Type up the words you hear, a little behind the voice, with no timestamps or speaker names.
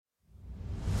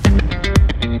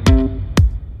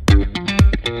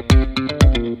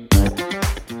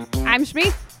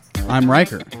I'm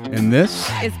Riker, and this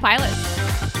is Pilot.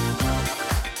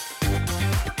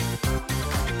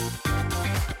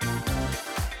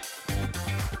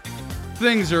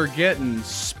 Things are getting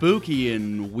spooky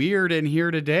and weird in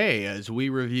here today as we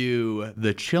review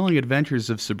The Chilling Adventures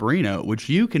of Sabrina, which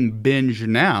you can binge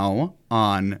now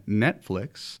on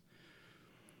Netflix.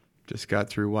 Just got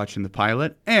through watching the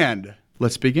pilot, and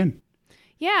let's begin.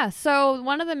 Yeah, so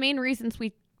one of the main reasons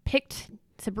we picked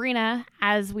Sabrina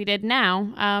as we did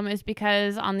now is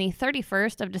because on the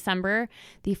 31st of December,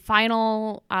 the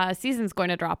final season's going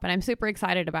to drop, and I'm super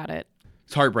excited about it.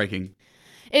 It's heartbreaking.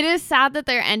 It is sad that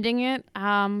they're ending it,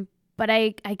 but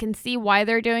I can see why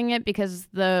they're doing it because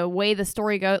the way the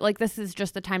story goes, like this is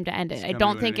just the time to end it. I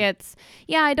don't think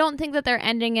I don't think that they're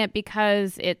ending it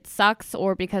because it sucks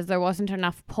or because there wasn't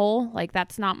enough pull. Like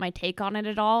that's not my take on it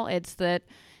at all. It's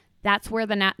that's where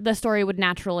the story would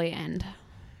naturally end.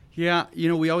 Yeah,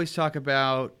 we always talk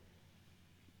about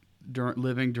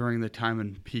living during the time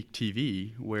in peak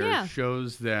TV where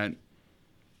shows that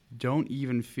don't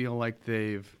even feel like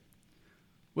they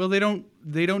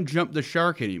don't jump the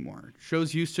shark anymore.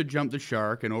 Shows used to jump the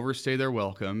shark and overstay their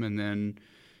welcome, and then,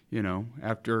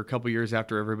 after a couple years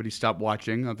after everybody stopped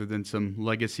watching, other than some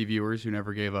legacy viewers who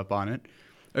never gave up on it,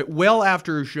 well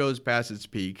after a show's past its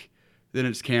peak, then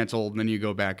it's canceled, and then you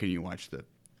go back and you watch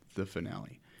the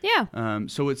finale. Yeah.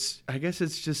 So I guess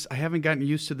it's just I haven't gotten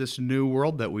used to this new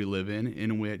world that we live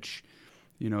in which,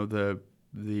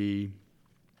 the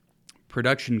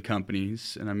production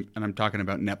companies, and I'm talking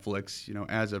about Netflix,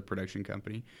 as a production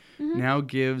company, now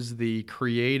gives the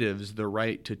creatives the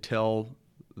right to tell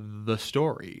the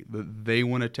story that they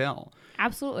want to tell.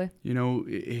 Absolutely.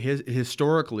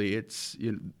 Historically, it's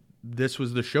this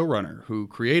was the showrunner who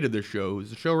created the show. He was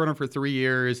the showrunner for 3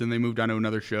 years, and they moved on to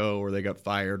another show, or they got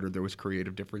fired, or there was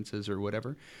creative differences, or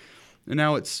whatever. And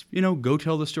now it's go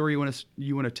tell the story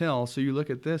you want to tell. So you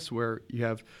look at this where you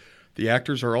have the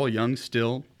actors are all young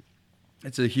still.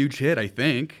 It's a huge hit, I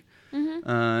think. Mm-hmm.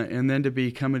 And then to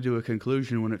be coming to a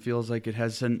conclusion when it feels like it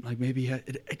hasn't, like maybe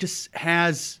it just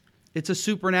has, it's a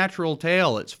supernatural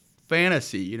tale. It's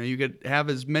fantasy. You could have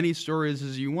as many stories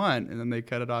as you want, and then they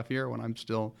cut it off here when I'm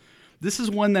still. This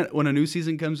is one that when a new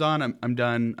season comes on, I'm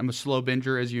done. I'm a slow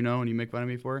binger, as you know, and you make fun of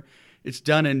me for it. It's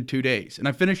done in 2 days. And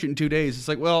I finish it in 2 days. It's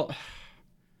like, well,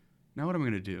 now what am I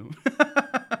going to do?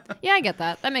 Yeah, I get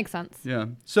that. That makes sense. Yeah.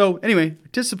 So anyway,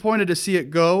 disappointed to see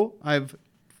it go. I've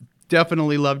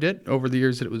definitely loved it over the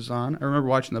years that it was on. I remember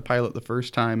watching the pilot the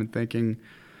first time and thinking,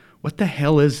 what the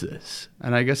hell is this?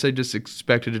 And I guess I just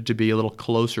expected it to be a little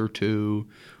closer to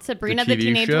Sabrina the the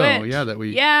Teenage show. Witch. Yeah, that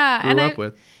we grew up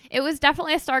with. It was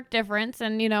definitely a stark difference.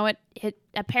 And, it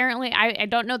apparently, I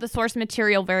don't know the source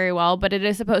material very well, but it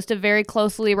is supposed to very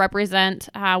closely represent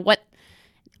what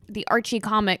the Archie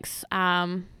Comics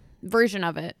version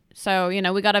of it. So,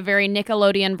 we got a very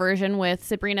Nickelodeon version with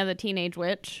Sabrina the Teenage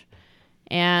Witch.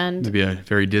 And maybe a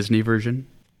very Disney version.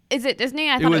 Is it Disney?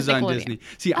 I thought it was on Disney.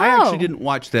 See, I actually didn't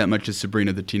watch that much of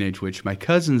Sabrina the Teenage Witch. My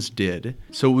cousins did.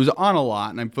 So it was on a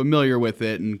lot, and I'm familiar with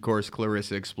it. And, of course,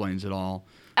 Clarissa explains it all.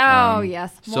 Oh,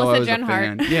 yes. Melissa Joan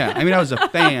Hart. Yeah, I was a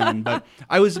fan, but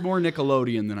I was more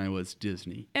Nickelodeon than I was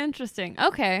Disney. Interesting.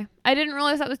 Okay. I didn't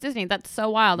realize that was Disney. That's so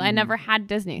wild. I never had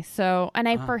Disney. So, and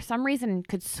I, for some reason,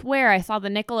 could swear I saw the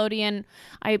Nickelodeon.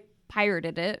 I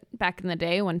pirated it back in the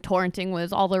day when torrenting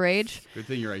was all the rage. Good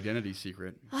thing your identity's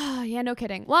secret. Oh, yeah, no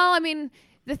kidding. Well,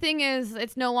 the thing is,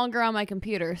 it's no longer on my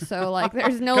computer. So,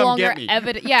 there's no longer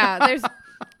evidence. Yeah, there's...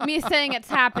 Me saying it's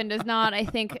happened is not, I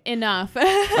think, enough.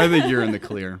 I think you're in the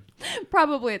clear.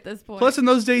 Probably at this point. Plus, in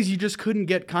those days, you just couldn't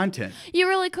get content. You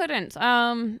really couldn't.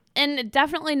 And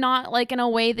definitely not in a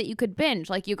way that you could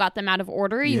binge. You got them out of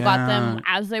order. You got them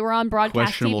as they were on broadcast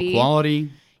Questionable TV.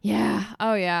 Quality. Yeah.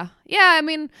 Oh, yeah. Yeah,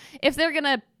 if they're going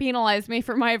to penalize me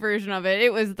for my version of it,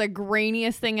 it was the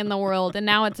grainiest thing in the world. And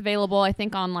now it's available, I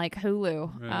think, on,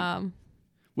 Hulu. Right.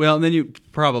 Well, and then you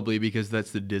probably, because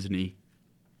that's the Disney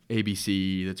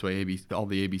ABC, that's why all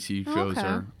the ABC shows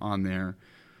are on there.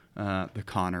 The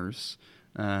Connors.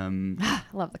 I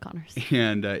love the Connors.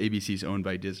 And ABC's owned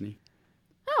by Disney.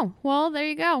 Oh, well, there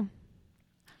you go.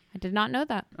 I did not know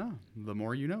that. Oh, the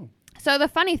more you know. So the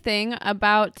funny thing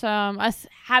about us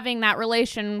having that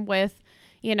relation with,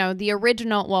 the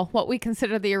original, what we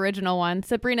consider the original one,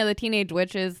 Sabrina the Teenage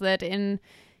Witch, is that in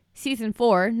season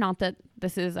 4, not that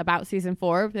this is about season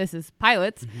 4, this is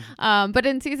pilots, but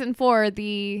in season 4,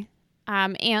 the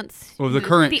ants. Well, the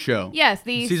current show. Yes,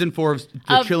 the season 4 of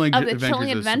the Chilling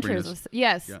Adventures of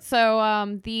yes. Yeah.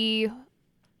 So the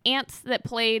ants that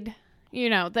played,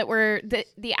 that were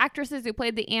the actresses who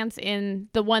played the ants in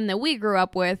the one that we grew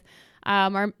up with,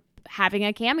 are having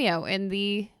a cameo in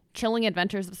the Chilling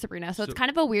Adventures of Sabrina. So it's kind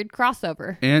of a weird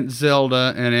crossover. Aunt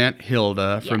Zelda and Aunt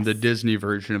Hilda from Yes. the Disney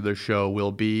version of the show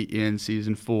will be in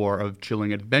season 4 of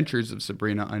Chilling Adventures of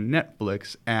Sabrina on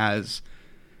Netflix as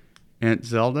Aunt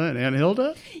Zelda and Aunt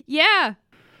Hilda? Yeah.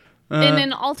 In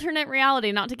an alternate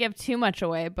reality, not to give too much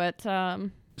away, but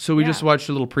so we just watched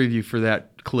a little preview for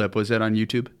that clip. Was that on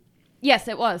YouTube? Yes,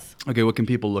 it was. Okay, what can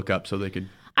people look up so they could...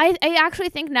 I actually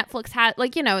think Netflix had,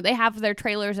 like, you know, they have their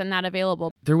trailers and that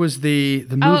available. There was the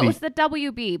movie. Oh, it was the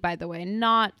WB, by the way,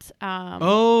 not...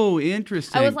 oh,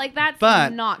 interesting. I was like, that's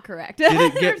but not correct. Did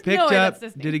it get picked no way up? that's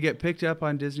Disney. Did it get picked up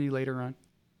on Disney later on?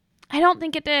 I don't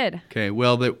think it did. Okay,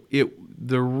 well, the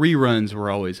reruns were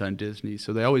always on Disney,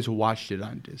 so they always watched it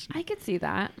on Disney. I could see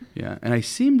that. Yeah, and I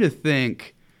seem to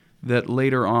think that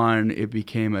later on it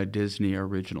became a Disney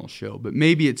original show, but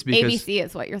maybe it's because ABC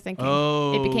is what you're thinking.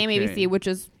 Oh, it became okay. ABC, which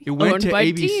is it went owned to by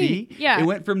ABC. D. Yeah, it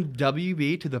went from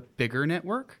WB to the bigger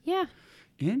network. Yeah.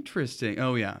 Interesting.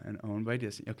 Oh yeah, and owned by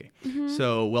Disney. Okay, Mm-hmm.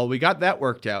 so well, we got that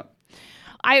worked out.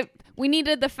 We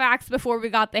needed the facts before we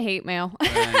got the hate mail.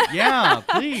 Yeah,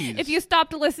 please. If you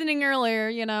stopped listening earlier,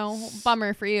 you know,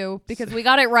 bummer for you, because we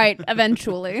got it right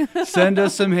eventually. Send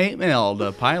us some hate mail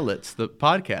to pilots, the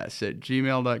podcast at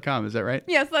gmail.com. Is that right?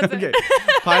 Yes, that's Okay.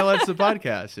 it. Pilots, the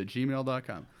podcast at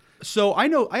gmail.com. So I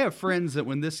know I have friends that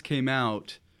when this came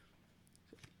out,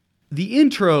 the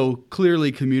intro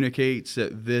clearly communicates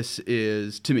that this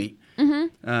is, to me,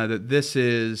 that this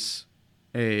is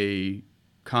a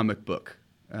comic book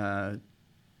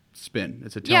spin.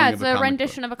 It's a telling Yeah, of it's a a comic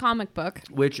rendition book, of a comic book.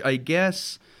 which I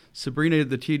guess Sabrina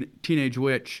the Teenage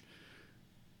Witch.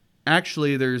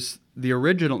 Actually, there's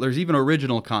even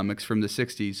original comics from the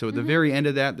 60s. So at the very end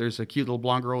of that, there's a cute little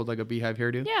blonde girl with like a beehive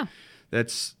hairdo. Yeah.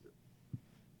 That's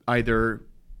either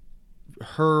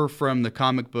her from the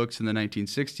comic books in the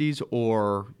 1960s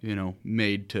or, you know,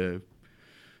 made to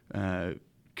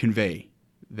convey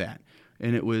that.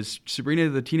 And it was Sabrina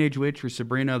the Teenage Witch or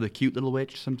Sabrina the Cute Little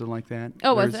Witch, something like that.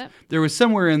 Oh, was it? There was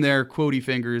somewhere in there, quotey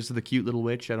fingers, the Cute Little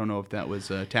Witch. I don't know if that was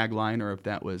a tagline or if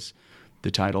that was the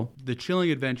title. The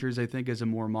Chilling Adventures, I think, is a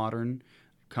more modern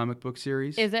comic book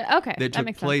series. Is it? Okay. That took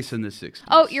makes place sense. in the 60s.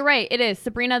 Oh, you're right. It is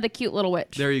Sabrina the Cute Little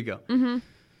Witch. There you go. Mm-hmm.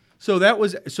 So that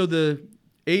was the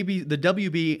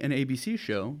WB and ABC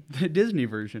show, the Disney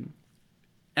version,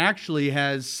 actually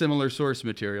has similar source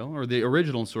material, or the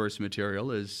original source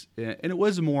material is, and it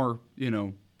was more, you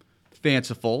know,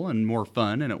 fanciful and more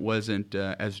fun, and it wasn't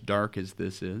as dark as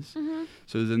this is. Mm-hmm.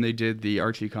 So then they did the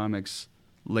Archie comics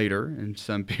later in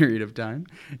some period of time,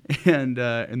 and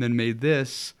then made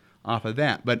this off of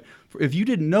that. But if you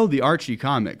didn't know the Archie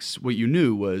comics, what you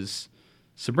knew was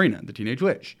Sabrina, the Teenage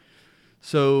Witch.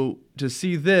 So to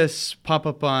see this pop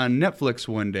up on Netflix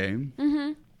one day,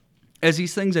 as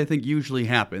these things I think usually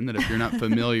happen, that if you're not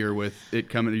familiar with it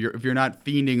coming, if you're not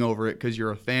fiending over it because you're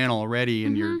a fan already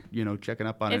and you're, you know, checking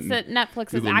up on It's it. that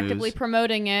Netflix Google is actively News.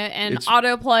 promoting it and It's-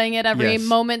 auto-playing it every Yes.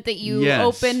 moment that you Yes.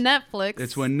 open Netflix.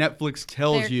 It's when Netflix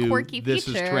tells Their you quirky this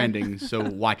is feature. trending, so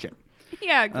watch it.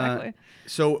 Yeah, exactly.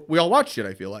 So we all watched it,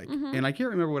 I feel like. And I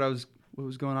can't remember what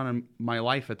was going on in my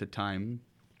life at the time.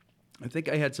 I think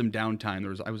I had some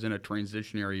downtime. I was in a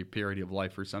transitionary period of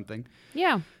life or something.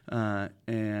 Yeah.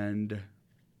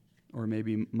 Or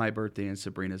maybe my birthday and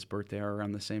Sabrina's birthday are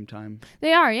around the same time.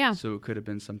 They are, yeah. So it could have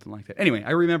been something like that. Anyway,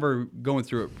 I remember going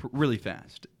through it really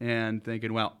fast and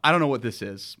thinking, well, I don't know what this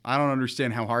is. I don't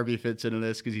understand how Harvey fits into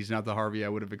this because he's not the Harvey I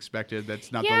would have expected.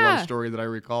 That's not the Yeah. love story that I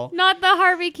recall. Not the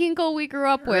Harvey Kinkle we grew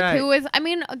up with, Right. who is, I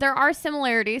mean, there are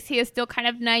similarities. He is still kind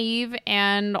of naive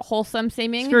and wholesome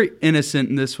seeming. He's very innocent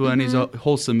in this one. He's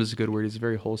wholesome is a good word. He's a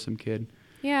very wholesome kid.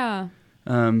 Yeah.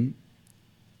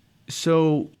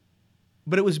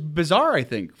 But it was bizarre, I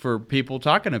think, for people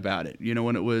talking about it. You know,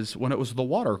 when it was the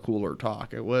water cooler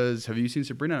talk. It was, have you seen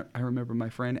Sabrina? I remember my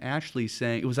friend Ashley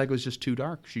saying it was just too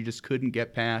dark. She just couldn't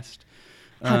get past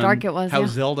How dark it was, How yeah.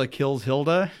 Zelda kills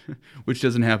Hilda, which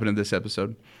doesn't happen in this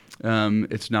episode.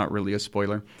 It's not really a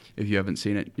spoiler. If you haven't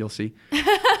seen it, you'll see.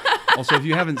 Also, if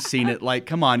you haven't seen it, like,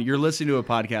 come on, you're listening to a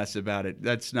podcast about it.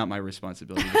 That's not my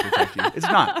responsibility to protect you. It's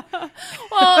not.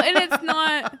 Well, and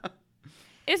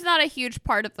it's not a huge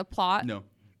part of the plot. No.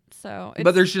 So,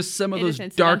 But there's just some of it is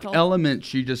those dark incidental. elements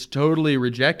she just totally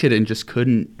rejected and just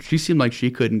couldn't. She seemed like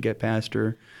she couldn't get past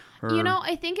her. You know,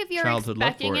 I think if you're childhood love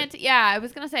expecting for it, I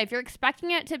was going to say, if you're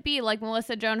expecting it to be like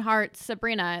Melissa Joan Hart's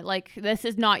Sabrina, like, this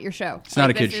is not your show. It's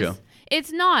not a kid's show.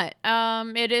 It's not.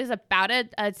 It is about a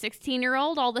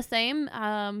 16-year-old all the same,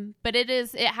 but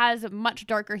it has much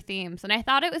darker themes. And I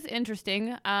thought it was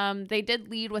interesting. They did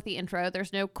lead with the intro.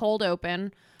 There's no cold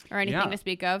open. or anything to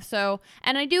speak of. So,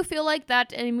 and I do feel like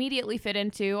that immediately fit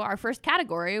into our first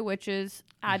category, which is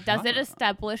does it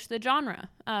establish the genre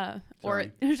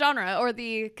or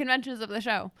the conventions of the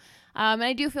show? And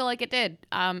I do feel like it did.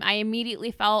 I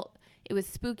immediately felt it was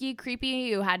spooky, creepy.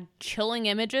 You had chilling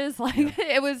images.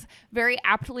 It was very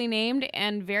aptly named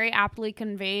and very aptly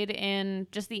conveyed in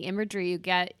just the imagery you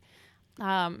get.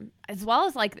 As well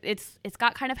as like it's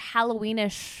got kind of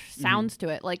Halloweenish sounds to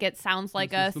it. Like it sounds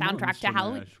like a soundtrack to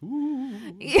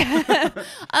Halloween. Yeah.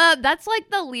 That's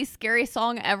like the least scary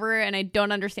song ever, and I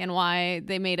don't understand why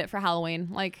they made it for Halloween.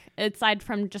 Like aside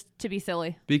from just to be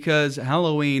silly. Because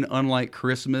Halloween, unlike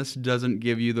Christmas, doesn't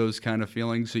give you those kind of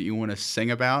feelings that you want to sing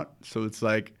about. So it's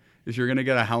like if you're gonna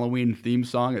get a Halloween theme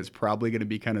song, it's probably gonna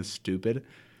be kind of stupid.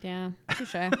 Yeah,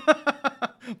 touche.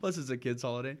 Plus, it's a kid's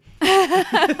holiday.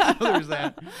 So there's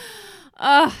that.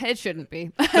 It shouldn't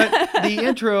be. But the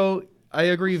intro, I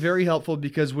agree, very helpful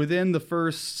because within the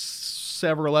first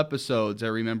several episodes, I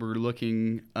remember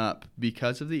looking up,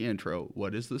 because of the intro,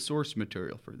 what is the source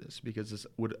material for this? Because this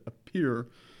would appear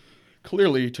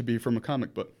clearly to be from a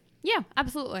comic book. Yeah,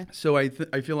 absolutely. So I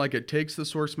feel like it takes the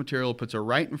source material, puts it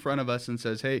right in front of us, and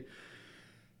says, hey,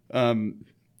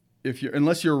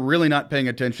 unless you're really not paying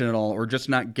attention at all or just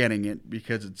not getting it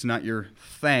because it's not your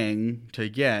thing to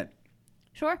get,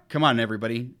 sure. Come on,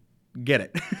 everybody, get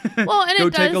it. Well, and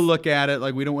Go take a look at it.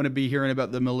 Like, we don't want to be hearing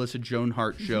about the Melissa Joan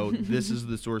Hart show. This is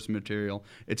the source material.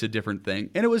 It's a different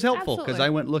thing. And it was helpful because I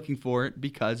went looking for it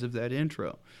because of that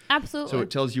intro. Absolutely. So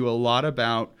it tells you a lot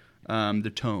about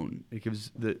the tone. It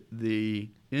gives the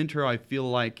intro, I feel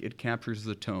like it captures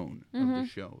the tone of the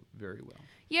show very well.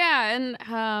 Yeah,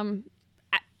 and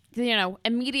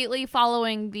immediately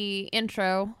following the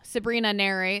intro, Sabrina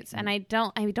narrates, and I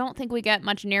don't think we get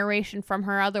much narration from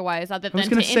her other than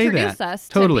to introduce us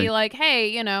to be like,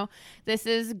 hey, this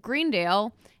is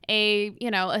Greendale,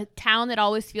 a town that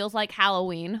always feels like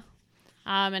Halloween,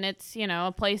 and it's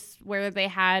a place where they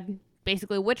had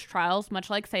basically witch trials, much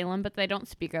like Salem, but they don't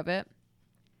speak of it.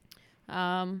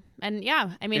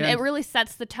 It really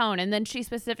sets the tone, and then she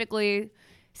specifically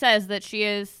says that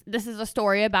this is a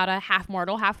story about a half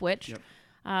mortal, half witch. Yep.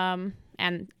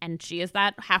 And she is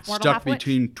that half mortal, half witch.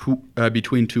 Stuck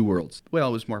between two worlds. Well,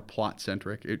 it was more plot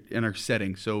centric in our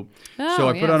setting. So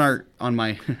I put on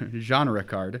my genre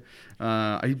card.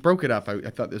 I broke it up. I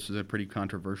thought this was a pretty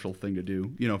controversial thing to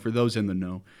do. For those in the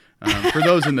know, for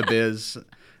those in the biz,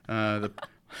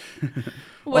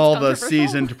 all the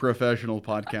seasoned professional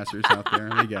podcasters out there,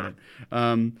 they get it.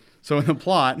 So in the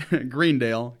plot,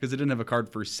 Greendale, because it didn't have a card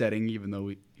for setting, even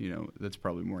though that's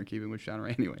probably more in keeping with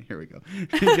genre. Anyway, here we go.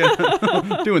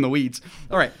 Doing the weeds.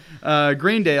 All right.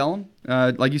 Greendale,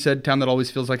 like you said, town that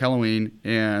always feels like Halloween.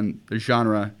 And the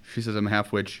genre, she says, I'm a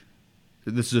half witch.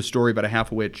 This is a story about a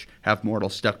half witch, half mortal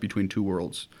stuck between two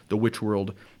worlds, the witch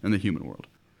world and the human world.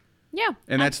 Yeah,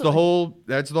 and absolutely.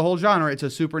 that's the whole genre. It's a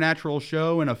supernatural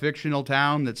show in a fictional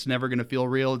town that's never going to feel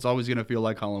real. It's always going to feel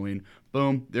like Halloween.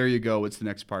 Boom, there you go. It's the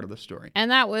next part of the story. And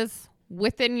that was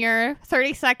within your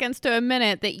 30 seconds to a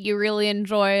minute that you really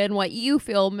enjoy and what you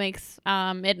feel makes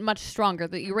it much stronger,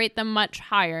 that you rate them much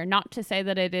higher. Not to say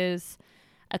that it is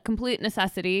a complete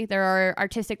necessity. There are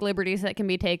artistic liberties that can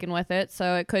be taken with it,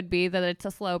 so it could be that it's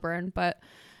a slow burn, but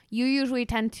you usually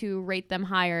tend to rate them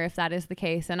higher if that is the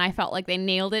case, and I felt like they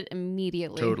nailed it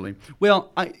immediately. Totally.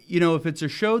 Well, if it's a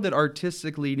show that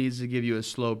artistically needs to give you a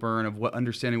slow burn of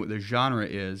understanding what the genre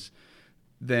is,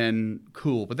 then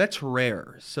cool. But that's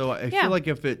rare. So I feel like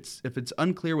if it's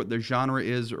unclear what the genre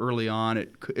is early on,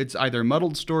 it's either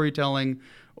muddled storytelling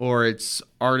or it's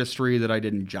artistry that I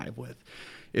didn't jive with.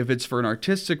 If it's for an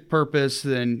artistic purpose,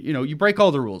 then you break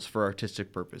all the rules for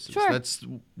artistic purposes. Sure.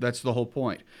 That's the whole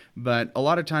point. But a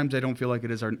lot of times I don't feel like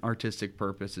it is an artistic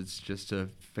purpose. It's just a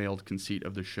failed conceit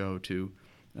of the show to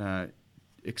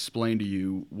explain to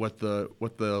you what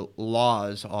the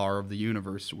laws are of the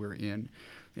universe we're in.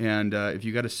 And if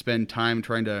you got to spend time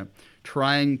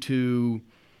trying to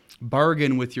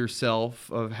bargain with yourself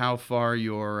of how far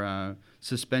your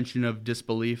suspension of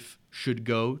disbelief should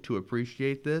go to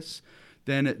appreciate this,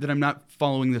 then I'm not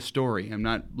following the story. I'm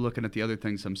not looking at the other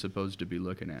things I'm supposed to be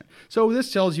looking at. So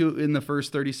this tells you in the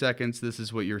first 30 seconds, this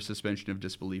is what your suspension of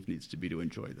disbelief needs to be to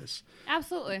enjoy this.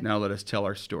 Absolutely. Now let us tell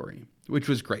our story, which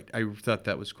was great. I thought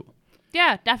that was cool.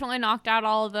 Yeah, definitely knocked out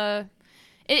all of the...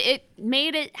 It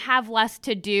made it have less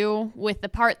to do with the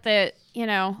part that,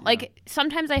 like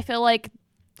sometimes I feel like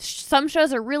some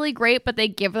shows are really great, but they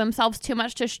give themselves too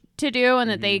much to do, and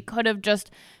that they could have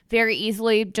just very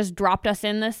easily just dropped us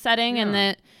in this setting, and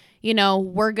that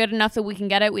we're good enough that we can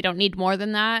get it. We don't need more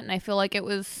than that. And I feel like it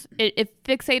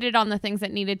fixated on the things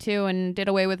that needed to and did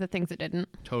away with the things that didn't.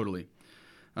 Totally.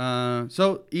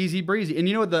 So easy breezy. And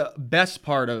you know what the best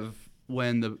part of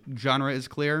when the genre is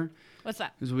clear? What's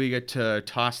that? Is we get to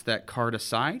toss that card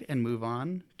aside and move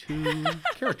on to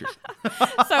characters.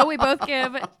 So we both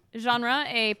give genre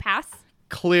a pass.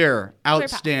 Clear.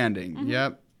 Outstanding. Mm-hmm.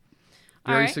 Yep.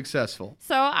 Very successful.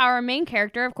 So our main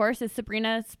character, of course, is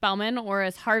Sabrina Spellman, or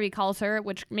as Harvey calls her,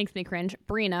 which makes me cringe,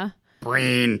 Brina.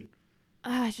 Breen.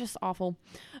 It's just awful.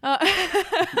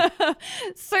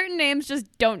 Certain names just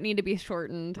don't need to be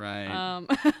shortened. Right.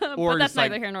 But that's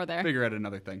neither here nor there. Figure out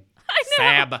another thing. I know.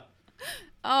 Sab.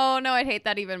 Oh, no, I'd hate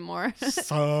that even more.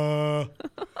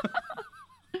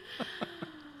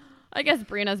 I guess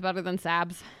Brina's better than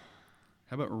Sabs.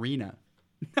 How about Rena?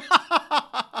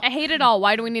 I hate it all.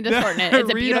 Why do we need to shorten it? It's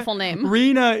a beautiful name.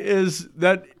 Rena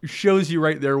that shows you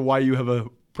right there why you have a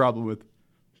problem with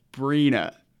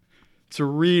Brina. It's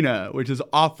Arena, which is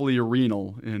awfully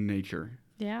arenal in nature.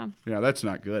 Yeah. Yeah, that's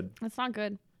not good. That's not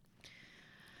good.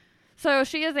 So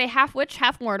she is a half witch,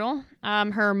 half mortal.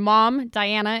 Her mom,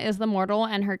 Diana, is the mortal,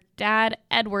 and her dad,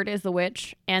 Edward, is the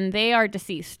witch, and they are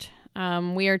deceased.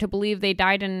 We are to believe they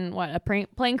died in, a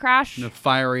plane crash? In a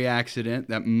fiery accident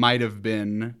that might have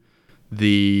been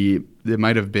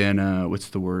what's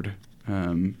the word?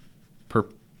 Perpetrated?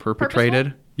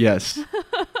 Purposeful? Yes.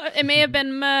 It may have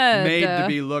been murder. Made to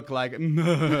be look like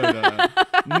murder.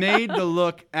 Made to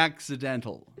look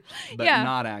accidental, but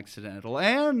not accidental.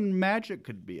 And magic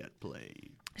could be at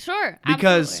play. Sure,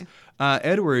 because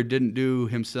Edward didn't do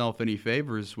himself any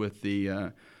favors with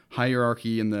the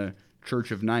hierarchy in the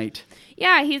Church of Night.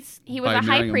 Yeah, he was a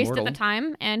high priest a at the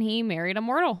time, and he married a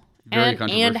mortal. Very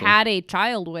and had a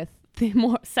child with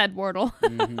the said mortal.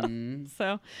 Mm-hmm.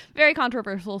 So, very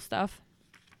controversial stuff.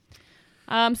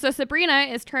 So Sabrina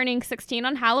is turning 16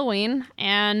 on Halloween,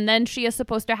 and then she is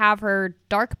supposed to have her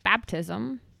dark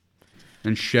baptism.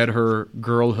 And shed her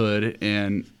girlhood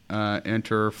and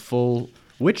enter full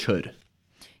witchhood.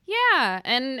 Yeah,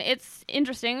 and it's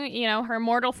interesting, her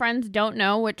mortal friends don't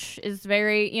know, which is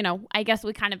very, I guess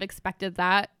we kind of expected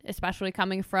that, especially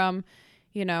coming from,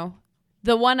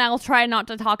 the one I'll try not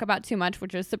to talk about too much,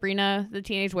 which is Sabrina the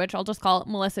Teenage Witch. I'll just call it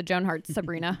Melissa Joan Hart's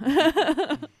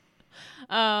Sabrina.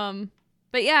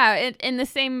 But yeah, in the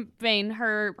same vein,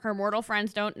 her mortal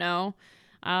friends don't know.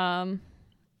 Yeah,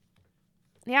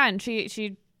 and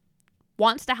she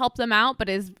wants to help them out, but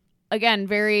is, again,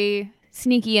 very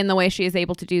sneaky in the way she is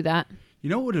able to do that. You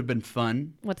know what would have been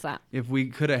fun? What's that? If we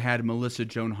could have had Melissa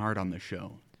Joan Hart on the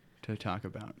show to talk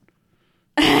about.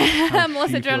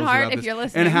 Melissa Joan Hart, if you're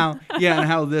listening. And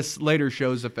how this later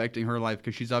show is affecting her life,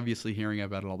 because she's obviously hearing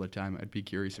about it all the time. I'd be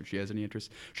curious if she has any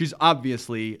interest. She's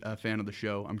obviously a fan of the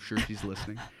show. I'm sure she's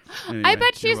listening. Anyway, I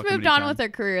bet she's moved on with her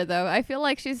career, though. I feel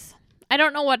like I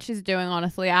don't know what she's doing,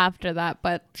 honestly, after that,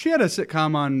 but... She had a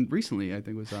sitcom on recently, I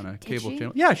think it was on a cable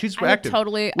channel. Yeah, she's active. I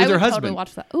with would her husband. Totally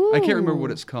watch that. Ooh. I can't remember what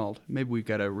it's called. Maybe we've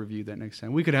got to review that next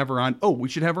time. We could have her on. Oh, we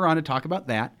should have her on to talk about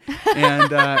that.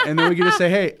 And then we could just say,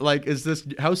 hey,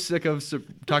 how sick of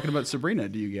talking about Sabrina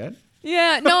do you get?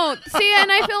 Yeah, no, see,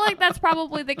 and I feel like that's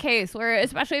probably the case, where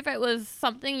especially if it was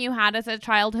something you had as a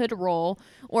childhood role,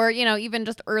 or, even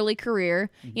just early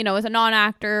career, as a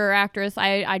non-actor or actress,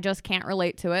 I just can't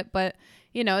relate to it, but...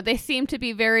 they seem to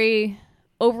be very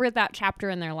over that chapter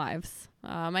in their lives.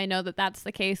 I know that that's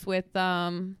the case with,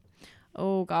 the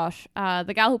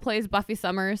gal who plays Buffy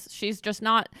Summers. She's just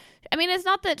not, it's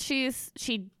not that she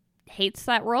hates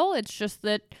that role. It's just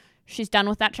that she's done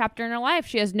with that chapter in her life.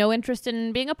 She has no interest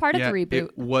in being a part of the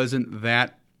reboot.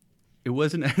 It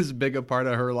wasn't as big a part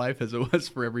of her life as it was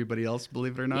for everybody else,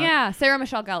 believe it or not. Yeah, Sarah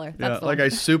Michelle Gellar. That's I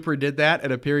super did that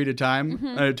at a period of time,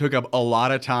 and it took up a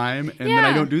lot of time, and then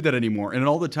I don't do that anymore. And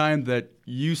all the time that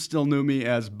you still knew me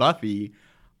as Buffy,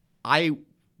 I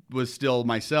was still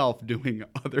myself doing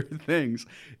other things.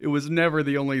 It was never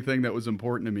the only thing that was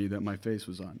important to me that my face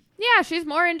was on. Yeah, she's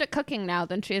more into cooking now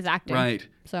than she is acting. Right.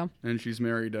 So. And she's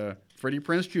married Freddie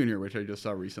Prinze Jr., which I just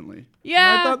saw recently.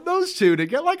 Yeah. And I thought those two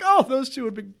together, those two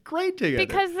would be great together.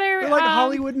 Because they're like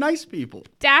Hollywood nice people.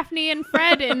 Daphne and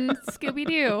Fred in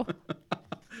Scooby-Doo.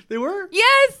 They were?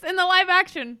 Yes, in the live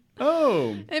action.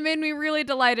 Oh. It made me really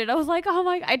delighted. I was like, oh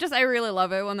my, I really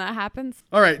love it when that happens.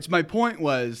 All right, so my point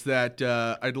was that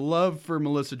I'd love for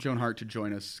Melissa Joan Hart to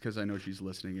join us, because I know she's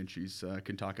listening and she's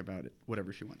can talk about it,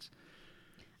 whatever she wants.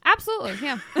 Absolutely,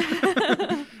 yeah.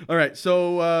 All right,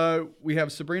 so we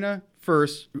have Sabrina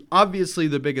first, obviously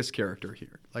the biggest character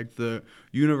here. Like, the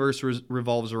universe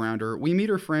revolves around her. We meet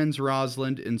her friends,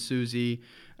 Rosalind and Susie.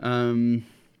 They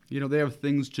have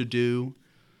things to do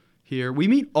here. We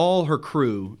meet all her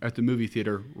crew at the movie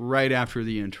theater right after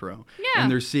the intro. Yeah.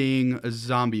 And they're seeing a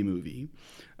zombie movie.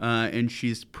 and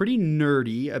she's pretty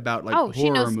nerdy about like horror she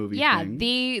knows, movie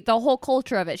things. The whole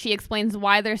culture of it. She explains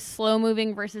why they're slow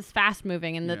moving versus fast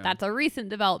moving, and that's a recent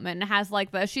development. And has like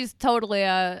she's totally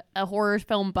a horror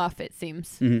film buff, it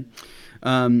seems.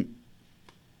 Mm-hmm.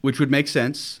 Which would make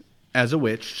sense as a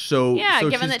witch. So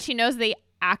given that she knows the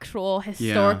actual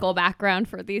historical background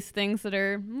for these things that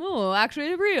are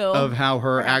actually real, of how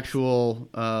her actual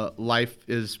life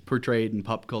is portrayed in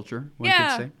pop culture. One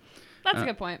could say. That's a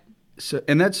good point. So,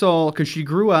 and that's all because she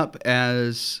grew up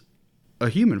as a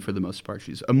human for the most part.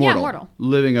 She's a mortal,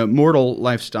 living a mortal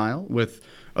lifestyle with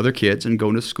other kids and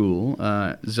going to school.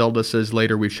 Zelda says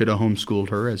later we should have homeschooled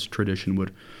her, as tradition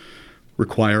would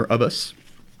require of us,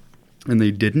 and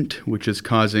they didn't, which is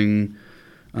causing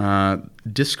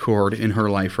discord in her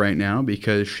life right now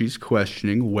because she's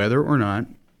questioning whether or not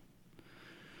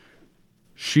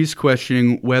she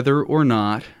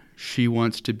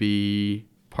wants to be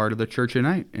part of the Church of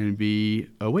Night and be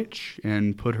a witch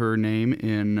and put her name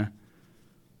in,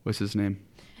 what's his name?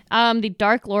 The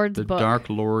Dark Lord's book. The Dark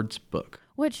Lord's book.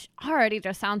 Which already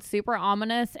just sounds super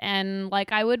ominous, and like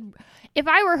if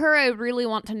I were her, I would really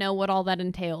want to know what all that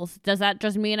entails. Does that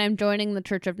just mean I'm joining the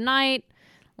Church of Night?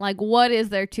 Like, what is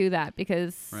there to that?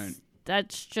 Because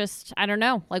that's just, I don't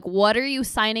know. Like, what are you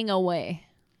signing away?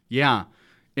 Yeah,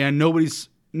 and nobody's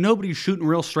shooting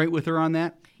real straight with her on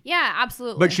that. Yeah,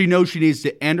 absolutely. But she knows she needs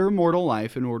to end her mortal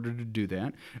life in order to do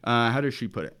that. How does she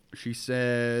put it? She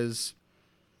says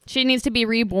she needs to be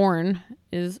reborn.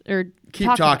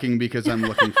 Keep talking because I'm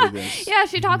looking for this. Yeah,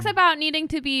 she talks about needing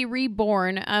to be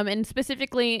reborn, and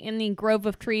specifically in the grove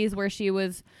of trees where she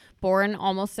was born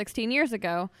almost 16 years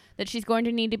ago, that she's going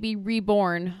to need to be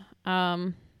reborn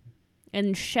and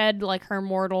shed like her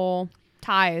mortal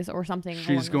ties or something.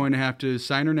 She's going to have to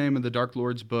sign her name in the Dark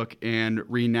Lord's book and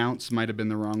renounce, might have been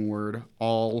the wrong word,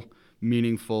 all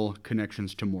meaningful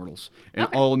connections to mortals. And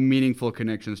all meaningful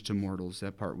connections to mortals.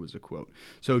 That part was a quote.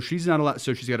 So she's not allowed.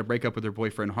 So she's got to break up with her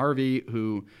boyfriend Harvey,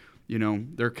 who,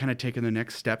 they're kind of taking the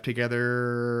next step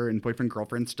together and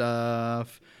boyfriend-girlfriend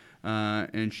stuff.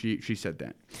 And she said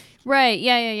that. Right.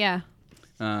 Yeah.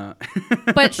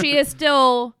 But she is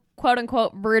still, quote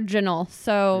unquote, virginal.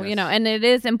 So, and it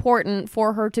is important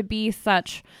for her to be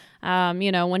such,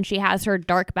 when she has her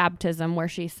dark baptism where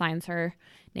she signs her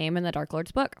name in the Dark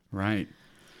Lord's book. Right.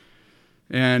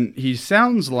 And he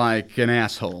sounds like an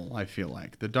asshole, I feel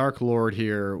like. The Dark Lord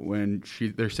here, when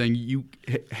they're saying,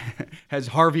 has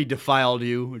Harvey defiled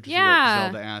you? Which is what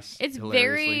Zelda asks. It's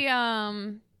very,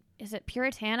 is it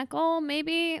puritanical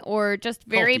maybe? Or just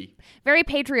very, very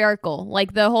patriarchal.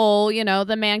 Like the whole,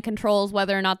 the man controls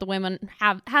whether or not the women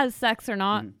has sex or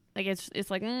not. Like it's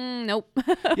like nope.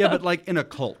 Yeah, but like in a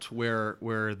cult where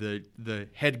the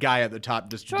head guy at the top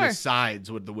just decides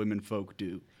what the women folk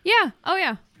do. Yeah. Oh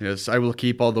yeah. Yes, I will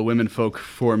keep all the women folk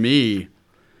for me.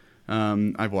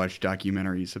 I've watched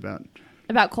documentaries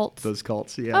about cults. Those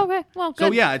cults. Yeah. Okay. Well, good.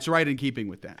 So yeah, it's right in keeping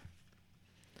with that.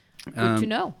 Good to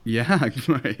know. Yeah.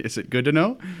 Is it good to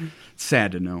know?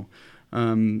 Sad to know.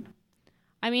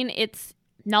 I mean,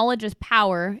 knowledge is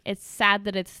power. It's sad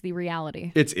that it's the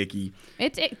reality. It's icky.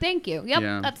 Thank you.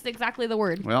 Yep, that's exactly the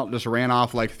word. Well, just ran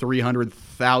off like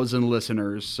 300,000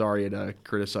 listeners. Sorry to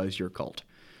criticize your cult.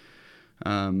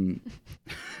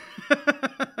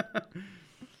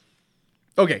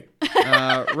 Okay.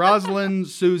 Rosalind,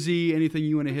 Susie, anything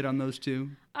you want to hit on those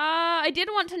two? I did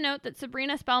want to note that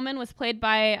Sabrina Spellman was played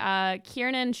by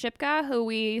Kiernan Shipka, who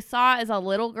we saw as a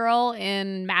little girl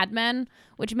in Mad Men,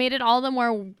 which made it all the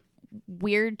more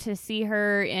weird to see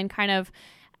her in kind of...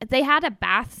 They had a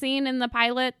bath scene in the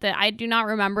pilot that I do not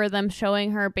remember them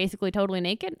showing her basically totally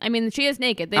naked. I mean, she is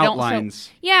naked. They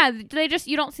Outlines. Don't show... Yeah,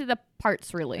 you don't see the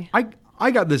parts really. I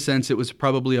got the sense it was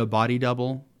probably a body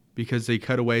double because they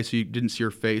cut away so you didn't see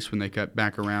her face when they cut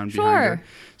back around behind her.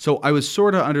 So I was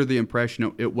sort of under the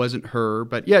impression it wasn't her,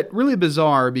 but yet really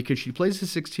bizarre because she plays a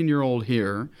 16-year-old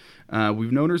here.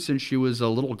 We've known her since she was a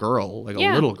little girl,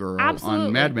 absolutely.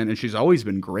 On Mad Men, and she's always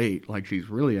been great. Like she's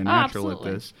really a natural at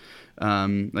this.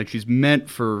 Like she's meant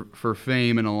for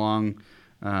fame and a long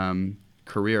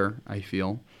career, I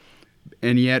feel.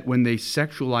 And yet when they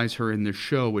sexualize her in the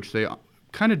show, which they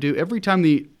kind of do every time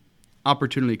the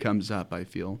opportunity comes up, I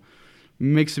feel,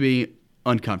 makes me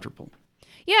uncomfortable.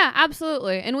 Yeah,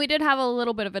 absolutely. And we did have a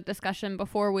little bit of a discussion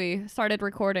before we started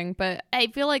recording, but I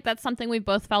feel like that's something we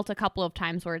both felt a couple of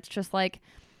times where it's just like,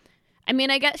 I mean,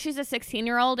 I guess she's a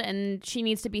 16-year-old and she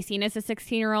needs to be seen as a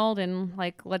 16-year-old, and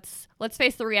like let's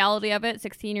face the reality of it.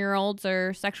 16-year-olds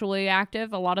are sexually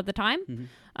active a lot of the time.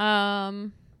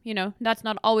 Mm-hmm. That's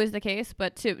not always the case,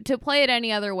 but to play it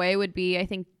any other way would be, I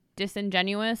think,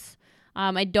 disingenuous.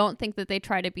 I don't think that they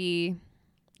try to be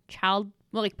child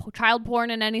like child porn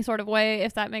in any sort of way,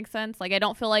 if that makes sense. Like, I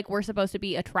don't feel like we're supposed to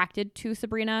be attracted to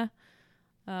Sabrina.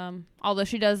 Although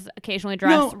she does occasionally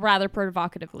dress rather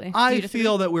provocatively. I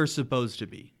feel that we're supposed to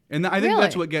be. And I think Really?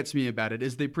 that's what gets me about it,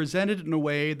 is they present it in a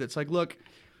way that's like, look,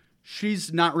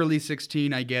 she's not really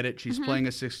 16. I get it. She's playing a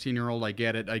 16-year-old. I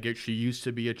get it. I get she used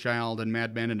to be a child in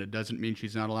Mad Men, and it doesn't mean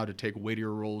she's not allowed to take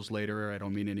weightier roles later. I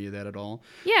don't mean any of that at all.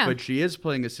 Yeah. But she is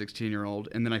playing a 16-year-old,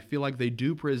 and then I feel like they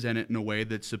do present it in a way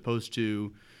that's supposed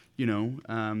to,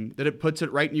 that it puts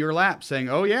it right in your lap, saying,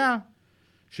 oh, yeah,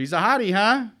 she's a hottie,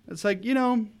 huh? It's like, you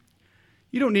don't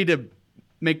need to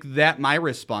make that my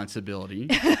responsibility.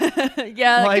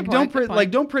 Yeah, like good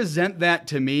point. don't present that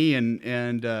to me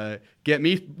and get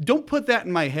me. Don't put that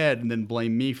in my head and then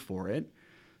blame me for it.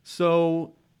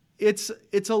 So it's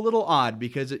a little odd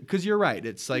because you're right.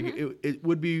 It's like it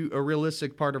would be a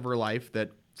realistic part of her life that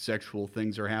sexual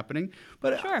things are happening.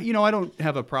 But Sure. I don't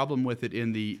have a problem with it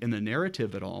in the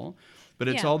narrative at all. But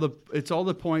it's all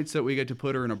the points that we get to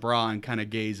put her in a bra and kind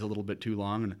of gaze a little bit too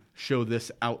long and show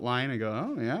this outline and go,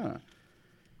 oh yeah.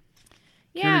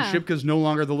 Karen Shipka's no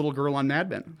longer the little girl on Mad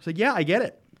Men. It's like, yeah, I get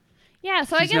it. Yeah,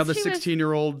 so She's I guess now the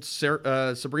 16-year-old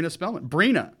Sabrina Spellman.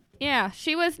 Brina. Yeah,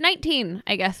 she was 19,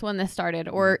 I guess, when this started,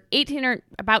 or 18 or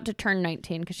about to turn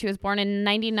 19, because she was born in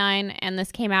 99, and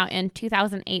this came out in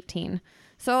 2018.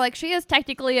 So, like, she is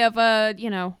technically of an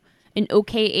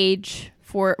okay age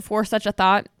for such a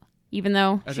thought, even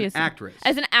though As she an is actress.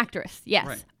 As an actress, yes.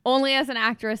 Right. Only as an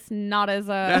actress, not as a...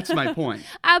 That's my point.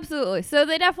 Absolutely. So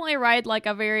they definitely ride, like,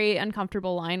 a very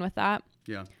uncomfortable line with that.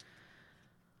 Yeah.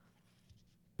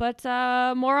 But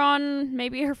more on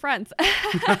maybe her friends.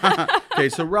 Okay,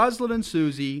 so Rosalind and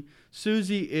Susie.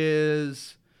 Susie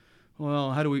is,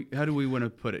 well, how do we want to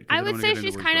put it? I would say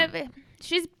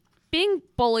she's being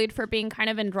bullied for being kind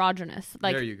of androgynous.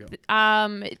 Like, there you go.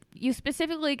 You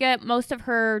specifically get most of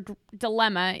her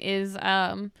dilemma is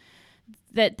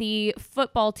that the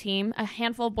football team, a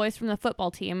handful of boys from the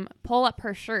football team, pull up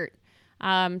her shirt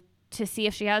to see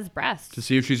if she has breasts. To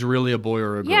see if she's really a boy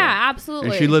or a girl. Yeah,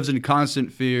 absolutely. And she lives in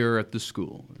constant fear at the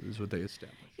school, is what they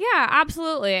established. Yeah,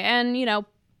 absolutely. And,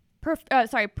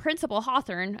 Principal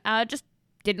Hawthorne just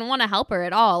didn't want to help her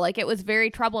at all. Like, it was very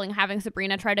troubling having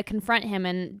Sabrina try to confront him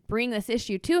and bring this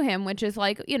issue to him, which is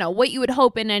like, what you would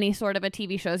hope in any sort of a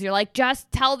TV show is you're like,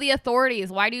 just tell the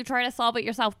authorities. Why do you try to solve it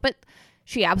yourself? But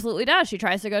she absolutely does. She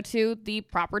tries to go to the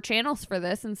proper channels for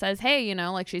this and says, hey,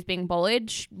 she's being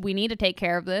bullied. We need to take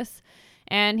care of this.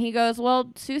 And he goes,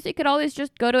 well, Susie could always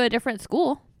just go to a different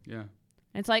school. Yeah.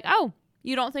 And it's like, oh,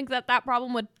 you don't think that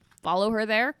problem would follow her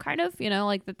there, kind of?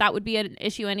 Like that would be an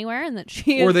issue anywhere and that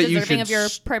she is deserving of your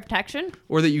protection?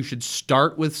 Or that you should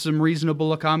start with some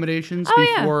reasonable accommodations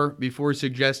before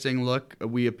suggesting, look,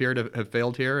 we appear to have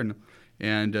failed here and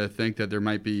think that there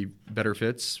might be better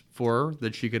fits for her,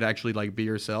 that she could actually like be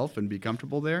herself and be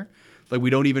comfortable there. Like, we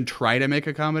don't even try to make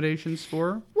accommodations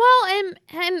for her. Well,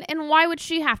 and why would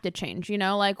she have to change?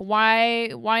 Like, why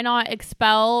not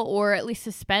expel or at least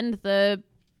suspend the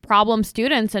problem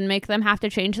students and make them have to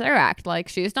change their act? Like,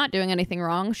 she's not doing anything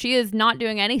wrong. She is not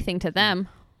doing anything to them.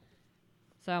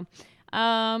 So,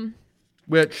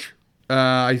 which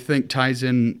I think ties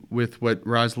in with what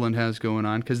Rosalind has going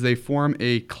on, because they form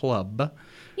a club.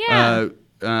 Yeah.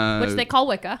 Which they call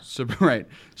Wicca. Right.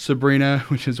 Sabrina,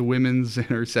 which is Women's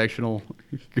Intersectional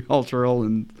Cultural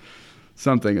and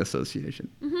something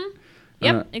Association. Mm-hmm.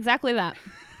 Yep, exactly that.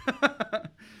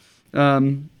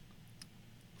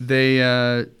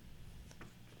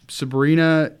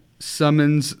 Sabrina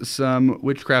summons some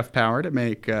witchcraft power to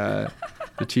make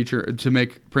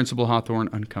make Principal Hawthorne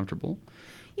uncomfortable.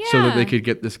 Yeah. So that they could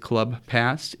get this club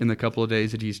passed in the couple of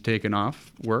days that he's taken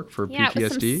off work for PTSD.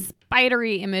 With some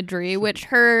spidery imagery, which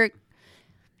her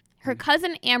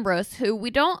cousin Ambrose, who we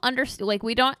don't understand, like,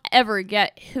 we don't ever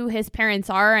get who his parents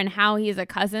are and how he's a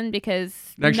cousin,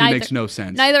 because it actually makes no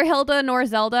sense. Neither Hilda nor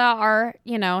Zelda are,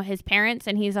 his parents,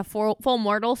 and he's a full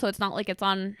mortal, so it's not like it's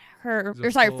on her,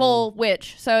 full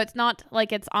witch, so it's not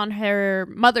like it's on her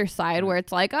mother's side where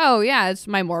it's like, oh yeah, it's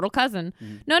my mortal cousin.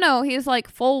 Mm-hmm. No, he's like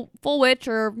full witch,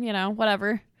 or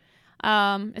whatever.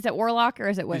 Is it warlock or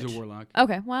is it witch? He's a warlock.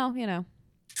 Okay, well,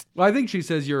 Well, I think she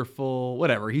says you're full,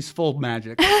 whatever. He's full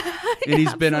magic. And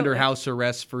he's been under house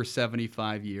arrest for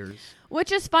 75 years.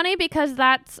 Which is funny because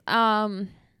that's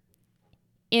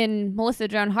in Melissa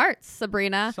Joan Hart's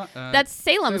Sabrina. That's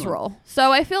Salem's role.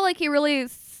 So I feel like he really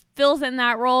fills in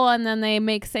that role, and then they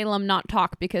make Salem not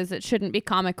talk because it shouldn't be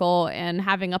comical, and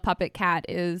having a puppet cat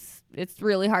it's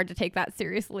really hard to take that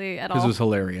seriously at all. This was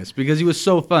hilarious because he was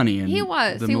so funny in the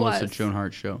Melissa was. Joan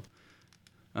Hart show.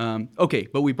 Okay,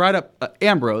 but we brought up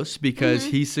Ambrose because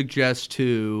he suggests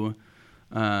to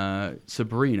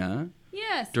Sabrina.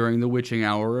 Yes. During the witching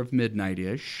hour of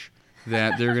midnight-ish,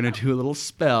 that they're going to do a little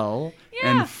spell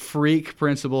and freak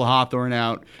Principal Hawthorne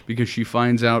out because she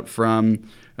finds out from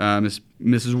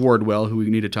Mrs. Wardwell, who we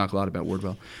need to talk a lot about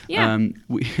Wardwell. Yeah.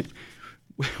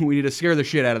 We need to scare the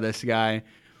shit out of this guy.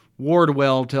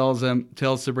 Wardwell tells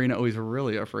Sabrina, oh, he's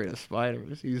really afraid of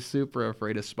spiders. He's super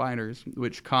afraid of spiders,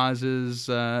 which causes,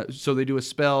 so they do a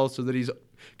spell so that he's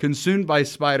consumed by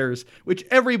spiders, which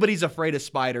everybody's afraid of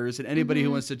spiders, and anybody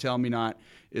who wants to tell me not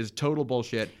is total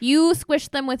bullshit. You squish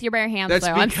them with your bare hands, That's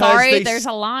though. because I'm sorry, they there's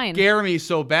a line. Scare me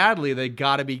so badly, they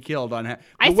gotta be killed. I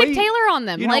stick Taylor on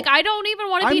them. I don't even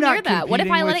want to be near that. What if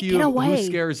I let it get away? Who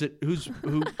scares it?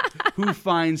 Who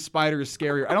finds spiders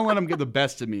scarier? I don't let them get the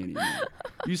best of me anymore.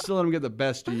 You still let them get the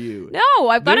best of you. No,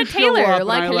 I've got a Taylor.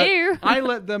 Like, hello. I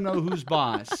let them know who's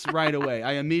boss right away.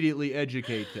 I immediately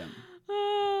educate them.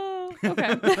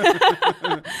 Okay.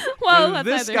 Well,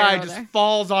 that's this guy just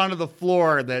falls onto the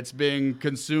floor that's being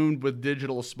consumed with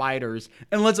digital spiders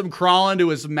and lets them crawl into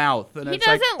his mouth. And he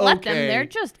doesn't let them. They're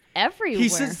just everywhere. He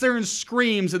sits there and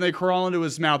screams, and they crawl into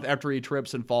his mouth after he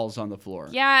trips and falls on the floor.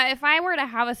 Yeah, if I were to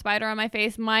have a spider on my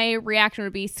face, my reaction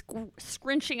would be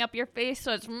scrunching up your face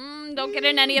so it's, don't get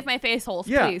in any of my face holes,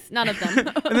 please. None of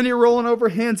them. And then you're rolling over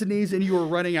hands and knees, and you are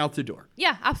running out the door.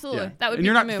 Yeah, absolutely. Yeah. That would and be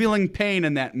you're not move. feeling pain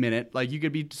in that minute. Like, you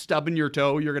could be stubbing your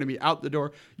toe. You're going to be out the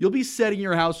door. You'll be setting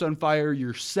your house on fire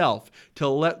yourself to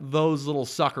let those little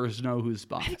suckers know who's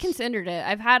boss. I've considered it.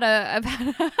 I've had a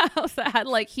house that had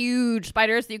like huge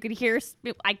spiders that you could hear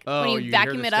when you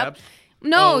vacuum it up.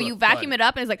 No, you vacuum it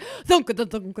up and it's like thunk,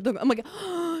 thunk, thunk, thunk. I'm like,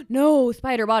 no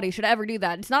spider body should ever do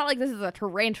that. It's not like this is a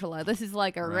tarantula. This is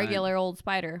like a regular old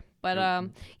spider. But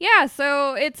yeah,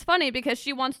 so it's funny because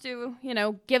she wants to,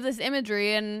 give this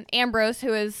imagery, and Ambrose,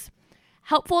 who is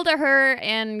helpful to her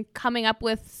in coming up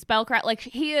with spellcraft, like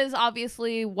he is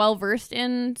obviously well versed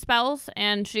in spells,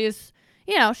 and she's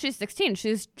 16.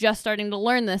 She's just starting to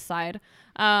learn this side.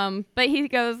 But he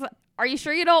goes, are you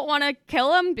sure you don't want to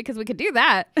kill him? Because we could do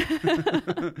that.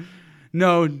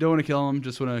 No, don't want to kill him.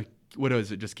 Just want to, what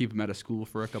is it? Just keep him out of school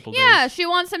for a couple days? Yeah, she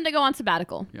wants him to go on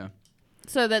sabbatical. Yeah.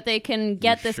 So that they can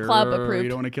get this club approved. You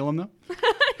don't want to kill him, though?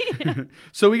 Yeah.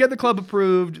 So we get the club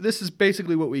approved. This is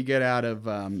basically what we get out of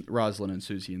Rosalind and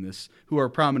Susie in this, who are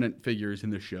prominent figures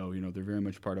in the show. They're very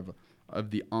much part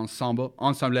of the ensemble.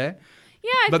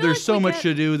 Yeah, but there's so much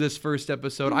to do this first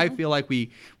episode. I feel like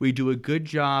we do a good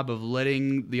job of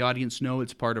letting the audience know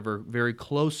it's part of her very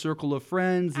close circle of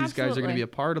friends. These guys are going to be a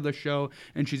part of the show,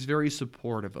 and she's very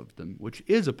supportive of them, which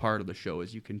is a part of the show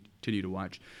as you continue to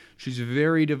watch. She's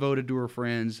very devoted to her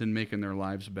friends and making their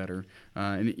lives better.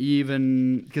 And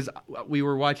even because we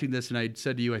were watching this, and I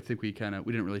said to you, I think we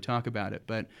didn't really talk about it,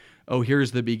 but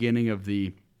here's the beginning of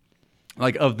the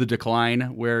decline,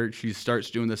 where she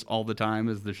starts doing this all the time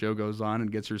as the show goes on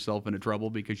and gets herself into trouble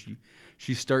because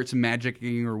she starts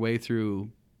magicking her way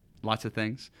through lots of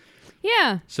things.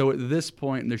 Yeah. So at this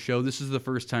point in the show, this is the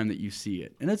first time that you see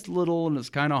it. And it's little and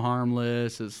it's kind of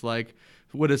harmless. It's like,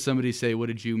 what does somebody say? What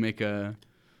did you make a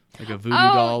voodoo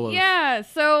doll of? Yeah.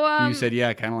 So you said,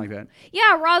 yeah, kind of like that.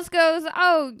 Yeah, Roz goes,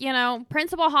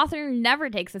 Principal Hawthorne never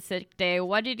takes a sick day.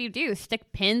 What did you do?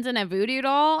 Stick pins in a voodoo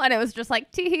doll? And it was just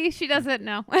like, tee, she doesn't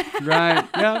know. Right.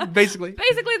 Yeah, basically.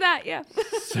 Basically that, yeah.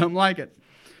 Something like it.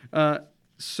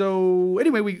 So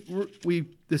anyway, we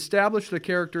established the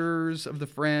characters of the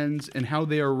friends and how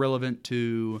they are relevant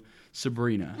to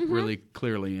Sabrina really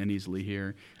clearly and easily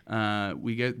here.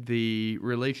 We get the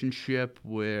relationship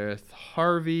with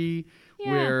Harvey,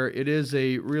 where it is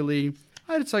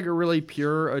it's like a really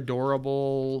pure,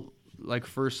 adorable, like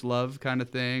first love kind of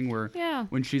thing, where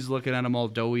when she's looking at him all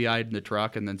doughy-eyed in the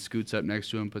truck and then scoots up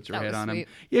next to him, puts her head on him.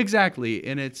 Yeah, exactly.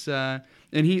 And it's they're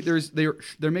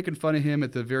making fun of him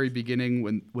at the very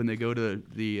beginning when they go to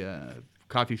the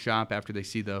coffee shop after they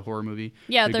see the horror movie.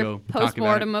 Yeah, their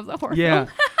post-mortem of the horror film.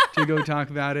 To go talk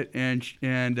about it, and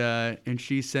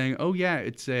she's saying, "Oh yeah,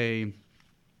 it's an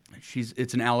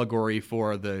allegory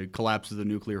for the collapse of the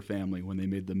nuclear family when they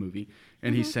made the movie."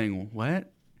 And he's saying,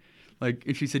 "What?"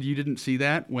 And she said, "You didn't see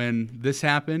that when this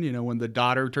happened? When the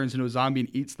daughter turns into a zombie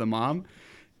and eats the mom."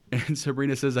 And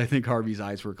Sabrina says, "I think Harvey's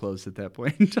eyes were closed at that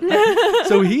point in time."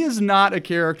 So he is not a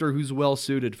character who's well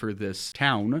suited for this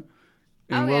town.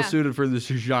 And well suited for this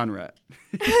genre.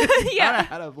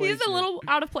 Yeah, he's a little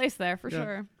out of place there for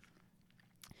sure.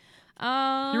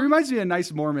 He reminds me of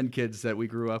nice Mormon kids that we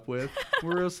grew up with.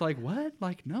 Where it's like, what?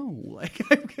 Like, no. I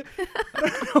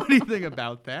don't know anything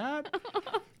about that.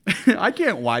 I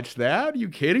can't watch that. Are you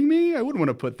kidding me? I wouldn't want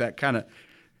to put that kind of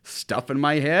stuff in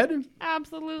my head.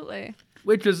 Absolutely.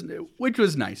 Which was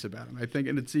nice about him, I think,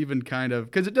 and it's even kind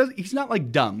of because he's not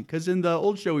like dumb. Because in the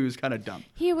old show he was kind of dumb.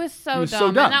 He was so dumb,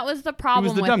 and that was the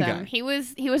problem with him. Guy. He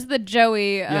was the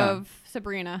Joey of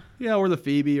Sabrina. Yeah, or the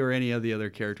Phoebe or any of the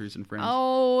other characters in Friends.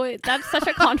 Oh, that's such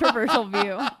a controversial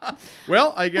view.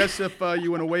 Well, I guess if you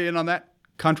want to weigh in on that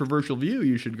controversial view,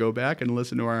 you should go back and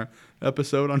listen to our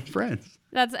episode on Friends.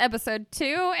 That's episode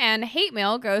 2, and hate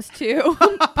mail goes to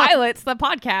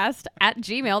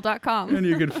pilotsthepodcast@gmail.com. And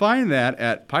you can find that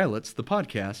at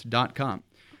pilotsthepodcast.com.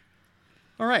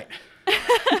 All right.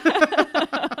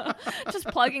 Just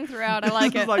plugging throughout. I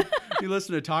like it. Like you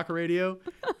listen to talk radio.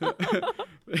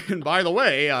 And by the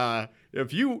way,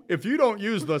 if you don't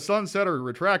use the Sunsetter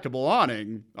retractable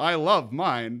awning, I love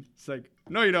mine. It's like,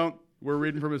 no, you don't. We're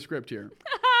reading from a script here.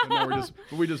 And now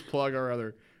we just plug our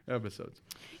other episodes.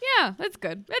 Yeah, that's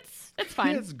good. It's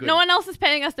fine. It's good. No one else is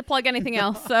paying us to plug anything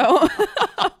else, so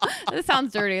this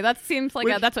sounds dirty. That seems like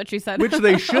that's what she said. Which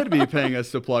they should be paying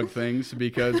us to plug things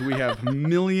because we have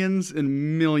millions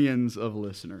and millions of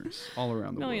listeners all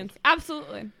around the world.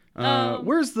 Absolutely.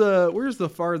 Where's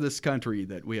the farthest country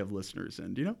that we have listeners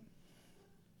in? Do you know?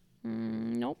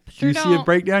 Nope. Do you see a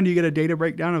breakdown? Do you get a data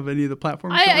breakdown of any of the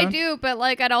platforms? I do, but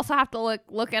like I'd also have to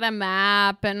look at a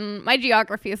map, and my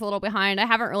geography is a little behind. I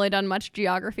haven't really done much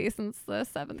geography since the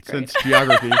 7th grade. Since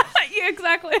geography. Yeah,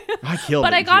 exactly. I killed it.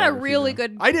 But I got a really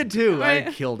good. I did too. Right?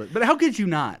 I killed it. But how could you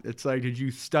not? It's like, did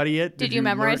you study it? Did you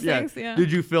memorize things? Yeah.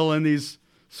 Did you fill in these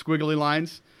squiggly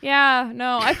lines? Yeah.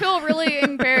 No, I feel really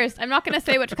embarrassed. I'm not going to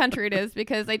say which country it is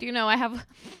because I do know I have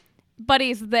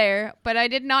buddies there, but I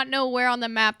did not know where on the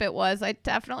map it was. I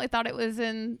definitely thought it was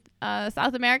in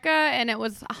South America, and it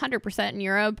was 100% in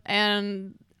Europe.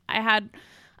 And I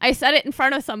said it in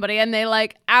front of somebody, and they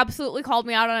like absolutely called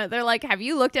me out on it. They're like, "Have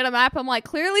you looked at a map?" I'm like,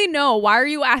 "Clearly no. Why are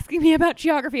you asking me about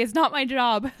geography? It's not my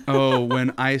job." Oh,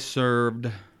 when I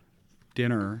served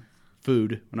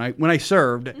food, when I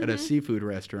served at a seafood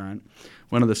restaurant,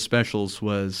 one of the specials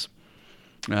was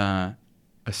a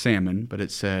salmon, but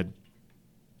it said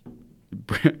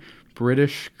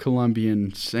British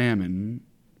Columbian salmon,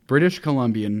 British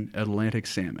Columbian Atlantic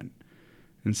salmon.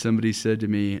 And somebody said to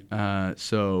me,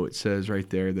 so it says right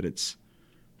there that it's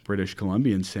British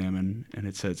Columbian salmon, and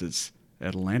it says it's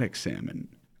Atlantic salmon.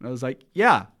 And I was like,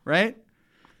 yeah, right?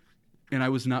 And I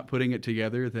was not putting it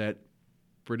together that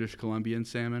British Columbian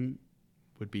salmon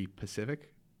would be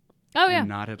Pacific. Oh, yeah. And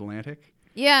not Atlantic.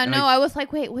 Yeah, and I was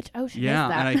like, wait, which ocean is that?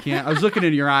 Yeah, and I can't. I was looking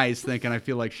in your eyes thinking, I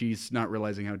feel like she's not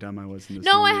realizing how dumb I was in this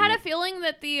movie. I had a feeling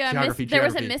that there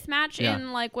was a mismatch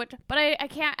in like what, but I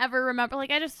can't ever remember.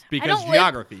 Like because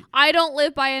geography. I don't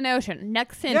live by an ocean.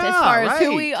 Next hint as far as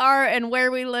who we are and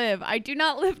where we live. I do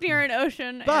not live near an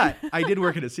ocean. But I did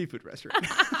work at a seafood restaurant.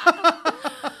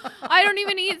 I don't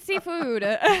even eat seafood.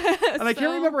 And I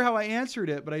can't remember how I answered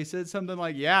it, but I said something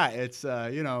like, yeah, it's,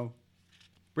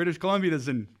 British Columbia is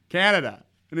in Canada.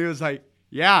 And he was like,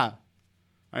 yeah,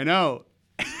 I know.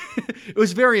 It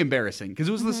was very embarrassing because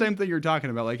it was the same thing you're talking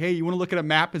about. Like, hey, you want to look at a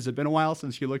map? Has it been a while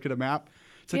since you looked at a map?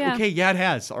 It's like, okay, yeah, it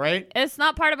has. All right. It's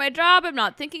not part of my job. I'm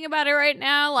not thinking about it right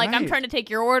now. Like, I'm trying to take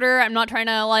your order. I'm not trying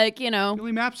to, The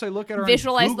only maps I look at are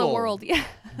visualize on Google. The world. Yeah.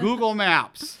 Google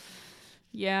Maps.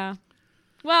 Yeah.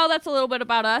 Well, that's a little bit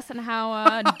about us and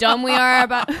how dumb we are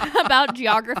about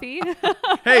geography.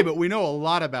 Hey, but we know a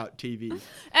lot about TV.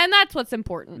 And that's what's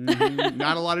important.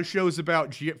 Not a lot of shows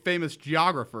about famous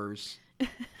geographers.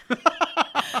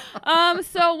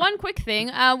 So one quick thing.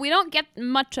 We don't get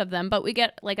much of them, but we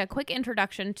get like a quick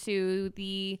introduction to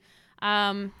the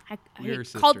I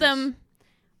called them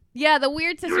the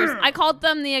Weird Sisters. I called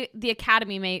them the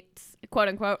Academy mates, quote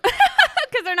unquote.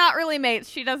 Because they're not really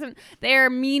mates. They're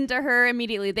mean to her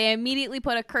immediately. They immediately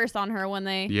put a curse on her when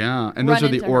they and those are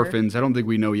the orphans. I don't think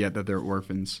we know yet that they're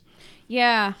orphans.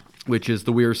 Yeah. Which is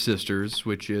the Weir sisters,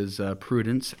 which is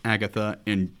Prudence, Agatha,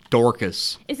 and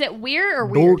Dorcas. Is it Weir or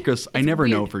Weird? Dorcas. I never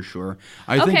know for sure.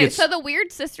 I think it's... so the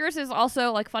Weird Sisters is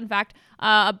also, like, fun fact,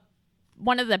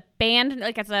 one of the band,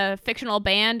 like it's a fictional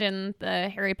band in the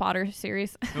Harry Potter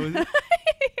series. Oh, is it?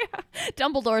 Yeah.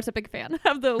 Dumbledore's a big fan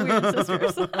of the Weird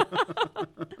Sisters.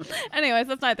 Anyways,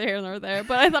 that's neither here nor there,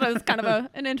 but I thought it was kind of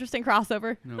an interesting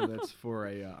crossover. No, that's for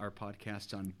our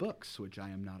podcast on books, which I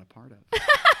am not a part of.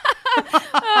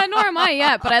 Nor am I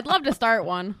yet, but I'd love to start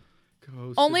one.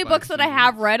 Only books that I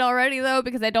have read already, though,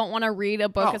 because I don't want to read a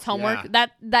book as homework. Yeah.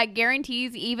 That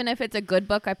guarantees, even if it's a good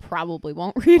book, I probably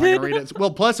won't read it.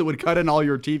 Well, plus it would cut in all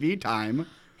your TV time.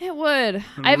 It would.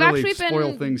 I've really actually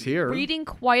been reading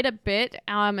quite a bit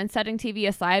and setting TV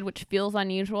aside, which feels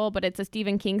unusual, but it's a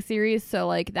Stephen King series, so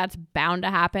like that's bound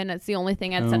to happen. It's the only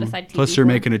thing I'd set aside TV Plus they're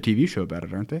making a TV show about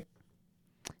it, aren't they?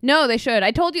 No, they should.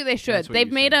 I told you they should. That's what They've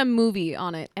you made said. a movie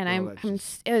on it, and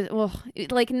Well,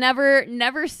 like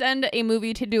never send a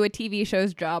movie to do a TV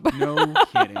show's job. No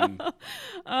kidding.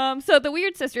 So the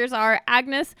Weird Sisters are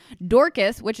Agnes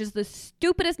Dorcas, which is the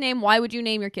stupidest name. Why would you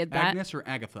name your kid that? Agnes or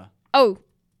Agatha? Oh,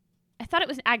 I thought it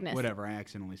was Agnes. Whatever. I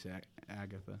accidentally said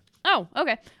Agatha. Oh,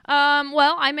 okay.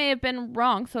 Well, I may have been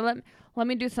wrong, so let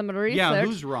me do some research. Yeah,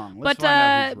 who's wrong? Let's find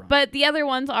out who's wrong. But the other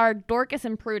ones are Dorcas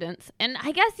and Prudence, and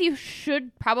I guess you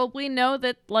should probably know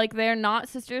that like they're not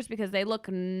sisters because they look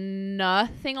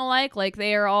nothing alike. Like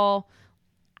they're all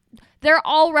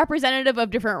representative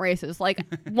of different races. Like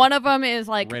one of them is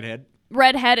like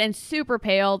redhead and super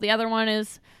pale. The other one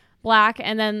is black,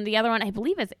 and then the other one I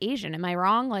believe is Asian. Am I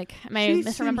wrong? Like am I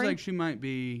misremembering? Seems like she might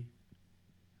be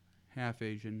half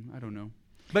Asian. I don't know,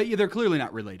 but yeah, they're clearly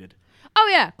not related. Oh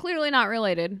yeah, clearly not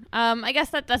related. I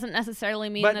guess that doesn't necessarily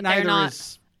mean But that neither they're not.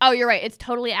 is. Oh, you're right. It's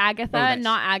totally Agatha, Nice.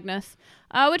 not Agnes.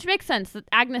 Which makes sense. That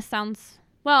Agnes sounds.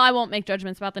 Well, I won't make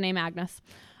judgments about the name Agnes.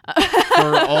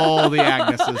 For all the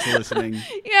Agneses listening.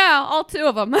 Yeah, all two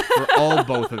of them. For all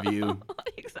both of you.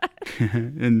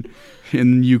 Exactly.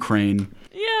 in Ukraine.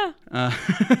 Yeah.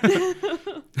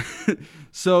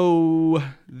 So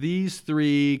these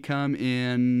three come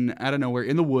in out of nowhere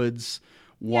in the woods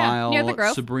while near the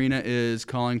grove. Sabrina is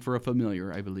calling for a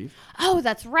familiar, I believe. Oh,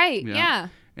 that's right. Yeah.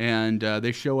 And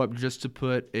they show up just to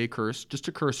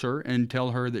curse her and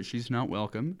tell her that she's not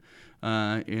welcome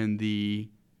in the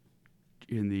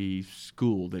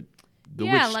school witch school.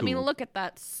 Let me look at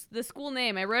the school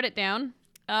name. I wrote it down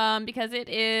because it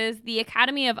is the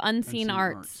Academy of Unseen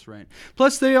Arts. Right.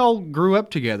 Plus, they all grew up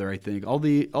together. I think all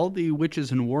the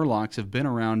witches and warlocks have been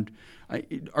around. Do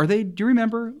you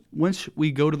remember once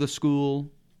we go to the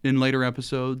school in later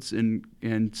episodes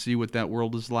and see what that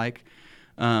world is like?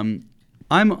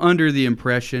 I'm under the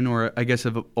impression, or I guess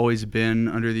I've always been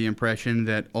under the impression,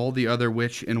 that all the other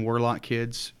witch and warlock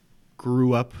kids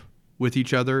grew up with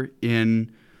each other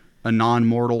in a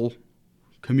non-mortal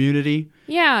community.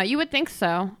 Yeah, you would think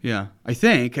so. Yeah, I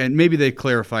think, and maybe they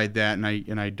clarified that, and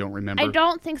I don't remember. I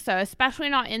don't think so, especially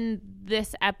not in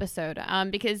this episode,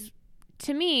 because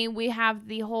to me, we have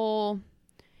the whole,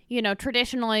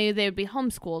 traditionally they would be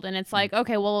homeschooled. And it's like,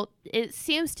 okay, well, it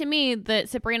seems to me that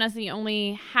Sabrina's the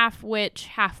only half witch,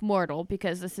 half mortal,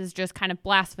 because this is just kind of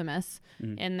blasphemous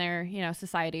in their,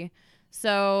 society.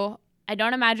 So I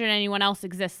don't imagine anyone else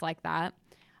exists like that.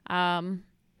 And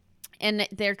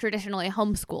they're traditionally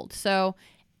homeschooled. So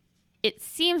it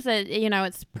seems that,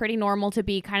 it's pretty normal to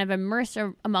be kind of immersed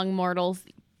among mortals,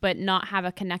 but not have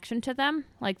a connection to them,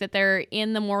 like that they're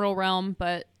in the mortal realm,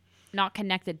 but not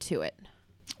connected to it.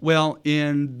 Well,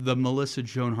 in the Melissa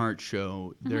Joan Hart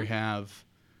show, they have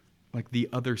like the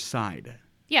other side.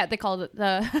 Yeah, they call it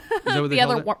the Is that what they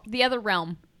call it? The other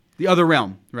realm. The other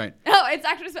realm, right? Oh, it's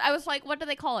actually. I was like, what do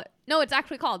they call it? No, it's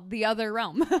actually called the other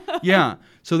realm. Yeah,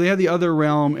 so they have the other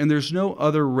realm, and there's no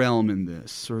other realm in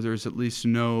this, or there's at least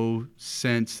no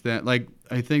sense that, like,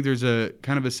 I think there's a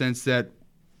kind of a sense that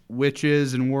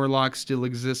witches and warlocks still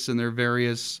exist in their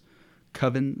various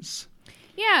covens.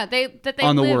 Yeah, they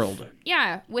on the live, world.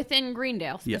 Yeah, within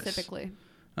Greendale specifically.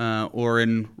 Yes. Or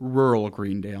in rural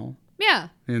Greendale. Yeah.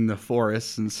 In the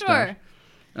forests and stuff.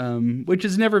 Which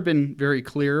has never been very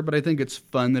clear, but I think it's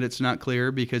fun that it's not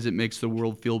clear because it makes the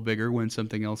world feel bigger when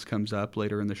something else comes up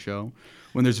later in the show,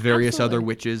 when there's various other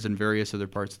witches in various other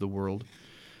parts of the world.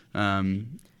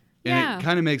 And it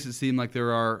kind of makes it seem like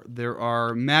there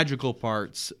are magical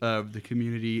parts of the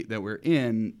community that we're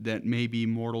in that maybe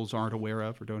mortals aren't aware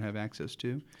of or don't have access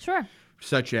to. Sure.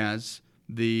 Such as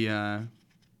the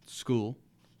School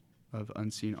of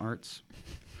Unseen Arts.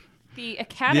 The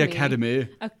Academy. The Academy.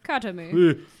 Academy.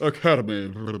 The Academy.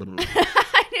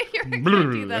 I knew you were going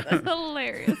to do that. That's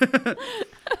hilarious.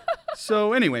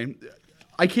 So anyway,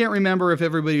 I can't remember if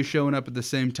everybody's showing up at the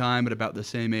same time at about the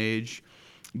same age,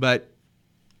 but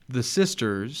the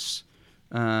sisters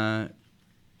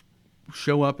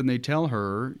show up and they tell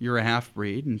her, you're a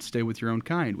half-breed and stay with your own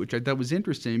kind, which I thought was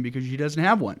interesting because she doesn't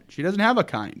have one. She doesn't have a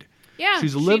kind. Yeah,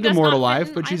 she's lived a mortal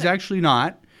life, but she's either. actually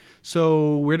not.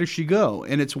 So where does she go?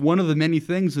 And it's one of the many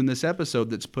things in this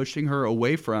episode that's pushing her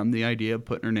away from the idea of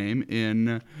putting her name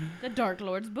in the Dark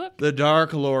Lord's book. The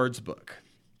Dark Lord's book.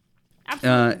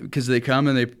 Absolutely. Because they come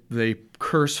and they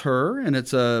curse her, and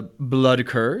it's a blood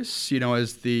curse,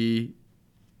 as the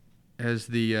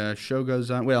show goes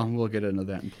on. Well, we'll get into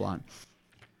that in plot.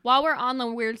 While we're on the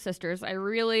Weird Sisters, I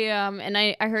really and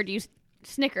I heard you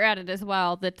snicker at it as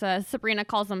well that Sabrina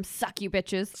calls them "suck you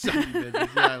bitches." Suck you bitches.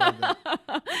 Yeah, I love that.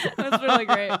 That's really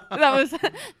great.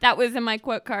 That was in my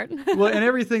quote card. Well, and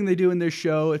everything they do in this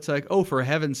show, it's like, oh, for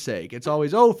heaven's sake. It's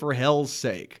always, oh, for hell's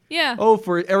sake. Yeah. Oh,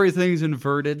 for everything's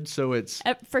inverted, so it's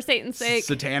for Satan's sake.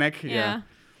 Satanic. Yeah.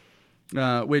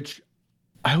 Which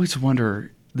I always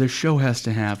wonder, the show has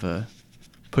to have a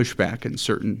pushback in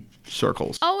certain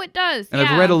circles. Oh, it does. And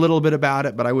I've read a little bit about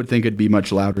it, but I would think it'd be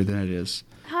much louder than it is.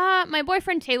 My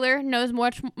boyfriend Taylor knows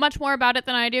much more about it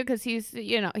than I do because he's,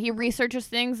 he researches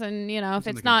things, and if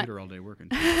it's not all day working.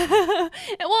 well,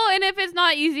 and if it's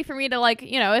not easy for me to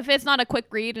if it's not a quick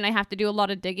read and I have to do a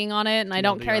lot of digging on it and I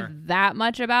don't care that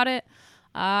much about it,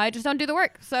 I just don't do the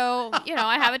work. So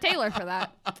I have a Taylor for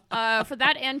that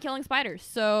and killing spiders.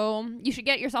 So you should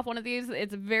get yourself one of these.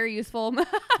 It's very useful.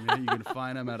 Yeah, you can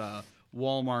find them at a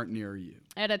Walmart near you.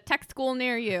 At a tech school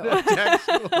near you.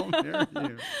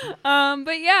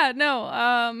 But yeah,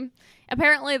 no.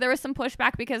 Apparently there was some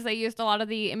pushback because they used a lot of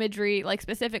the imagery, like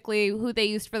specifically who they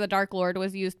used for the Dark Lord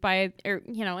was used by,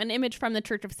 an image from the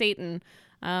Church of Satan.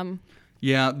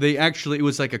 Yeah, it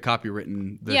was like a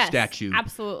copywritten, statue.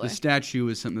 Absolutely. The statue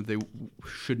is something that they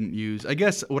shouldn't use. I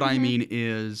guess what I mean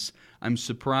is I'm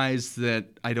surprised that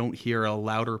I don't hear a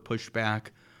louder pushback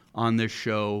on this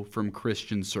show from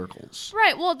Christian circles.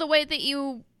 Right. Well, the way that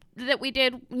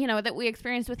we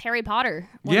experienced with Harry Potter.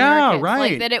 Yeah, we were kids. right.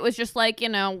 Like that it was just like,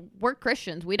 we're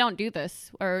Christians. We don't do this.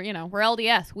 Or, we're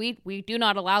LDS. We do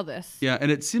not allow this. Yeah,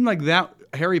 and it seemed like that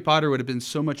Harry Potter would have been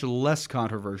so much less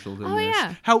controversial than this.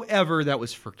 Yeah. However, that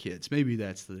was for kids. Maybe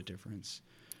that's the difference.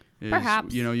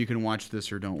 Perhaps. You can watch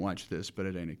this or don't watch this, but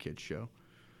it ain't a kid's show.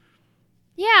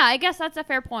 Yeah, I guess that's a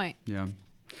fair point. Yeah.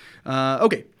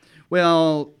 Okay.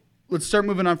 Well, let's start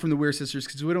moving on from the Weir Sisters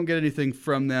because we don't get anything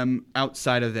from them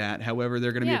outside of that. However,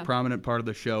 they're going to be a prominent part of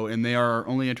the show, and they are our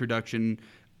only introduction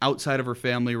outside of her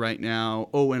family right now.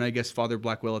 Oh, and I guess Father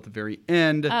Blackwell at the very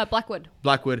end. Blackwood.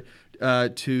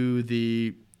 To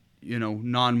the,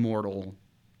 non-mortal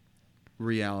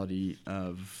reality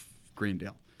of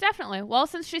Greendale. Definitely. Well,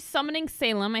 since she's summoning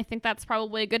Salem, I think that's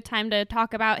probably a good time to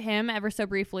talk about him ever so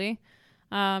briefly.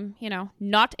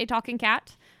 Not a talking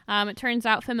cat. It turns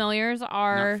out familiars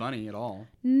are... Not funny at all.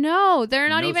 No, they're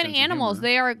not even animals.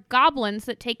 They are goblins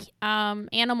that take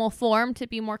animal form to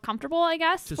be more comfortable, I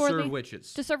guess. To serve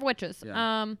witches. To serve witches.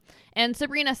 Yeah. And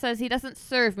Sabrina says he doesn't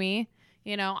serve me.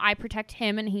 I protect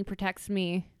him and he protects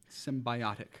me.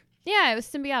 Symbiotic. Yeah, it was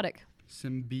symbiotic.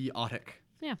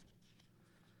 Yeah.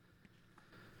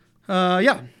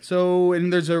 So,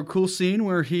 and there's a cool scene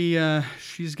where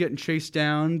she's getting chased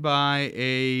down by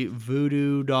a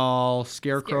voodoo doll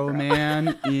scarecrow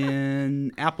man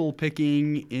in apple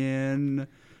picking in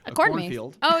a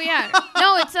cornfield. Oh yeah,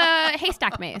 no, it's a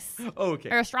haystack maze. Oh, okay.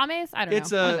 Or a straw maze. I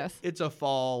don't know. It's a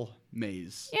fall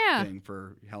maze thing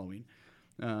for Halloween,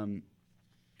 and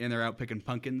they're out picking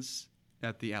pumpkins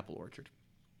at the apple orchard.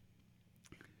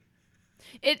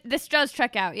 This does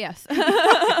check out, yes.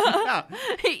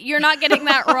 You're not getting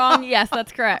that wrong. Yes,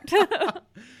 that's correct.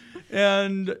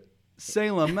 And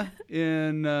Salem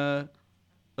in a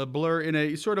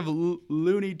sort of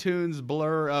Looney Tunes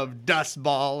blur of dust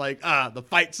ball, the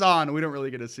fight's on. We don't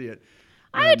really get to see it.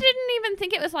 I didn't even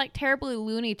think it was terribly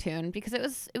Looney Tune because it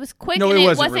was quick and it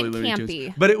wasn't wasn't really campy.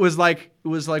 Tunes. But it was like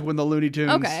when the Looney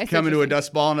Tunes come into a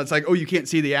dust ball and it's like, oh, you can't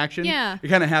see the action. Yeah. It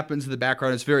kind of happens in the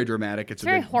background. It's very dramatic. It's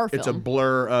very horror film. It's a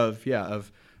blur of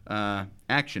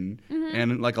action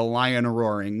and like a lion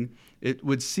roaring. It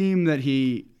would seem that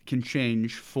he can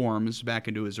change forms back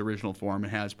into his original form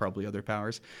and has probably other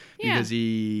powers because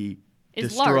he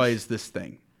destroys this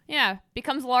thing. Yeah,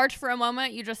 becomes large for a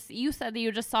moment. You said that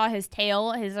you just saw his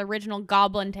tail, his original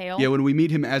goblin tail. Yeah, when we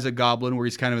meet him as a goblin where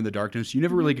he's kind of in the darkness, you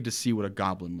never really get to see what a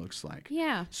goblin looks like.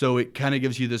 Yeah. So it kind of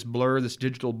gives you this blur, this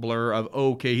digital blur of,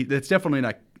 okay, that's definitely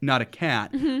not a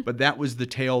cat, but that was the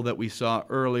tail that we saw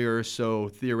earlier, so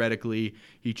theoretically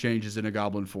he changes in a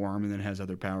goblin form and then has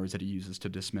other powers that he uses to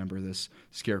dismember this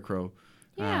scarecrow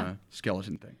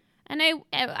skeleton thing. And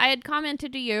I had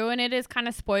commented to you, and it is kind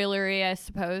of spoilery, I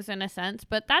suppose, in a sense,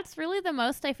 but that's really the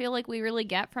most I feel like we really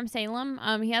get from Salem.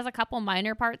 He has a couple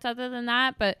minor parts other than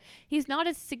that, but he's not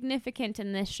as significant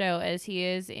in this show as he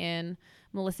is in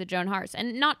Melissa Joan Hart's.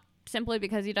 And not simply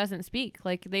because he doesn't speak.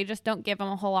 They just don't give him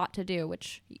a whole lot to do,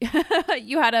 which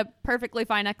you had a perfectly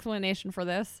fine explanation for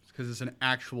this. Because it's an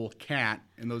actual cat,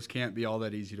 and those can't be all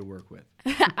that easy to work with.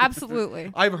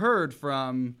 Absolutely. I've heard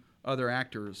from other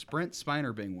actors, Brent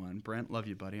Spiner being one. Brent, love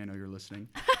you, buddy. I know you're listening.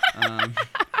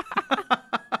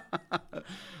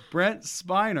 Brent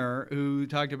Spiner, who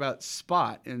talked about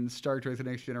Spot in Star Trek The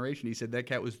Next Generation, he said that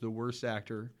cat was the worst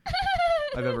actor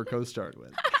I've ever co-starred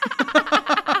with.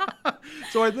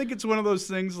 So I think it's one of those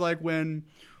things like when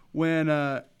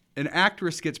an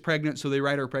actress gets pregnant, so they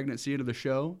write her pregnancy into the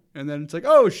show, and then it's like,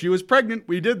 oh, she was pregnant.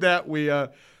 We did that. We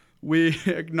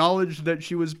acknowledged that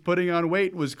she was putting on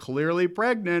weight, was clearly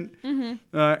pregnant, and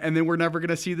then we're never going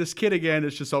to see this kid again.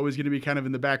 It's just always going to be kind of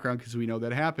in the background because we know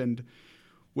that happened,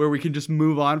 where we can just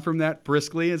move on from that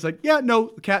briskly. It's like, yeah,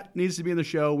 no, the cat needs to be in the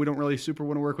show. We don't really super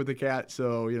want to work with the cat,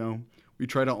 so, we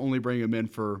try to only bring him in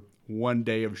for one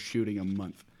day of shooting a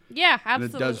month. Yeah, absolutely.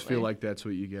 And it does feel like that's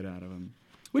what you get out of him.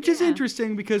 Which is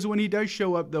interesting because when he does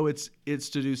show up, though, it's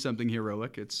to do something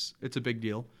heroic. It's a big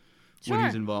deal when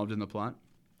he's involved in the plot.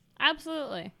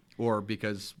 Absolutely. Or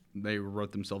because they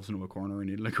wrote themselves into a corner and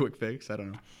needed a quick fix. I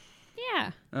don't know.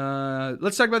 Yeah.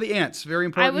 Let's talk about the ants. Very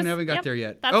important. We haven't got there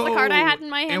yet. That's the card I had in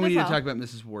my hand. And we need to talk about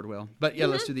Mrs. Wardwell. But yeah,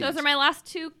 let's do these. Those are my last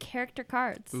 2 character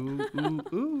cards.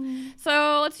 Ooh.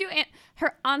 So let's do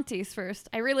her aunties first.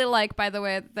 I really like, by the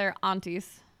way, their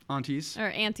aunties. Aunties. Or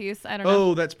aunties. I don't know.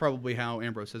 Oh, that's probably how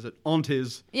Ambrose says it.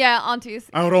 Aunties. Yeah, aunties.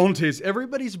 Our aunties.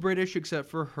 Everybody's British except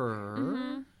for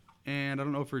her. And I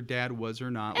don't know if her dad was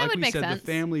or not. Like we said, the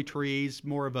family tree's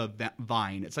more of a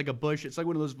vine. It's like a bush. It's like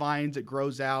one of those vines that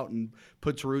grows out and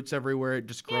puts roots everywhere. It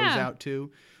just grows out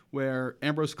to. Where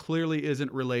Ambrose clearly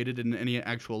isn't related in any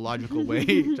actual logical way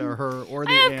to her or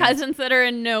the I have cousins that are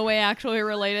in no way actually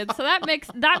related. So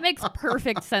that makes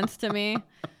perfect sense to me.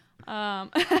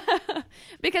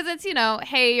 Because it's,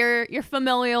 hey, you're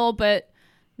familial, but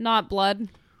not blood.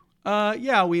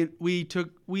 Yeah,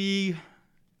 we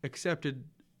accepted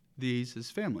these as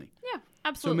family. Yeah,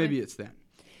 absolutely. So maybe it's that.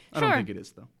 I don't think it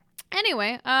is, though.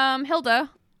 Anyway,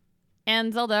 Hilda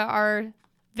and Zelda are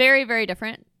very, very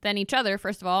different than each other,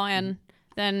 first of all, and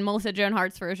than Melissa Joan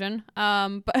Hart's version.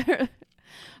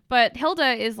 But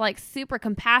Hilda is like super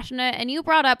compassionate, and you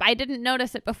brought up, I didn't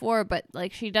notice it before, but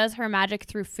like she does her magic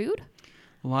through food.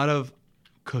 A lot of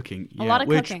cooking. Yeah, a lot of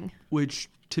cooking. Which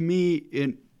to me,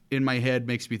 in my head,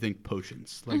 makes me think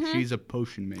potions. Like she's a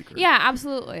potion maker. Yeah,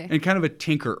 absolutely. And kind of a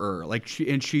tinkerer. Like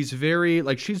she's very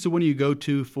she's the one you go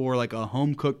to for like a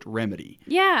home cooked remedy.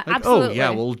 Yeah, like, absolutely. Oh yeah,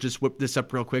 we'll just whip this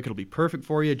up real quick. It'll be perfect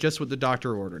for you. Just what the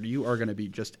doctor ordered. You are going to be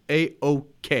just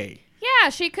A-OK. Yeah,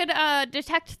 she could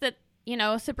detect that.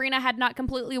 Sabrina had not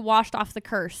completely washed off the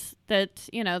curse that,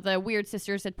 the weird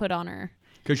sisters had put on her.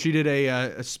 Because she did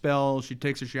a spell. She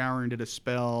takes a shower and did a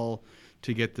spell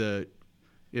to get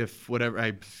whatever.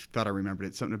 I thought I remembered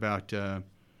it. Something about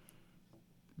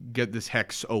get this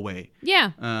hex away.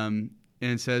 Yeah. And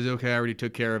it says, okay, I already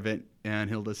took care of it. And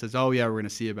Hilda says, oh, yeah, we're going to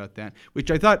see about that.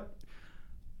 Which I thought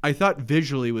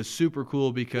visually was super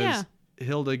cool because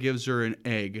Hilda gives her an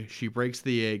egg. She breaks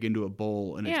the egg into a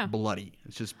bowl, and it's bloody.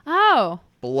 It's just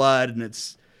blood, and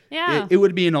it's it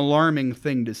would be an alarming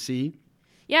thing to see.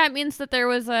 Yeah, it means that there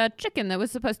was a chicken that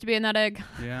was supposed to be in that egg.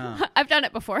 Yeah. I've done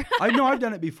it before. I know I've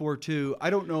done it before, too.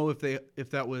 I don't know if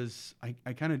that was... I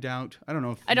kind of doubt... I don't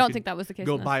know if... I don't think that was the case.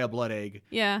 Go buy a blood egg.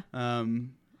 Yeah.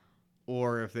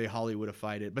 Or if they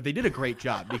Hollywoodified it. But they did a great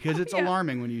job because it's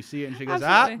alarming when you see it. And she goes,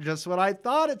 Absolutely. just what I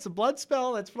thought. It's a blood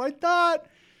spell. That's what I thought.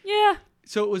 Yeah.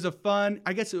 So it was a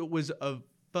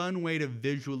fun way to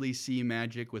visually see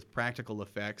magic with practical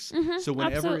effects. So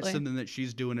whenever it's something that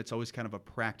she's doing, it's always kind of a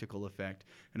practical effect,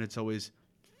 and it's always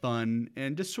fun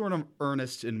and just sort of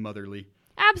earnest and motherly.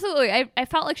 Absolutely. I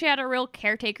felt like she had a real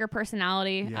caretaker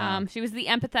personality. Yeah. She was the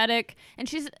empathetic, and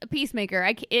she's a peacemaker.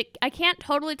 I can't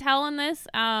totally tell in this,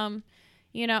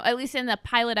 at least in the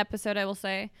pilot episode, I will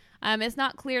say. It's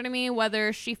not clear to me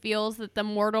whether she feels that the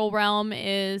mortal realm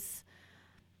is...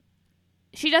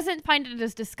 She doesn't find it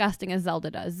as disgusting as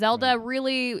Zelda does. Zelda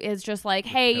really is just like,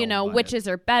 hey, witches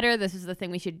are better. This is the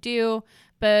thing we should do.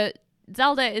 But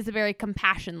Zelda is very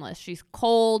compassionless. She's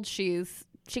cold. She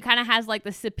kind of has like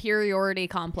the superiority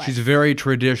complex. She's very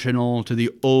traditional to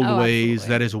the old ways. Absolutely.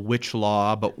 That is witch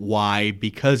law. But why?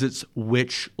 Because it's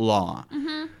witch law.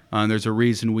 There's a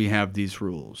reason we have these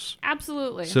rules.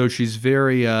 Absolutely. So she's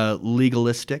very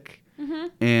legalistic.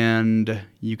 And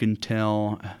you can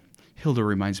tell... Hilda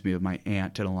reminds me of my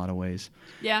aunt in a lot of ways.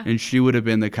 Yeah. And she would have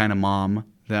been the kind of mom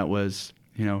that was,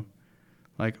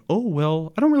 like, oh,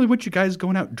 well, I don't really want you guys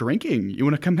going out drinking. You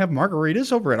want to come have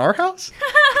margaritas over at our house?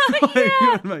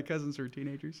 When my cousins were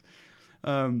teenagers.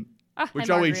 Which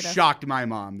always shocked my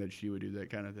mom that she would do that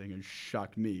kind of thing, and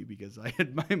shocked me because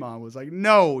my mom was like,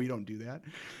 no, you don't do that.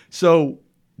 So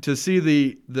to see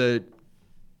the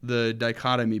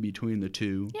dichotomy between the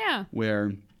two,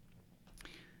 where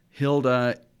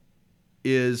Hilda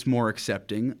is more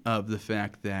accepting of the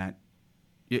fact that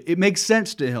it makes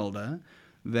sense to Hilda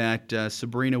that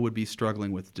Sabrina would be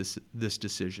struggling with this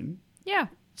decision. Yeah.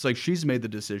 It's like she's made the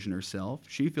decision herself.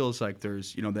 She feels like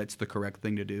there's, that's the correct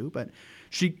thing to do. But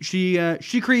she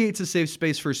creates a safe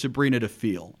space for Sabrina to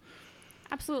feel.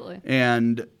 Absolutely.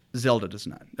 And Zelda does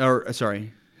not. Or,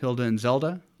 sorry, Hilda and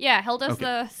Zelda? Yeah, Hilda's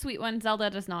the sweet one. Zelda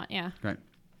does not, yeah. Right.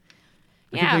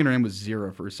 I keep thinking her name was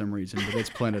Zero for some reason, but it's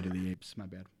Planet of the Apes. My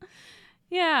bad.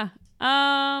 Yeah.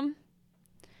 And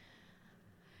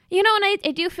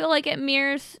I do feel like it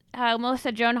mirrors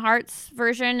Melissa Joan Hart's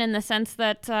version in the sense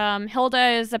that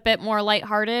Hilda is a bit more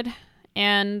lighthearted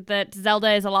and that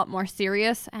Zelda is a lot more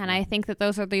serious. And I think that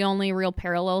those are the only real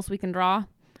parallels we can draw.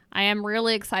 I am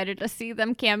really excited to see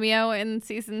them cameo in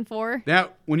season 4.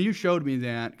 That when you showed me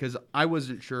that, because I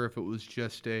wasn't sure if it was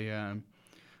just a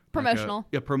promotional,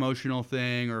 a promotional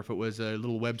thing, or if it was a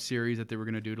little web series that they were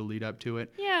going to do to lead up to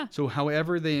it. Yeah. So,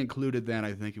 however they included that,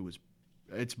 I think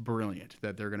it's brilliant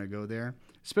that they're going to go there,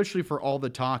 especially for all the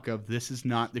talk of this is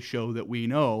not the show that we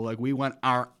know. Like we want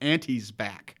our aunties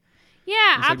back.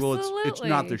 Yeah, it's absolutely. Like, well, it's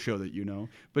not the show that you know,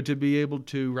 but to be able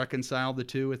to reconcile the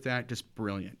two with that, just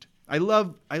brilliant. I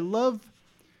love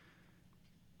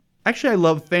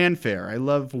fanfare. I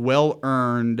love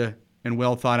well-earned and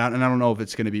well thought out. And I don't know if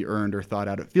it's going to be earned or thought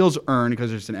out. It feels earned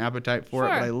because there's an appetite for it.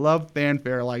 But I love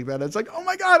fanfare like that. It's like, oh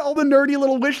my God, all the nerdy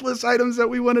little wish list items that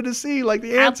we wanted to see, like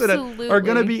the ants in it, are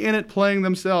going to be in it playing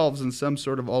themselves in some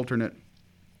sort of alternate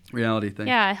reality thing.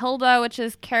 Yeah, Hilda, which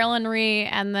is Carolyn Rhee,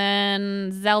 and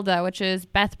then Zelda, which is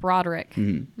Beth Broderick.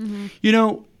 Mm-hmm.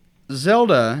 Mm-hmm.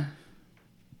 Zelda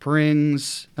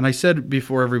brings, and I said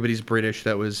before everybody's British,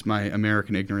 that was my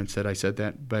American ignorance that I said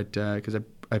that, but because I'm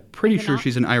pretty sure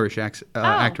she's an Irish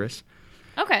actress.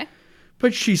 Okay.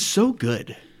 But she's so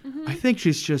good. Mm-hmm. I think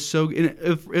she's just so good.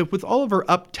 If with all of her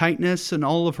uptightness and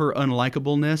all of her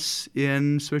unlikableness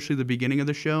in especially the beginning of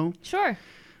the show. Sure.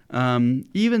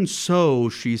 Even so,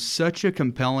 she's such a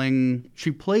compelling,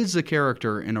 she plays the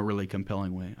character in a really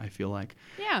compelling way, I feel like.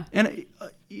 Yeah. And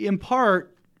in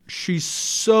part, she's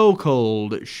so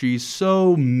cold, she's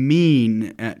so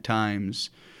mean at times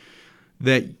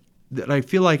that I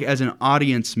feel like as an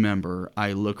audience member,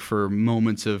 I look for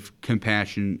moments of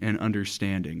compassion and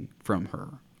understanding from her.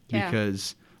 Yeah.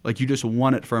 Because like you just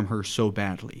want it from her so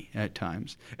badly at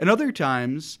times. And other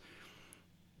times,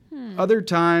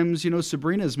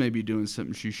 Sabrina's maybe doing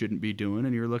something she shouldn't be doing,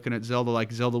 and you're looking at Zelda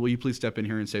like, Zelda, will you please step in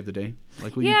here and save the day?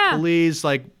 Like, will you please,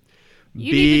 like,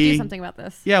 you need to do something about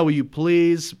this. Yeah, will you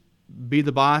please be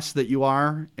the boss that you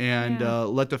are and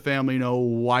let the family know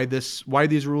why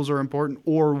these rules are important,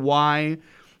 or why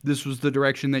this was the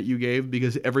direction that you gave,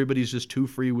 because everybody's just too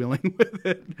freewheeling with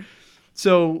it.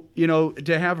 So,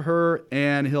 to have her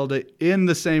and Hilda in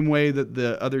the same way that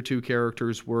the other two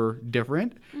characters were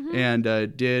different and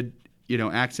did,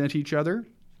 accent each other.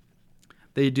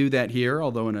 They do that here,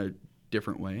 although in a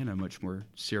different way, in a much more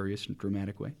serious and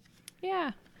dramatic way.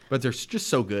 Yeah. But they're just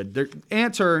so good. Their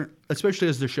ants are, especially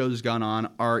as the show's gone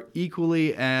on, are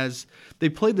equally as, they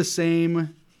play the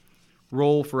same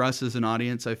role for us as an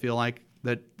audience, I feel like,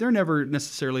 that they're never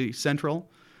necessarily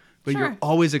central. But you're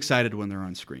always excited when they're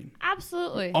on screen.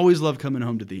 Absolutely. Always love coming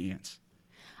home to the ants.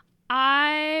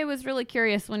 I was really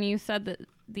curious when you said that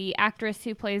the actress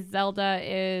who plays Zelda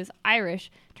is Irish.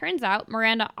 Turns out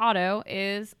Miranda Otto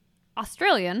is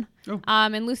Australian. Oh.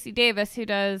 And Lucy Davis, who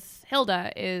does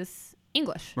Hilda, is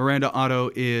English. Miranda Otto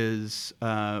is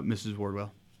Mrs.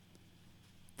 Wardwell.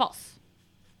 False.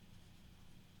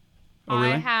 Oh,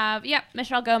 really? I have,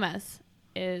 Michelle Gomez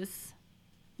is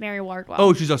Mary Wardwell.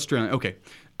 Oh, she's Australian. Okay.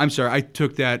 I'm sorry, I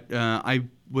took that. I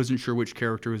wasn't sure which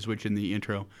character was which in the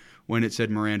intro. When it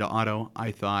said Miranda Otto,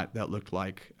 I thought that looked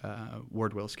like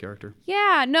Wardwell's character.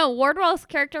 Yeah, no, Wardwell's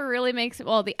character really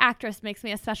the actress makes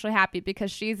me especially happy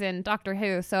because she's in Doctor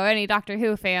Who. So any Doctor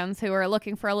Who fans who are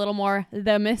looking for a little more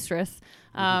The Mistress,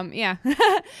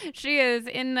 she is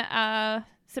in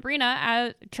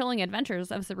Sabrina, Chilling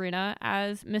Adventures of Sabrina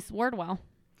as Miss Wardwell.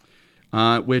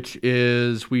 Which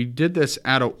is, we did this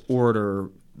out of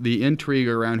order. The intrigue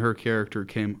around her character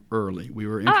came early. We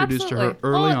were introduced to her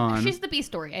early on. She's the B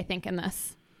story, I think, in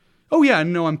this. Oh yeah,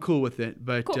 no, I'm cool with it.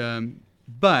 But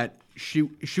but she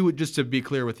would, just to be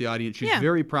clear with the audience, she's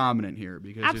very prominent here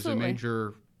because there's a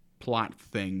major plot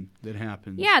thing that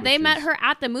happens. Yeah, they met her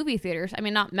at the movie theaters. I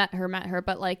mean, not met her,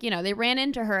 but they ran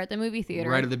into her at the movie theater.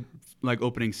 Right at the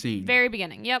opening scene. Very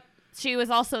beginning. Yep. She was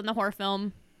also in the horror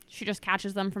film. She just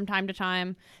catches them from time to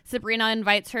time. Sabrina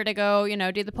invites her to go,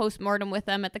 do the postmortem with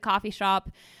them at the coffee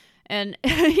shop. And,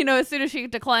 as soon as she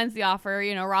declines the offer,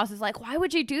 Ross is like, why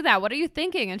would you do that? What are you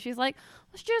thinking? And she's like,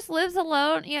 well, she just lives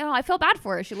alone. I feel bad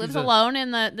for her. She lives alone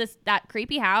in that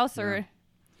creepy house. Or,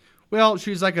 well,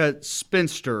 she's like a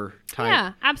spinster type.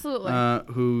 Yeah, absolutely.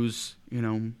 Who's,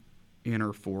 in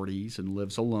her 40s and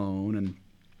lives alone, and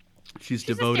she's a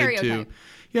devoted to stereotype.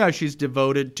 she's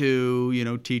devoted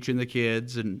to teaching the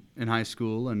kids in high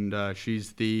school, and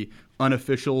she's the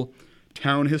unofficial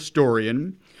town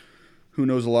historian who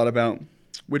knows a lot about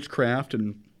witchcraft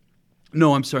and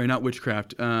no, I'm sorry, not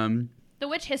witchcraft. The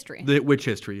witch history. The witch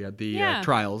history,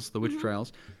 trials, the witch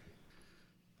trials.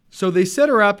 So they set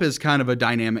her up as kind of a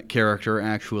dynamic character,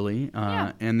 actually,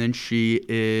 and then she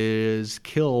is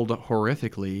killed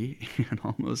horrifically and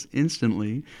almost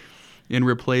instantly and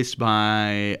replaced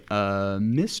by a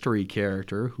mystery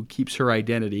character who keeps her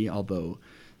identity, although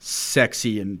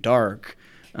sexy and dark,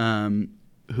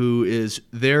 who is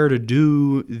there to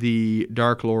do the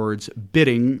Dark Lord's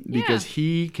bidding because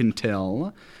he can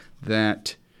tell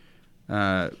that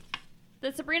that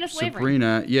Sabrina's wavering.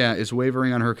 Sabrina, is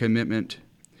wavering on her commitment.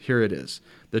 Here it is.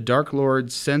 The Dark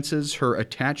Lord senses her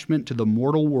attachment to the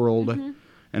mortal world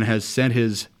and has sent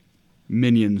his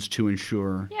minions to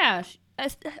ensure. Yeah,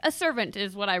 a servant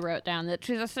is what I wrote down, that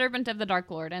she's a servant of the Dark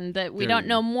Lord, and that we don't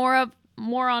know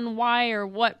more on why or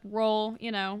what role,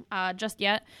 just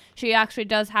yet. She actually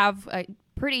does have a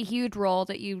pretty huge role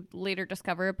that you later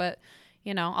discover, but,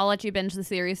 I'll let you binge the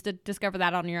series to discover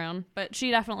that on your own. But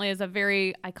she definitely is a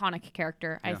very iconic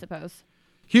character, I suppose.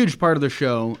 Huge part of the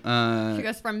show. She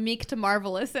goes from meek to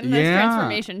marvelous in this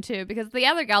transformation, too, because the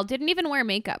other gal didn't even wear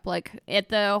makeup. Like, at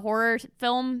the horror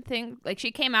film thing, like,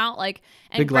 she came out, like...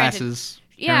 And big glasses.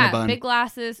 Yeah, big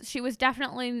glasses. She was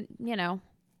definitely,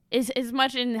 as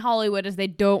much in Hollywood as they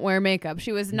don't wear makeup.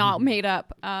 She was not made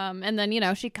up. And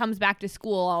then, she comes back to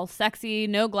school all sexy,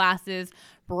 no glasses,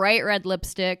 bright red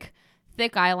lipstick,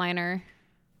 thick eyeliner.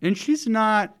 And she's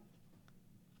not...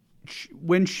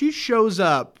 When she shows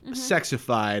up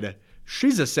sexified,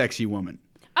 she's a sexy woman.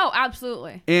 Oh,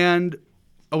 absolutely. And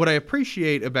what I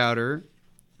appreciate about her,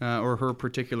 or her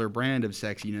particular brand of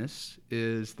sexiness,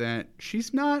 is that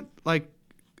she's not like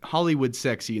Hollywood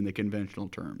sexy in the conventional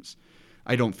terms.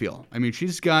 I don't feel. I mean,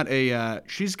 she's got like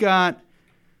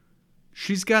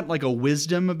a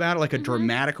wisdom about it, like a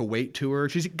dramatic weight to her.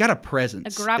 She's got a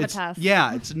presence. A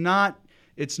gravitas.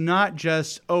 It's not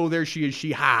just, oh, there she is,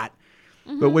 she hot.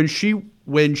 But when she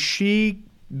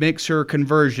makes her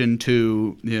conversion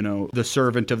to, the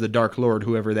servant of the Dark Lord,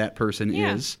 whoever that person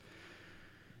is,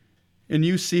 and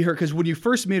you see her, because when you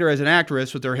first meet her as an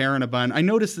actress with her hair in a bun, I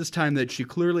noticed this time that she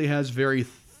clearly has very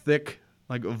thick,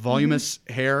 like voluminous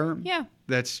hair. Yeah.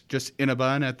 That's just in a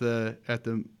bun at the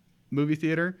movie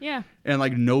theater. Yeah. And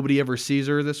like nobody ever sees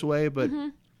her this way, but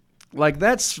like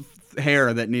that's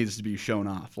hair that needs to be shown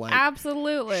off. Like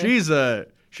absolutely.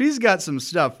 She's got some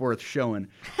stuff worth showing.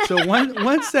 So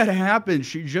once that happens,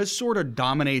 she just sort of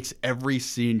dominates every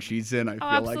scene she's in,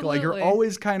 I feel like you're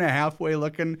always kind of halfway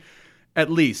looking, at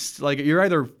least. Like you're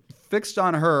either fixed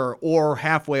on her or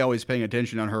halfway always paying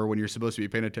attention on her when you're supposed to be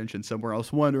paying attention somewhere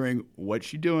else, wondering what's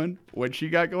she doing, what she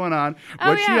got going on,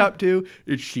 what's she up to,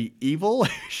 is she evil,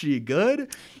 is she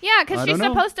good? Yeah, because she's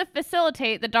supposed to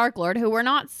facilitate the Dark Lord, who we're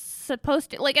not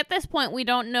supposed to, like at this point we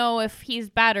don't know if he's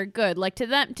bad or good. Like to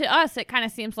us it kind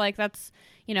of seems like that's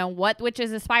what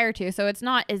witches aspire to, so it's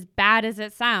not as bad as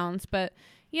it sounds, but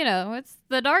it's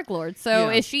the Dark Lord. So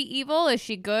is she evil? Is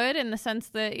she good in the sense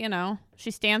that, she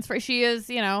stands for, she is,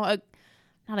 not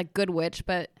a good witch,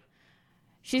 but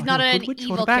she's not an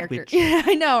evil character. Yeah,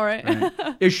 I know,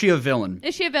 right? Is she a villain?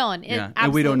 Is she a villain? Yeah,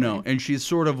 and we don't know. And she's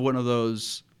sort of one of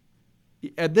those,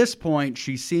 at this point,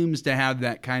 she seems to have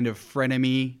that kind of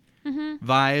frenemy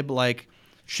vibe. Like,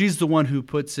 she's the one who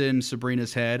puts in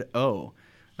Sabrina's head,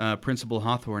 Principal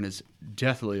Hawthorne is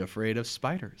deathly afraid of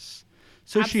spiders.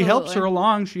 So she helps her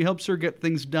along. She helps her get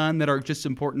things done that are just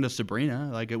important to Sabrina.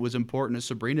 Like it was important to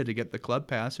Sabrina to get the club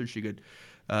pass so she could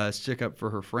stick up for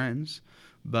her friends.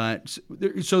 But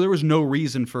so there was no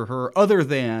reason for her other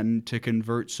than to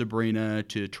convert Sabrina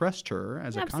to trust her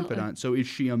as a confidant. So is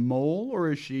she a mole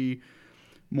or is she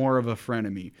more of a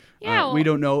frenemy? Yeah, we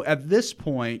don't know. At this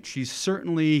point, she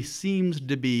certainly seems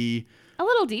to be a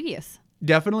little devious.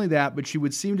 Definitely that, but she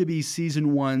would seem to be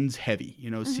season one's heavy.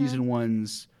 Season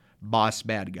one's boss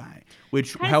bad guy,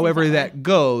 which however that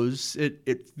goes,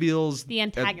 it feels the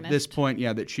antagonist at this point,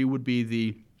 that she would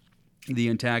be the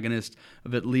antagonist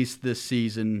of at least this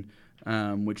season,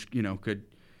 which could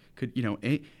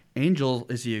Angel,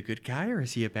 is he a good guy or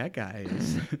is he a bad guy?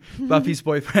 Is Buffy's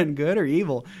boyfriend good or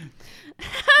evil?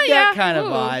 That kind of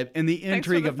vibe, and the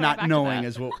intrigue of not knowing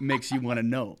is what makes you want to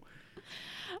know.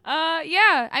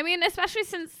 I mean, especially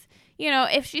since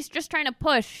if she's just trying to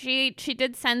push, she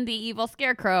did send the evil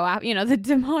scarecrow, the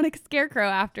demonic scarecrow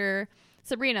after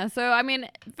Sabrina. So, I mean,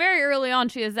 very early on,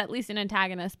 she is at least an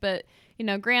antagonist, but, you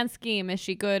know, grand scheme, is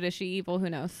she good? Is she evil? Who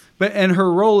knows? And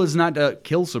her role is not to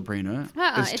kill Sabrina.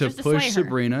 It's to push to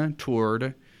Sabrina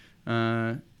toward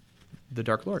the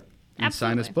Dark Lord and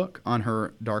sign his book on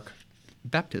her dark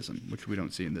baptism, which we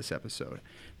don't see in this episode.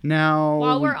 Now,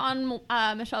 while we're on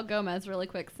Michelle Gomez really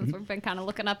quick, since we've been kind of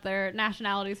looking up their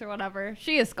nationalities or whatever,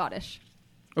 she is Scottish.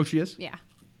 Oh, she is? Yeah.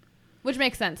 Which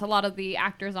makes sense. A lot of the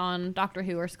actors on Doctor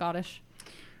Who are Scottish.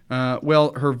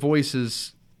 Well, her voice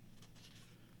is,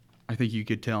 I think you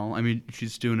could tell. I mean,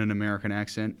 she's doing an American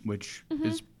accent, which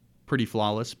is pretty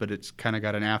flawless, but it's kind of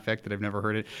got an affect that I've never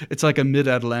heard it. It's like a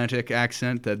mid-Atlantic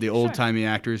accent that the old-timey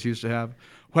actors used to have.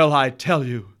 Well, I tell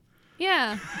you.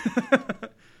 Yeah.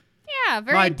 Yeah,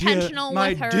 very intentional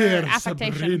with her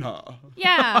affectation. Sabrina.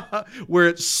 Yeah. Where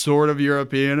it's sort of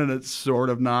European and it's sort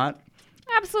of not.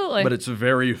 Absolutely. But it's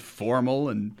very formal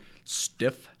and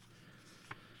stiff.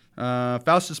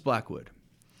 Faustus Blackwood.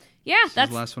 Yeah,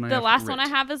 that's the last one I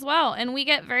have as well. And we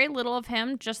get very little of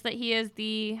him, just that he is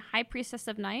the High Priestess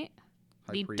of Night.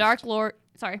 Dark Lord.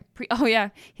 Sorry.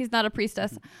 He's not a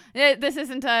priestess. This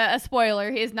isn't a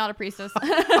spoiler. He is not a priestess.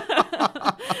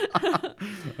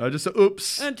 Just an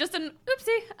oops. Just an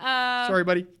oopsie. Sorry,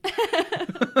 buddy.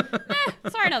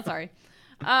 Sorry, not sorry.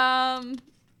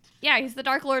 Yeah, he's the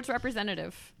Dark Lord's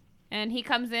representative. And he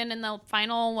comes in the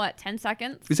final, 10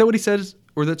 seconds? Is that what he says?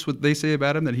 Or that's what they say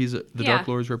about him, that he's the Dark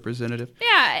Lord's representative?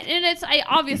 Yeah, and it's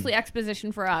obviously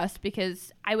exposition for us,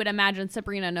 because I would imagine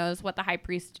Sabrina knows what the High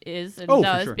Priest is and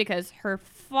does, because her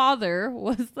father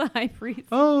was the High Priest.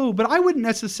 Oh, but I wouldn't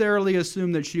necessarily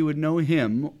assume that she would know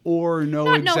him or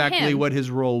know exactly what his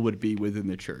role would be within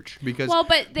the church.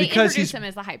 But they introduce him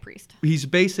as the High Priest. He's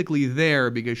basically there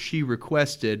because she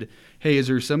requested, hey, is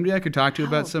there somebody I could talk to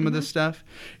about some of this stuff?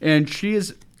 And she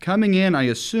is coming in, I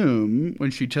assume, when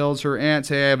she tells her aunt,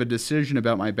 hey, I have a decision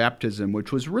about my baptism,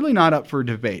 which was really not up for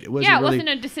debate. It wasn't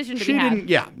a decision to be had. She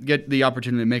didn't get the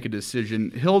opportunity to make a decision.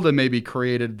 Hilda maybe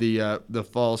created the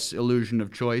false illusion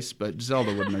of choice, but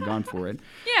Zelda wouldn't have gone for it.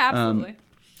 Yeah, absolutely.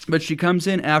 But she comes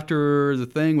in after the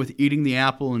thing with eating the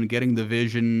apple and getting the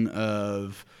vision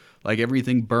of like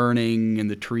everything burning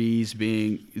and the trees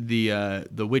being the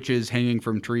witches hanging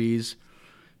from trees.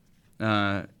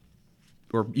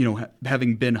 Or,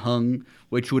 having been hung,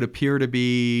 which would appear to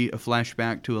be a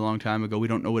flashback to a long time ago. We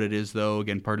don't know what it is, though.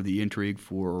 Again, part of the intrigue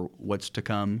for what's to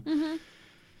come. Mm-hmm.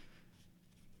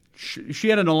 She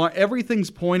had an alarm. Everything's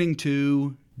pointing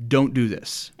to, don't do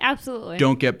this. Absolutely.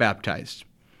 Don't get baptized.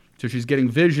 So she's getting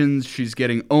visions. She's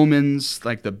getting omens,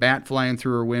 like the bat flying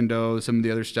through her window, some of the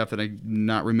other stuff that I'm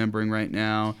not remembering right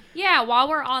now. Yeah, while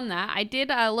we're on that, I did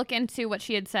look into what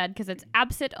she had said, because it's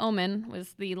absit omen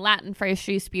was the Latin phrase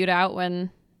she spewed out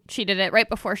when she did it right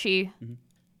before she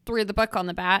threw the book on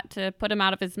the bat to put him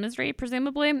out of his misery,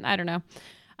 presumably. I don't know.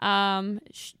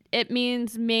 It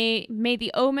means may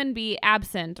the omen be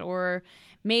absent, or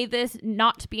may this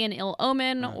not be an ill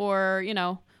omen, or,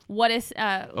 what is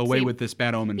away with this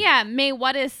bad omen. Yeah, may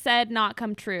what is said not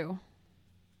come true.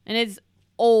 And it's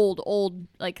old,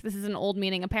 like this is an old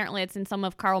meaning. Apparently it's in some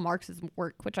of Karl Marx's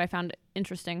work, which I found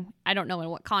interesting. I don't know in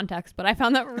what context, but I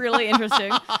found that really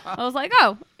interesting. I was like,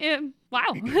 oh,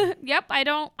 wow. Yep, I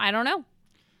don't know.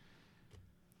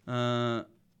 I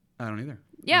don't either.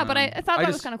 Yeah, but I thought that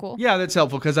was kind of cool. Yeah, that's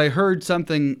helpful, because I heard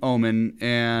something omen,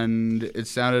 and it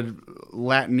sounded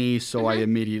Latin-y, so I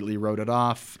immediately wrote it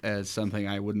off as something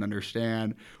I wouldn't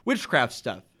understand. Witchcraft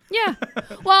stuff. Yeah.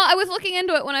 Well, I was looking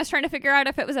into it when I was trying to figure out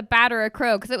if it was a bat or a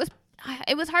crow, because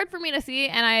it was hard for me to see,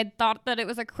 and I thought that it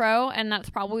was a crow, and that's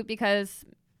probably because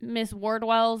Miss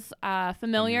Wardwell's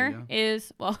familiar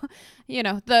is,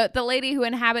 the lady who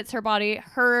inhabits her body,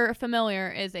 her familiar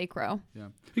is a crow. Yeah.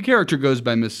 The character goes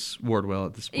by Miss Wardwell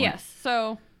at this point. Yes,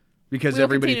 so because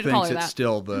everybody thinks it's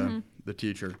still the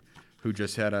teacher who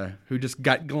just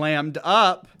got glammed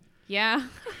up. Yeah.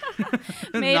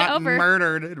 Made not over.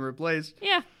 Murdered and replaced.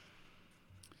 Yeah.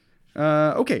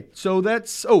 Okay, so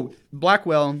that's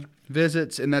Blackwell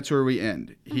visits, and that's where we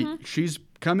end. She's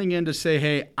coming in to say,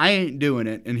 hey, I ain't doing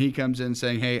it, and he comes in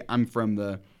saying, hey, I'm from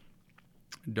the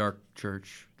Dark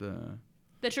Church, the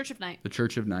Church of Night. The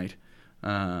Church of Night.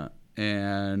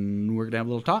 And we're going to have a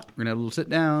little talk. We're going to have a little sit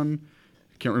down.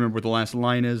 Can't remember what the last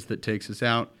line is that takes us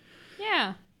out.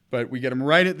 Yeah. But we get him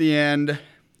right at the end,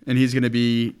 and he's going to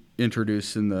be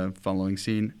introduced in the following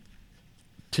scene.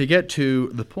 To get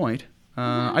to the point,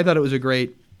 I thought it was a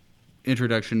great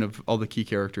introduction of all the key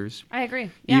characters. I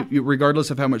agree. Yeah. Regardless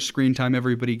of how much screen time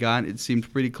everybody got, it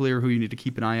seemed pretty clear who you need to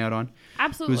keep an eye out on.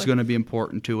 Absolutely. Who's going to be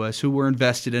important to us, who we're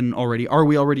invested in already. Are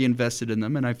we already invested in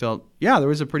them? And I felt, there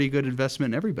was a pretty good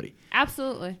investment in everybody.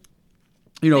 Absolutely.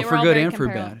 for good and for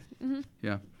bad. Mm-hmm.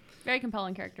 Yeah. Very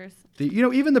compelling characters.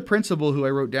 Even the principal who I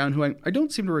wrote down, who I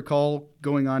don't seem to recall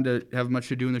going on to have much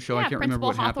to do in the show. Yeah, I can't remember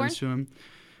what Hawthorne. happens to him.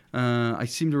 I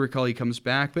seem to recall he comes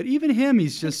back, but even him,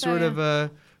 he's just sort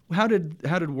of how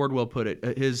did Wardwell put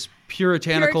it? His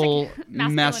puritanical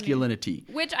masculinity.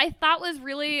 Which I thought was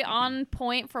really on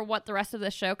point for what the rest of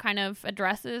the show kind of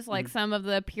addresses, like some of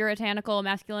the puritanical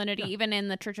masculinity, even in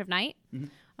the Church of Night.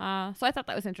 Mm-hmm. So I thought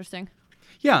that was interesting.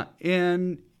 Yeah,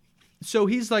 and so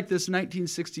he's like this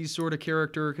 1960s sort of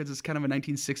character because it's kind of a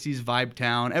 1960s vibe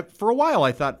town. For a while,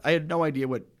 I thought I had no idea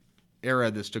what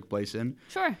era this took place in.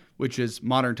 Sure. Which is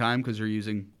modern time because they're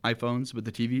using iPhones, but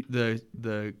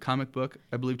the comic book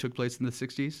I believe took place in the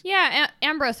 60s. Yeah,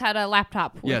 Ambrose had a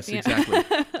laptop. Yes, exactly.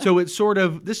 So it's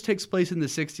this takes place in the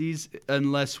 60s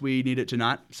unless we need it to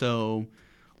not. So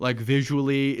like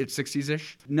visually it's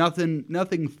 60s-ish.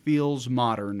 Nothing feels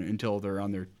modern until they're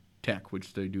on their tech,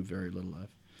 which they do very little of.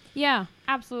 Yeah,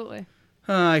 absolutely.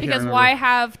 Because why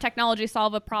have technology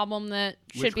solve a problem that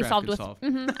should be solved with?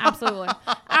 Mm-hmm, absolutely.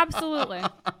 Absolutely.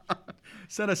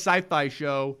 It's not a sci-fi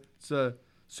show. It's a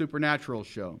supernatural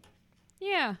show.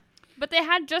 Yeah. But they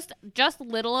had just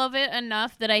little of it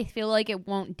enough that I feel like it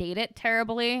won't date it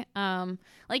terribly. When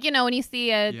you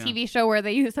see a TV show where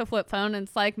they use a flip phone,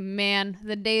 it's like, man,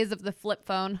 the days of the flip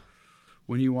phone.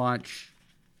 When you watch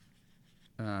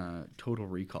Total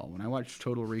Recall. When I watch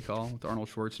Total Recall with Arnold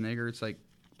Schwarzenegger, it's like,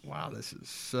 wow, this is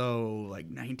so like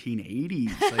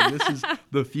 1980s. Like this is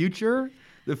the future.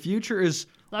 The future is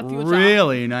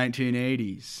really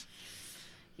 1980s.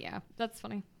 Yeah, that's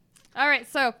funny. All right,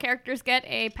 so characters get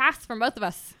a pass from both of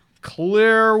us.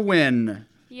 Clear win.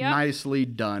 Yep. Nicely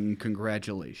done.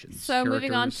 Congratulations. So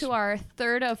moving on to our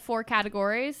third of 4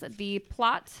 categories, the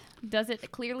plot. Does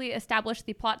it clearly establish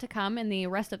the plot to come in the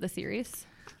rest of the series?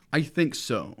 I think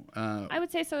so. I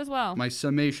would say so as well. My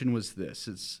summation was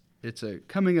this. It's a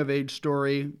coming-of-age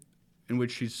story in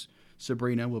which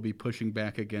Sabrina will be pushing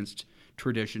back against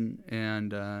tradition,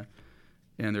 and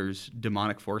there's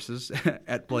demonic forces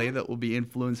at play that will be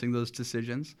influencing those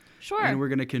decisions. Sure. And we're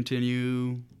going to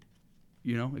continue,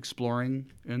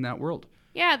 exploring in that world.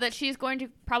 Yeah, that she's going to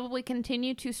probably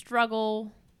continue to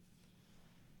struggle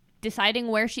deciding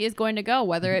where she is going to go,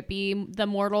 whether it be the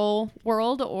mortal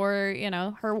world or,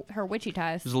 her witchy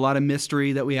ties. There's a lot of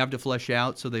mystery that we have to flesh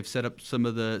out, so they've set up some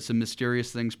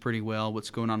mysterious things pretty well. What's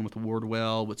going on with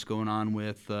Wardwell? What's going on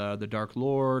with the Dark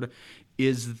Lord?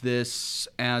 Is this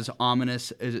as ominous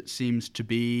as it seems to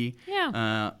be?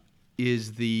 Yeah.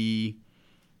 Is the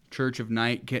Church of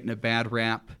Night getting a bad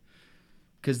rap?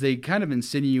 Because they kind of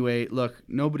insinuate, look,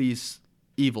 nobody's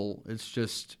evil. It's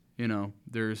just,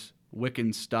 there's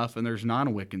Wiccan stuff and there's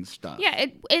non-Wiccan stuff. Yeah,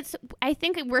 it's. I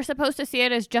think we're supposed to see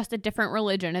it as just a different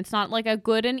religion. It's not like a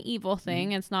good and evil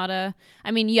thing. Mm-hmm. It's not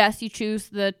yes, you choose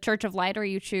the Church of Light or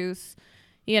you choose,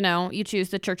 you choose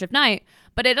the Church of Night.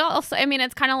 But it also,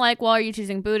 it's kind of like, well, are you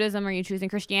choosing Buddhism or are you choosing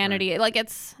Christianity? Right. Like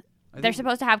they're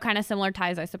supposed to have kind of similar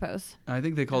ties, I suppose. I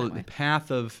think they call it the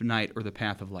Path of Night or the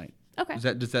Path of Light. Okay.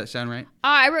 Does that sound right?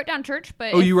 I wrote down church,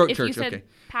 but you wrote if church. You said okay.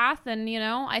 Path, then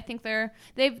I think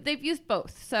they've used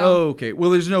both. So. Oh, okay. Well,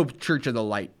 there's no Church of the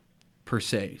Light per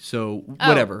se, so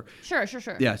whatever. Sure.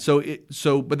 Yeah.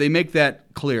 But they make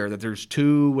that clear that there's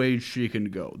 2 ways she can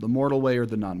go: the mortal way or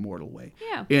the non-mortal way.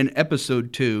 Yeah. In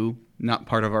episode 2, not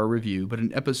part of our review, but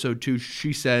in episode 2,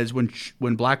 she says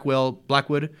when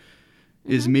Blackwood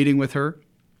is meeting with her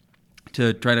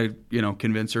to try to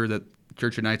convince her that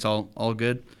Church of Night's all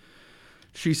good.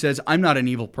 She says, "I'm not an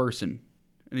evil person."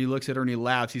 And he looks at her and he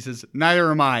laughs. He says,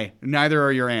 "Neither am I. Neither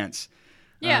are your aunts."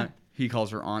 Yeah. He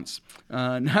calls her aunts.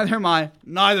 Neither am I.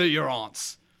 Neither your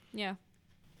aunts. Yeah.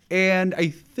 And I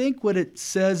think what it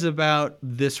says about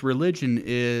this religion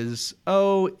is,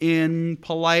 in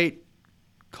polite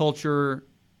culture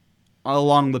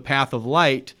along the path of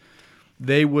light,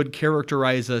 they would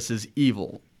characterize us as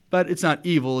evil. But it's not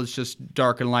evil. It's just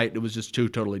dark and light. It was just 2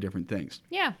 totally different things.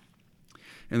 Yeah.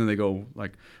 And then they go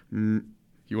like,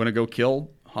 you want to go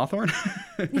kill Hawthorne?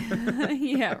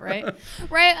 Yeah, right.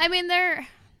 Right.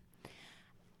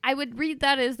 I would read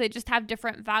that as they just have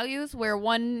different values where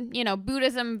one,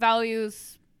 Buddhism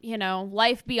values,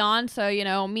 life beyond.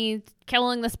 So, me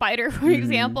killing the spider, for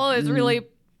example, is really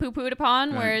poo-pooed upon.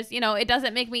 Right. Whereas, it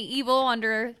doesn't make me evil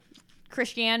under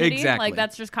Christianity. Exactly. Like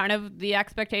that's just kind of the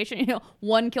expectation.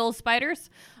 One kills spiders.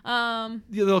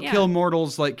 They'll kill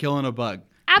mortals like killing a bug.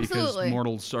 Absolutely. Because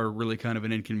mortals are really kind of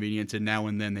an inconvenience, and now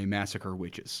and then they massacre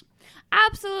witches.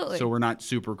 Absolutely. So we're not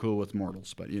super cool with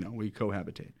mortals, but, we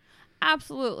cohabitate.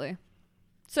 Absolutely.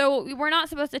 So we're not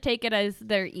supposed to take it as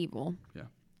they're evil. Yeah.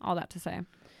 All that to say.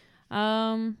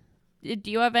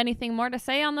 do you have anything more to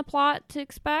say on the plot to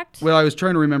expect? Well, I was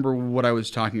trying to remember what I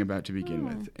was talking about to begin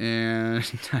with, and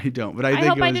I don't. But I think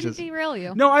hope it was I didn't just, derail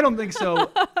you. No, I don't think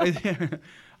so.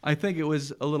 I think it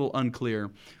was a little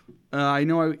unclear. I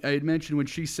know I had mentioned when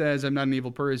she says, "I'm not an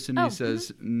evil person," he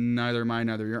says, "Neither am I,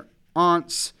 neither your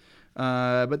aunts."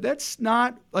 But that's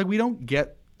not, like,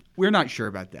 we're not sure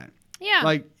about that. Yeah.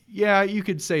 Like, yeah, you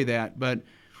could say that, but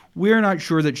we're not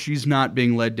sure that she's not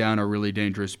being led down a really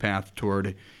dangerous path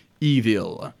toward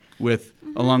evil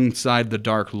alongside the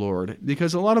Dark Lord.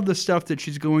 Because a lot of the stuff that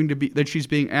she's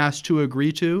being asked to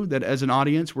agree to, that as an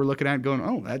audience we're looking at going,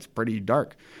 oh, that's pretty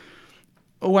dark.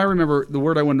 Oh, I remember the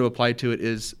word I wanted to apply to it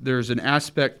is there's an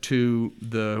aspect to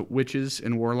the witches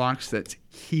and warlocks that's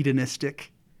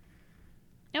hedonistic.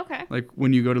 Okay. Like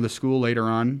when you go to the school later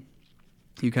on,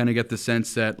 you kind of get the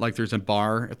sense that, like, there's a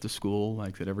bar at the school,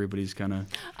 like, that everybody's kind of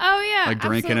like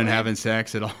drinking and having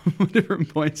sex at all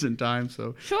different points in time.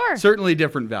 So sure, certainly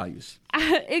different values.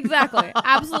 Exactly.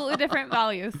 Absolutely different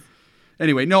values.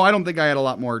 Anyway, no, I don't think I had a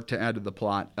lot more to add to the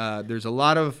plot. There's a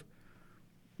lot of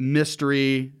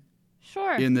mystery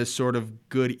in this sort of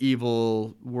good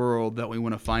evil world that we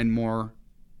want to find more.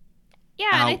 Yeah,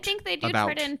 and I think they do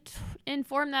try to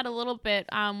inform that a little bit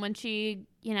when she,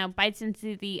 bites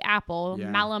into the apple,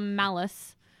 Malum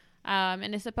Malice,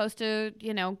 and is supposed to,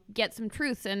 get some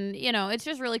truth. And, it's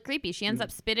just really creepy. She ends up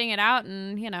spitting it out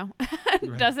and,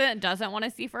 doesn't want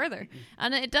to see further.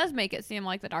 And it does make it seem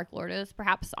like the Dark Lord is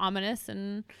perhaps ominous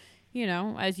and,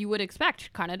 as you would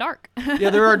expect, kind of dark. Yeah,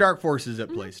 there are dark forces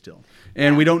at play still.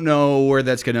 And we don't know where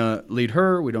that's going to lead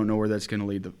her. We don't know where that's going to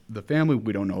lead the family.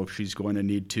 We don't know if she's going to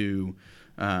need to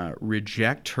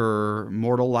reject her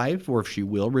mortal life, or if she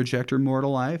will reject her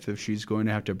mortal life, if she's going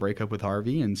to have to break up with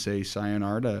Harvey and say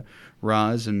sayonara to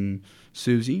Roz and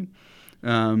Susie.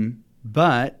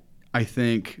 But I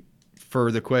think for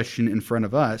the question in front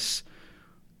of us,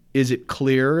 is it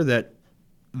clear that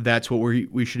that's what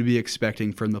we should be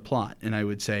expecting from the plot? And I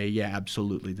would say, yeah,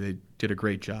 absolutely. They did a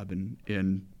great job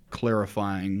in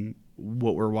clarifying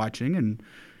what we're watching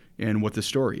and what the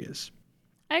story is.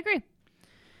 I agree.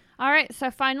 All right, so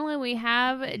finally we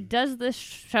have, does this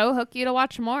show hook you to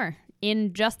watch more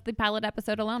in just the pilot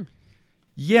episode alone?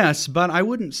 Yes, but I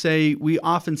wouldn't say, we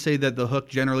often say that the hook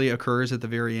generally occurs at the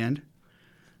very end.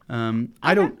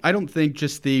 I don't think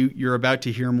just you're about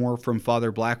to hear more from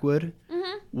Father Blackwood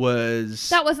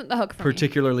that wasn't the hook for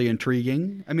particularly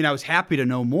intriguing. I mean, I was happy to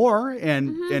know more,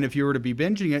 and if you were to be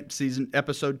binging it,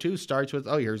 episode 2 starts with,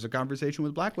 here's a conversation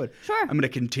with Blackwood. Sure. I'm going to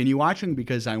continue watching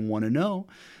because I want to know.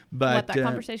 But what that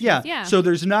conversation is. Yeah. So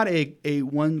there's not a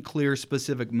one clear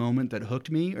specific moment that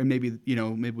hooked me, or maybe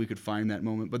we could find that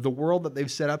moment. But the world that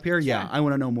they've set up here, I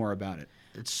want to know more about it.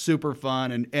 It's super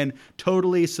fun and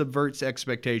totally subverts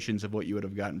expectations of what you would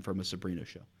have gotten from a Sabrina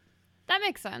show. That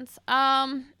makes sense.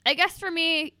 I guess for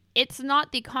me, it's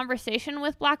not the conversation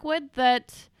with Blackwood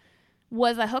that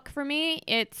was a hook for me.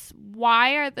 It's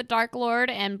why are the Dark Lord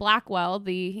and Blackwell,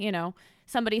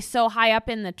 somebody so high up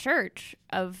in the Church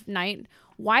of Night,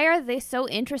 why are they so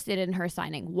interested in her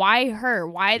signing? Why her?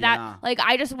 Why that? Yeah. Like,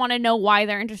 I just want to know why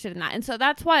they're interested in that. And so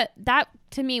that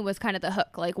to me was kind of the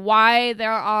hook. Like, why did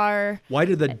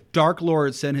the Dark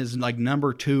Lord send his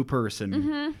number 2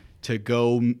 person to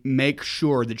go make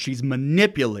sure that she's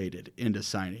manipulated into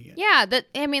signing it? Yeah,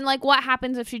 what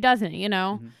happens if she doesn't,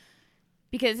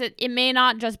 Because it may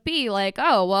not just be like,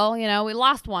 oh, well, we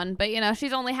lost one, but,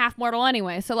 she's only half mortal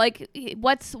anyway. So,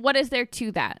 what is there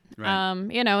to that? Right.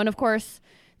 And of course,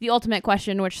 the ultimate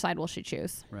question, which side will she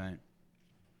choose? Right.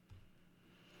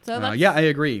 So I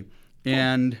agree. Cool.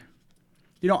 And,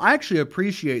 I actually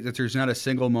appreciate that there's not a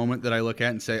single moment that I look at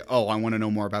and say, oh, I want to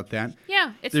know more about that.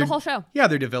 Yeah, it's the whole show. Yeah,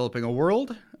 they're developing a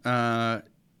world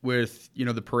with,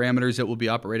 the parameters that will be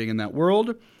operating in that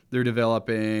world. They're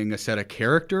developing a set of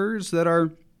characters that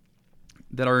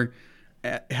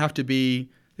have to be,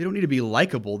 they don't need to be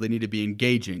likable. They need to be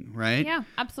engaging, right? Yeah,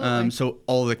 absolutely. So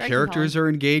all the characters are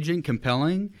engaging,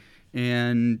 compelling,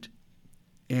 and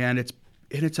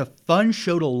it's a fun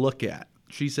show to look at.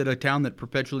 She's at a town that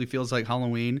perpetually feels like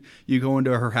Halloween. You go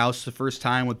into her house the first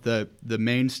time with the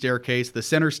main staircase, the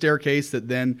center staircase that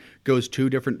then goes 2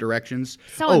 different directions.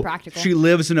 So impractical. She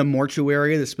lives in a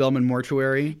mortuary, the Spellman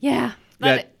mortuary. Yeah,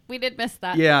 we did miss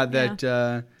that.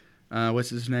 Yeah, what's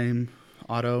his name?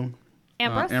 Otto?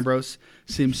 Ambrose? Ambrose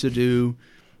seems to do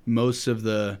most of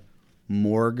the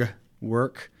morgue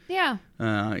work. Yeah.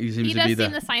 He seems to be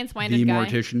the science-minded guy.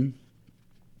 mortician.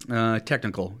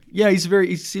 Technical. Yeah, he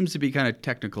seems to be kind of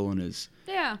technical in his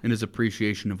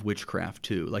appreciation of witchcraft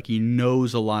too. Like, he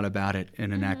knows a lot about it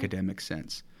in an academic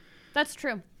sense. That's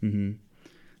true.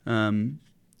 Mm-hmm.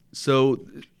 So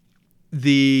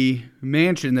the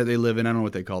mansion that they live in, I don't know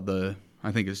what they call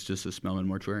I think it's just a Smellman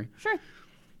mortuary. Sure.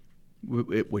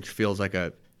 Which feels like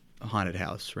a haunted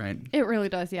house, right? It really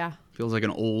does, yeah. Feels like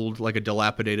like a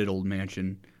dilapidated old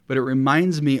mansion. But it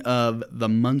reminds me of the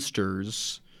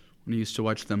Munsters, when I used to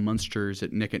watch the Munsters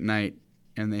at Nick at Night,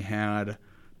 and they had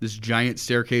this giant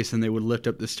staircase, and they would lift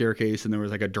up the staircase, and there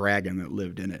was like a dragon that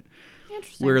lived in it.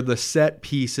 Interesting. Where the set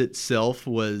piece itself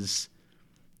was,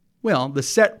 well, the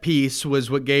set piece was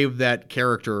what gave that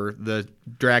character the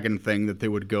dragon thing that they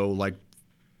would go like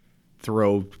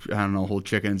throw, I don't know, whole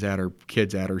chickens at or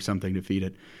kids at or something to feed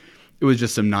it. It was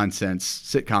just some nonsense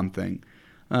sitcom thing.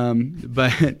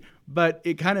 But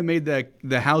it kind of made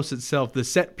the house itself, the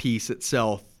set piece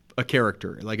itself, a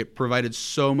character. Like, it provided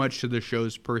so much to the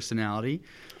show's personality.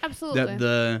 Absolutely.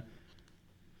 That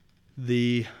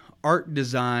the art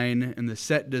design and the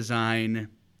set design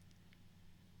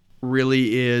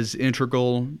really is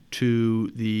integral to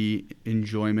the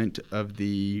enjoyment of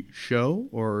the show,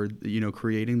 or, you know,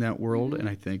 creating that world. And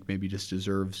I think maybe just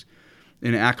deserves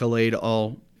an accolade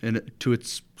all to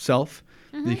itself,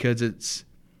 because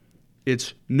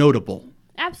it's notable.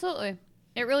 Absolutely.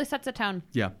 It really sets a tone.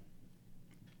 Yeah.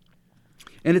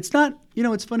 And it's not, you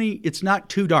know, it's funny, it's not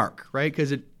too dark, right?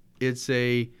 Because it's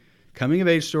a coming of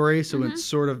age story, so it's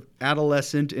sort of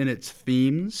adolescent in its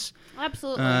themes.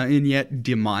 Absolutely. And yet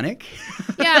demonic.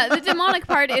 Yeah, the demonic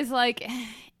part is like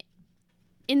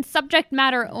in subject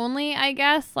matter only, I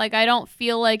guess. Like, I don't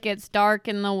feel like it's dark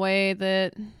in the way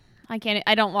that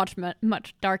I don't watch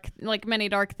much dark, like many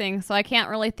dark things, so I can't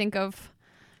really think of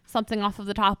something off of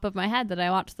the top of my head that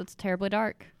I watch that's terribly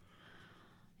dark.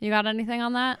 You got anything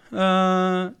on that?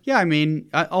 Yeah, I mean,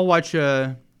 I'll watch,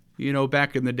 you know,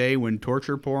 back in the day when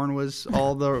torture porn was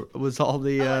all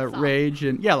the rage,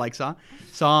 and yeah, like Saw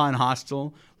and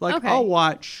Hostel. Like, okay. I'll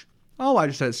watch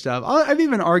that stuff. I've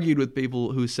even argued with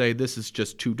people who say this is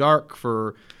just too dark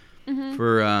for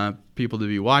people to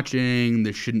be watching.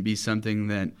 This shouldn't be something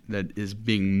that is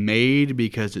being made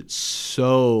because it's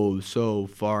so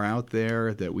far out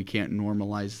there that we can't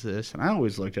normalize this. And I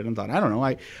always looked at it and thought, I don't know,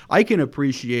 I can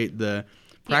appreciate the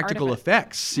practical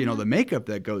effects, you know, the makeup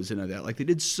that goes into that. Like, they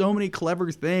did so many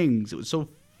clever things. It was so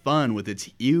fun with its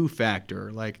ew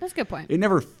factor. Like, that's a good point. It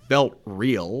never felt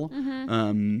real,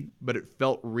 but it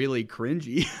felt really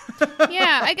cringy.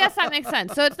 Yeah, I guess that makes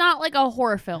sense. So it's not like a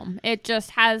horror film. It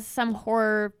just has some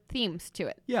horror themes to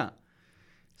it. Yeah.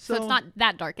 So it's not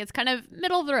that dark. It's kind of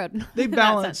middle of the road. They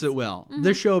balance it well.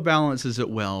 The show balances it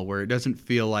well, where it doesn't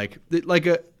feel like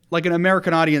an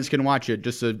American audience can watch it.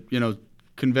 Just a, you know,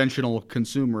 conventional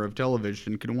consumer of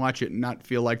television can watch it and not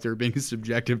feel like they're being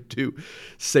subjected to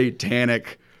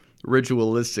satanic,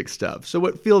 ritualistic stuff. So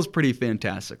it feels pretty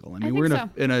fantastical. I mean, we're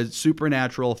in a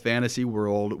supernatural fantasy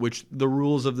world, which the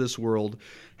rules of this world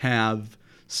have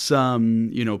some,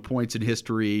 you know, points in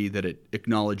history that it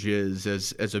acknowledges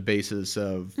as a basis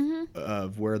of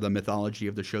where the mythology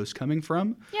of the show's coming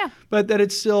from. Yeah. But that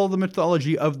it's still the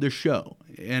mythology of the show.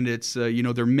 And it's, you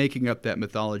know, they're making up that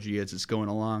mythology as it's going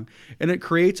along. And it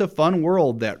creates a fun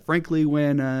world that, frankly,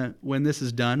 when this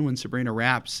is done, when Sabrina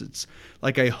wraps, it's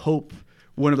like, I hope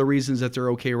one of the reasons that they're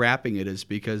okay wrapping it is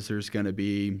because there's going to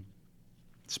be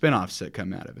spinoffs that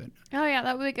come out of it. Oh, yeah,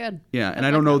 that would be good. Yeah, and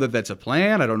I don't know that that's a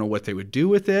plan. I don't know what they would do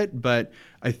with it, but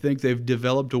I think they've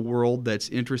developed a world that's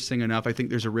interesting enough. I think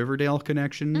there's a Riverdale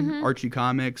connection. Archie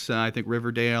Comics, I think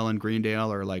Riverdale and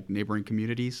Greendale are like neighboring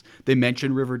communities. They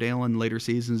mention Riverdale in later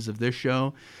seasons of this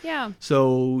show. Yeah.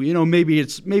 So, you know, maybe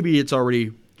it's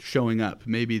already showing up.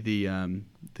 Maybe the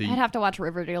I'd have to watch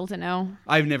Riverdale to know.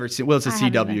 I've never seen. Well, it's a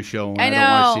CW show. And I know.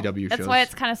 I don't watch CW shows. That's why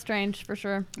it's kind of strange, for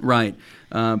sure. Right,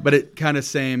 but it kind of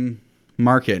same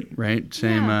market, right?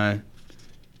 Same,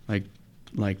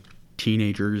 like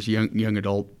teenagers, young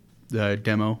adult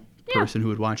demo person who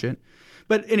would watch it.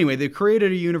 But anyway, they've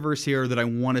created a universe here that I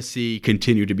want to see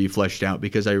continue to be fleshed out,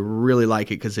 because I really like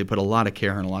it, because they put a lot of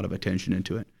care and a lot of attention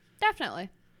into it. Definitely.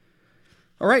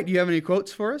 All right, do you have any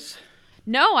quotes for us?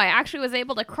 No, I actually was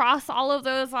able to cross all of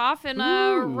those off in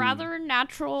a rather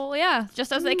natural,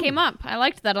 just as they came up. I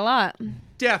liked that a lot.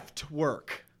 Deft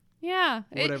work. Yeah.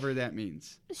 Whatever that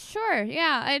means. Sure,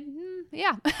 yeah.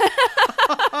 Yup.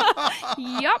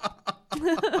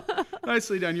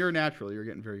 Nicely done. You're natural. You're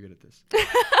getting very good at this.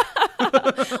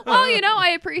 Well, you know, I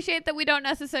appreciate that we don't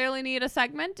necessarily need a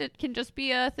segment. It can just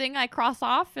be a thing I cross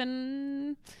off,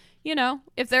 and... You know,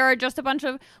 if there are just a bunch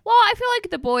of... Well, I feel like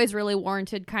The Boys really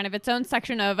warranted kind of its own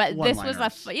section of... This was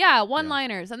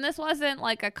one-liners. And this wasn't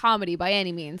like a comedy by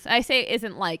any means. I say it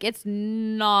isn't like. It's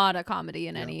not a comedy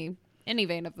in any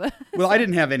vein of the... Well, I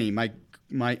didn't have any.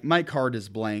 my card is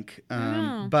blank.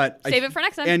 But save it for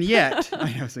next time. And yet,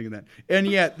 I was thinking that. And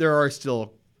yet, there are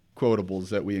still quotables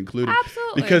that we included.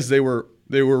 Absolutely. Because they were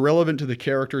relevant to the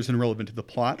characters and relevant to the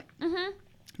plot. Mm-hmm.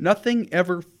 Nothing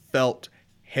ever felt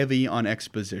heavy on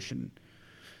exposition.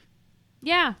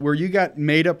 Yeah. Where you got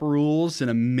made-up rules in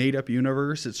a made-up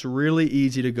universe, it's really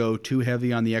easy to go too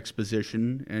heavy on the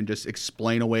exposition and just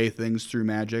explain away things through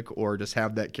magic, or just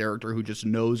have that character who just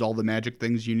knows all the magic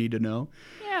things you need to know.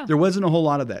 Yeah. There wasn't a whole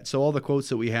lot of that. So all the quotes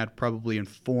that we had probably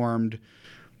informed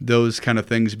those kind of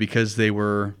things because they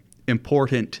were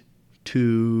important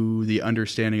to the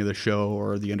understanding of the show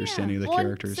or the understanding of the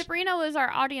characters. Sabrina was our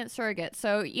audience surrogate.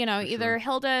 So, either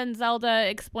Hilda and Zelda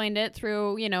explained it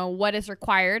through, what is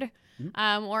required.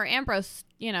 Or Ambrose,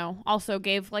 also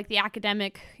gave like the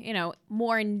academic,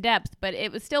 more in depth, but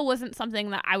it still wasn't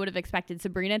something that I would have expected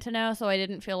Sabrina to know. So I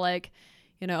didn't feel like,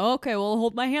 okay, well,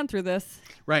 hold my hand through this.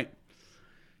 Right.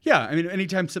 Yeah. I mean,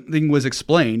 anytime something was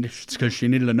explained, it's because she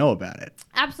needed to know about it.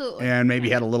 Absolutely. And maybe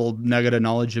had a little nugget of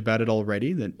knowledge about it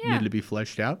already that needed to be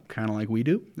fleshed out, kind of like we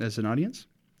do as an audience.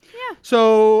 Yeah.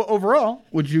 So overall,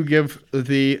 would you give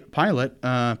the pilot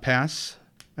pass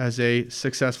as a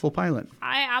successful pilot?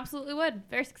 I absolutely would.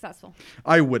 Very successful.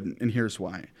 I wouldn't, and here's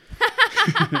why.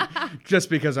 Just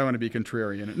because I want to be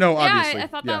contrarian. No, obviously. Yeah, I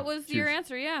thought that was your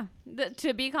answer, yeah.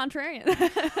 To be contrarian.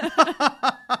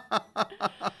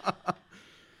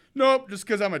 Nope, just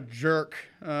because I'm a jerk.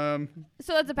 So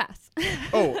that's a pass.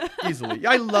 Oh, easily.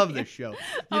 I love this show.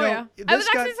 I was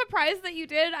actually surprised that you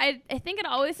did. I think it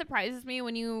always surprises me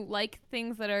when you like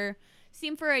things that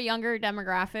seem for a younger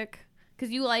demographic.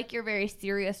 Because you like your very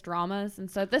serious dramas. And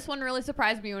so this one really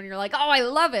surprised me when you're like, oh, I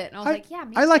love it. And I was like, yeah,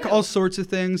 me too. I like all sorts of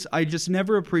things. I just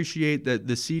never appreciate that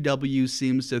the CW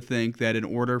seems to think that in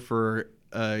order for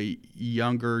a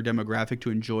younger demographic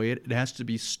to enjoy it, it has to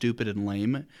be stupid and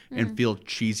lame and feel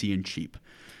cheesy and cheap.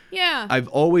 Yeah. I've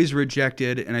always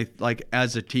rejected, and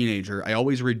as a teenager, I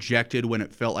always rejected when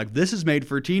it felt like this is made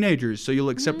for teenagers. So you'll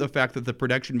accept the fact that the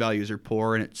production values are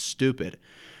poor and it's stupid.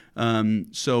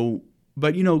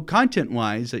 But,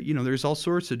 content-wise, there's all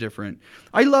sorts of different...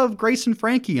 I love Grace and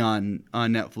Frankie on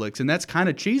Netflix, and that's kind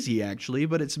of cheesy, actually,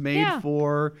 but it's made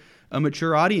for a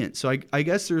mature audience. So I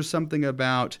guess there's something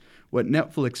about what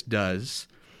Netflix does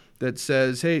that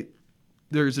says, hey,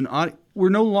 we're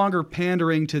no longer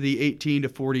pandering to the 18 to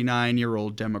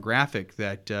 49-year-old demographic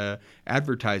that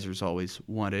advertisers always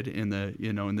wanted in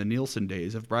the Nielsen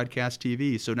days of broadcast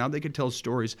TV. So now they can tell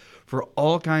stories for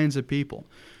all kinds of people.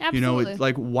 Absolutely. It's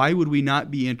like, why would we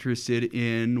not be interested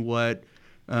in what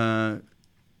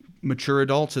mature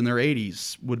adults in their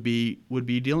 80s would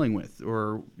be dealing with,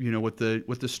 or what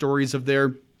the stories of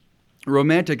their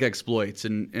romantic exploits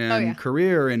and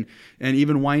career and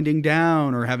even winding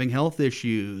down or having health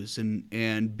issues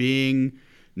and being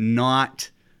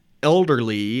not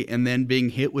elderly and then being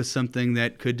hit with something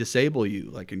that could disable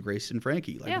you, like in Grace and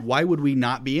Frankie. Why would we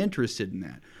not be interested in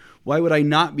that? Why would I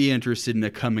not be interested in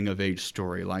a coming of age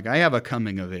story? Like, I have a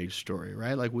coming of age story,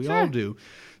 right? Like we all do.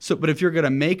 So, but if you're going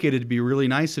to make it, it'd be really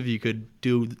nice if you could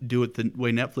do it the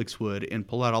way Netflix would and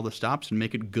pull out all the stops and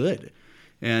make it good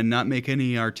and not make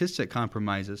any artistic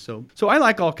compromises. So I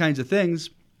like all kinds of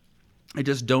things. I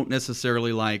just don't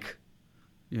necessarily like,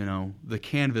 the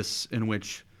canvas in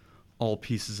which all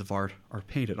pieces of art are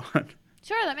painted on.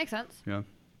 Sure, that makes sense. Yeah.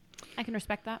 I can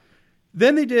respect that.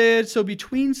 Then they did, so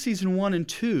between season 1 and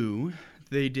 2,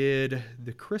 they did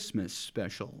the Christmas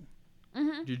special.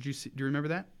 Mm-hmm. Do you remember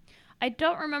that? I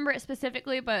don't remember it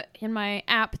specifically, but in my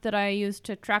app that I use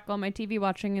to track all my TV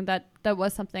watching, that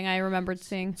was something I remembered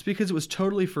seeing. It's because it was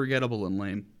totally forgettable and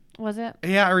lame. Was it?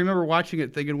 Yeah, I remember watching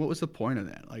it thinking, what was the point of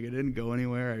that? Like, it didn't go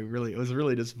anywhere. I was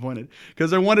really disappointed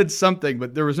because I wanted something,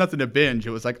 but there was nothing to binge.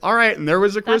 It was like, all right, and there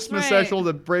was a Christmas special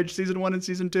that bridged season 1 and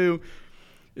season 2.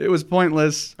 It was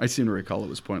pointless. I seem to recall it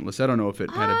was pointless. I don't know if it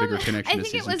had a bigger connection to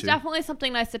season 2. I think it was definitely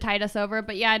something nice to tide us over,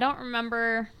 but yeah, I don't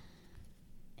remember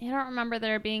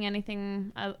there being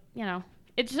anything,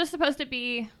 it's just supposed to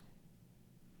be,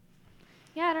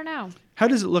 I don't know. How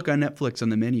does it look on Netflix on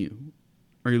the menu?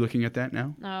 Are you looking at that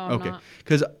now? No, okay.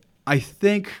 Because I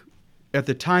think at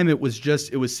the time it was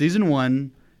season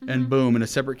 1 and boom, in a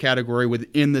separate category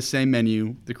within the same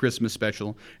menu, the Christmas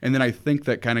special. And then I think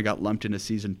that kind of got lumped into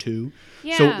season 2.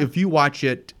 Yeah. So if you watch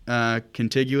it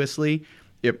contiguously,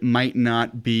 it might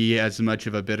not be as much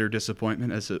of a bitter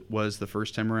disappointment as it was the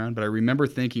first time around, but I remember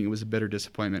thinking it was a bitter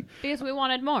disappointment. Because we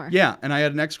wanted more. Yeah, and I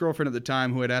had an ex-girlfriend at the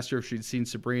time who had asked her if she'd seen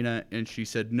Sabrina, and she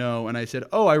said no, and I said,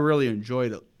 oh, I really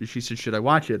enjoyed it. And she said, should I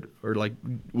watch it? Or like,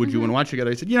 would you want to watch it again?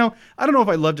 I said, I don't know if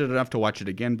I loved it enough to watch it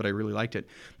again, but I really liked it.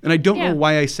 And I don't know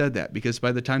why I said that, because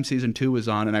by the time season 2 was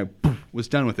on, and I was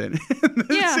done with it.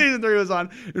 Season 3 was on,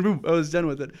 and boom, I was done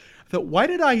with it. I thought, why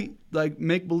did I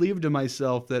make believe to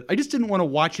myself that I just didn't want to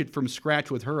watch it from scratch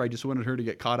with her? I just wanted her to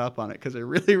get caught up on it because I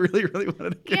really, really, really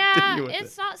wanted to continue with it. Yeah,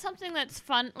 it's not something that's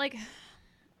fun. Like,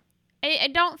 I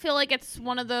don't feel like it's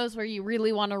one of those where you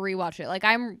really want to rewatch it. Like,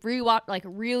 I'm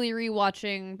really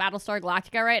rewatching Battlestar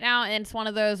Galactica right now, and it's one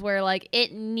of those where like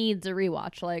it needs a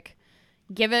rewatch. Like,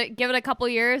 give it a couple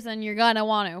years, and you're gonna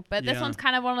want to. But this one's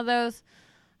kind of one of those.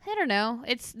 I don't know.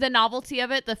 It's the novelty of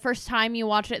it the first time you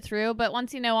watch it through, but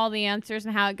once you know all the answers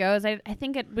and how it goes, I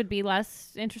think it would be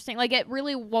less interesting. Like, it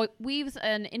really weaves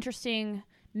an interesting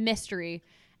mystery,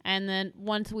 and then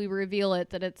once we reveal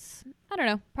it, that it's, I don't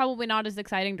know, probably not as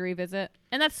exciting to revisit.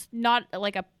 And that's not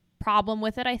like a problem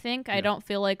with it, I think. I don't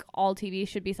feel like all TV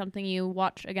should be something you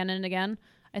watch again and again.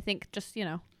 I think just,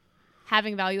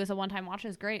 having value as a one-time watch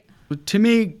is great. To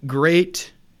me,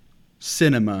 great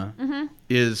cinema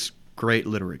is great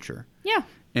literature. Yeah.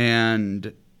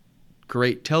 And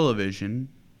great television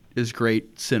is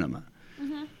great cinema.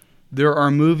 There are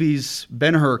movies,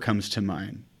 Ben-Hur comes to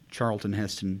mind, Charlton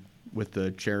Heston with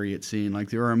the chariot scene.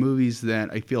 Like, there are movies that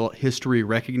I feel history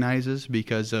recognizes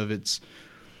because of its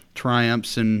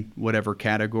triumphs in whatever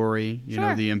category, you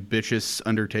know, the ambitious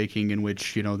undertaking in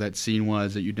which, that scene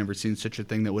was, that you'd never seen such a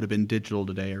thing that would have been digital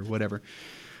today or whatever.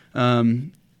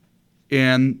 And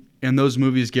those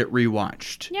movies get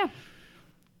rewatched. Yeah.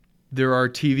 There are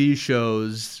TV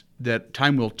shows that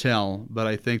time will tell, but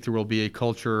I think there will be a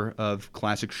culture of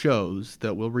classic shows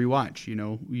that we'll rewatch.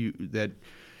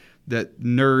 That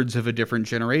nerds of a different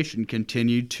generation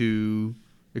continue to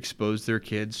expose their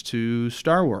kids to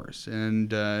Star Wars, and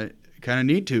kind of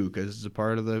need to, because it's a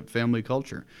part of the family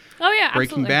culture. Oh yeah,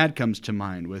 Breaking Bad comes to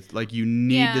mind with you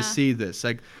need to see this.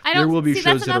 There will be shows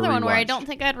that's that are another one where I rewatched. don't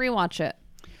think I'd rewatch it.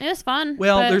 It was fun.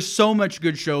 Well, there's so much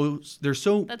good shows. There's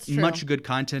so That's true. much good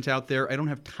content out there. I don't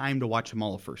have time to watch them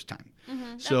all the first time.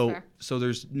 So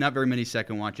there's not very many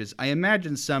second watches. I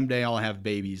imagine someday I'll have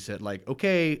babies that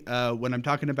when I'm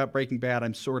talking about Breaking Bad,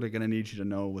 I'm sort of going to need you to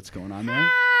know what's going on there.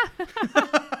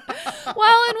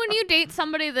 Well, and when you date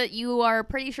somebody that you are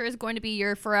pretty sure is going to be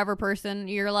your forever person,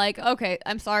 you're like, okay,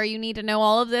 I'm sorry, you need to know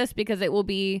all of this because it will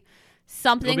be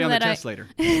something It'll be on that the test later.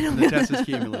 The test is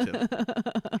cumulative.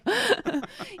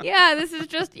 Yeah, this is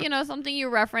just, something you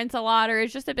reference a lot, or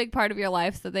it's just a big part of your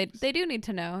life, so they do need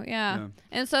to know. Yeah.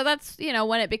 And so that's,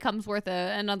 when it becomes worth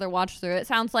another watch through. It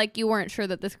sounds like you weren't sure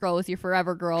that this girl was your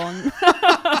forever girl and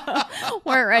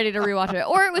weren't ready to rewatch it.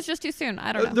 Or it was just too soon.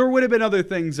 I don't know. There would have been other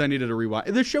things I needed to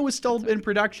rewatch. The show was still in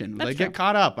production. Get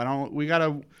caught up. We got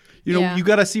to, you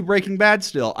got to see Breaking Bad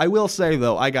still. I will say,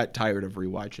 though, I got tired of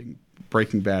rewatching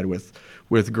Breaking Bad with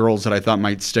girls that I thought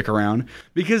might stick around,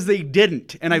 because they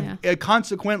didn't. And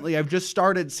consequently, I've just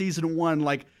started season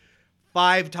 1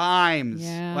 5 times.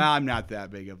 Yeah. Well, I'm not that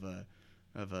big of a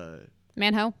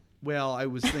Manho? Well, I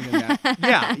was thinking that.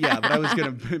 yeah, but I was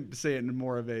going to say it in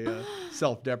more of a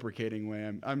self-deprecating way.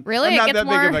 I'm not that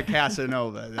big of a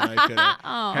Casanova that I could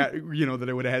that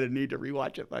I would have had a need to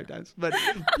rewatch it 5 times. But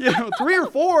 3 or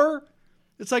 4.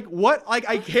 It's like, what?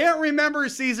 I can't remember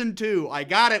season 2. I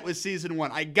got it with season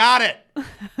 1. I got it.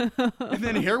 And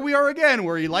then here we are again,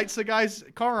 where he lights the guy's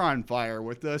car on fire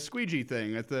with the squeegee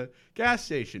thing at the gas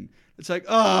station. It's like,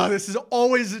 this is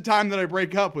always the time that I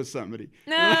break up with somebody.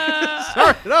 No.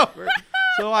 Start it over.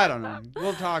 So I don't know.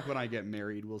 We'll talk when I get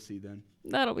married. We'll see then.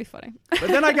 That'll be funny. But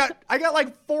then I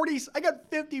got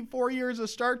 54 years of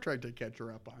Star Trek to catch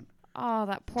her up on. Oh,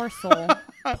 that poor soul.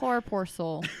 Poor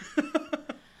soul.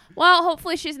 Well,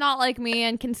 hopefully she's not like me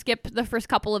and can skip the first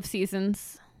couple of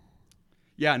seasons.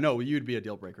 Yeah, no, you'd be a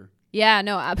deal breaker. Yeah,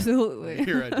 no, absolutely.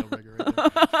 You're a deal breaker right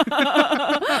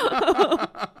there.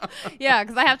 Yeah,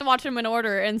 because I have to watch them in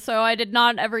order, and so I did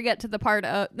not ever get to the part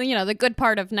of, the good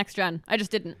part of Next Gen. I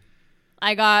just didn't.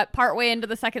 I got partway into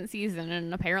the second season,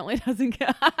 and apparently doesn't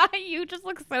get... You just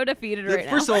look so defeated right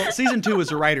now. First of all, season 2 was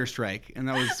a writer's strike, and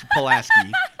that was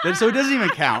Pulaski. So it doesn't even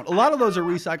count. A lot of those are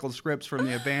recycled scripts from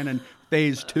the abandoned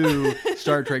Phase 2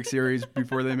 Star Trek series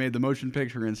before they made the motion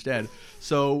picture instead.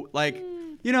 So,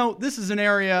 this is an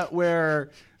area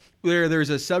where there's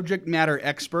a subject matter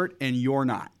expert, and you're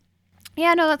not.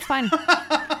 Yeah, no, that's fine.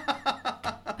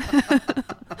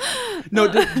 No,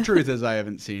 the truth is I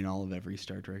haven't seen all of every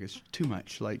Star Trek. It's too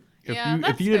much.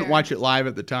 If you didn't watch it live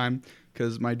at the time,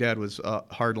 because my dad was a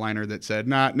hardliner that said,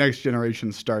 "Nah, Next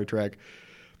Generation Star Trek."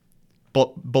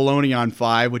 Baloney on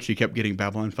 5, which he kept getting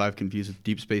Babylon 5 confused with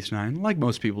Deep Space Nine, like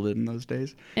most people did in those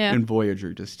days. Yeah. And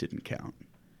Voyager just didn't count.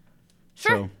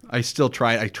 Sure. So I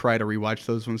try to rewatch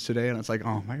those ones today, and it's like,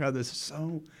 oh my God, there's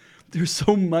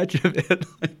so much of it.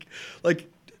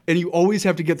 And you always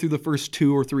have to get through the first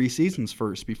 2 or 3 seasons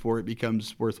first before it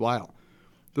becomes worthwhile.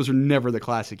 Those are never the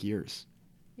classic years.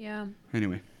 Yeah.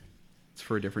 Anyway, it's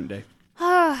for a different day.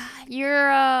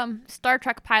 Your Star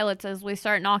Trek pilots, as we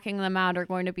start knocking them out, are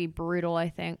going to be brutal, I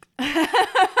think.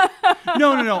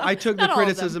 No. I took the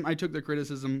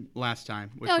criticism last time,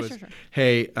 which was, sure.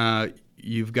 Hey,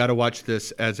 you've got to watch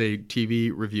this as a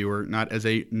TV reviewer, not as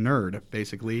a nerd,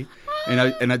 basically.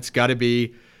 And it's got to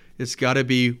be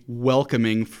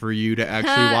welcoming for you to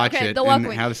actually watch it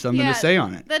and have something to say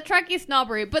on it. The Trekkie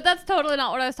snobbery, but that's totally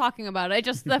not what I was talking about.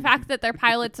 The fact that their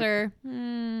pilots are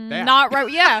not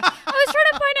right. Yeah, I was trying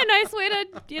to find a nice way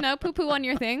to, poo-poo on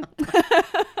your thing.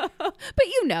 But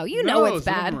you know it's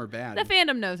bad. Some of them are bad. The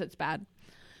fandom knows it's bad.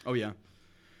 Oh yeah.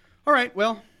 All right.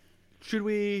 Well, what are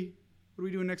we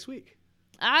doing next week?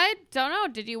 I don't know.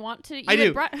 Did you want to? I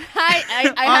do. I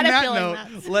had a feeling.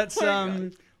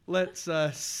 Let's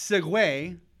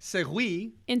segue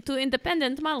into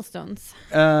independent milestones.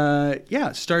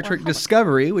 Star Trek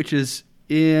Discovery, which is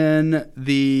in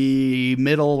the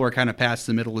middle. We're kind of past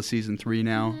the middle of season 3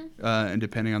 now, and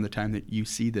depending on the time that you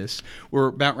see this, we're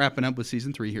about wrapping up with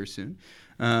season 3 here soon.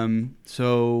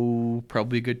 So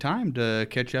probably a good time to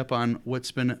catch up on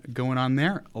what's been going on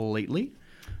there lately.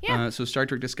 Yeah. So Star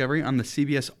Trek Discovery on the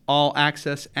CBS All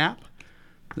Access app.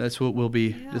 That's what we'll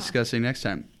be discussing next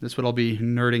time. That's what I'll be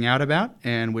nerding out about,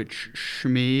 and which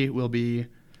Shmi will be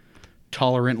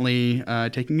tolerantly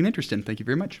taking an interest in. Thank you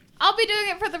very much. I'll be doing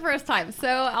it for the first time. So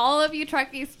all of you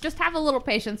Trekkies, just have a little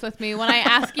patience with me when I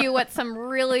ask you what's some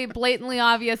really blatantly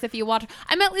obvious if you watch.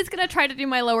 I'm at least going to try to do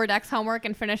my Lower Decks homework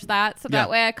and finish that. So that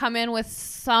way I come in with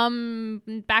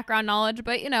some background knowledge.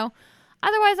 But,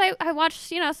 otherwise I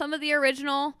watched, some of the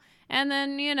original and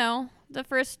then,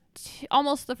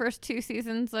 almost the first 2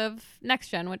 seasons of Next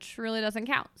Gen, which really doesn't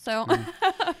count. So,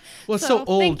 well, it's so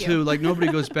old too. Like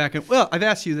nobody goes back and. Well, I've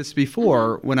asked you this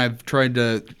before when I've tried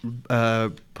to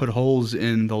put holes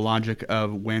in the logic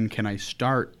of when can I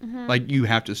start. Like you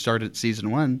have to start at season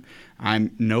 1. I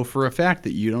know for a fact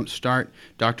that you don't start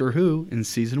Doctor Who in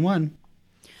season 1.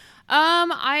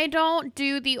 I don't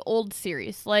do the old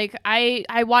series. Like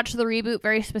I watch the reboot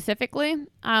very specifically,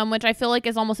 which I feel like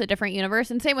is almost a different universe.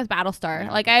 And same with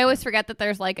Battlestar. Like I always forget that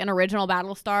there's like an original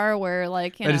Battlestar where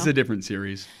that is a different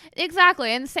series.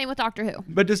 Exactly, and same with Doctor Who.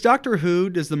 But does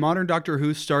the modern Doctor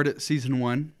Who start at season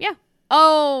 1? Yeah.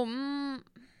 Oh,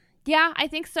 yeah, I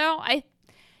think so. I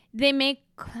think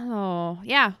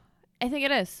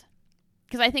it is.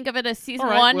 Because I think of it as season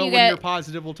 1. Well, when you're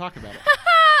positive, we'll talk about it.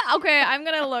 Okay, I'm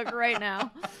going to look right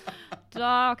now.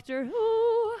 Doctor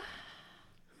Who.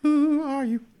 Who are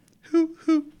you?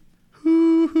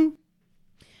 Who?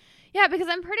 Yeah, because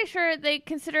I'm pretty sure they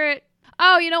consider it.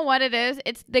 Oh, you know what it is?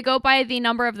 They go by the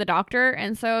number of the Doctor,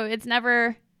 and so it's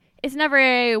never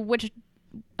a which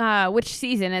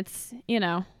season. It's,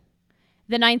 the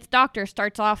 9th Doctor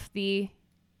starts off the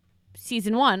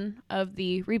season 1 of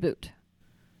the reboot.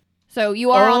 So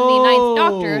you are on the 9th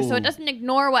Doctor, so it doesn't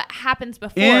ignore what happens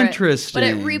before. Interesting. But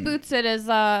it reboots it as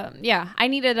I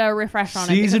needed a refresh on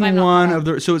season it. Season 1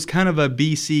 of so it's kind of a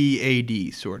BC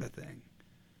AD sort of thing.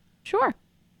 Sure.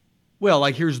 Well,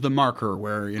 like here's the marker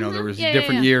where, there was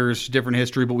different years, different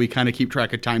history, but we kind of keep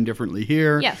track of time differently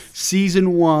here. Yes.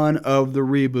 Season 1 of the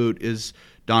reboot is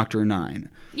Doctor 9.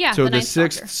 Yeah. So the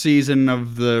 6th Doctor. season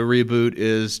of the reboot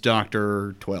is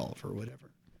Doctor 12 or whatever.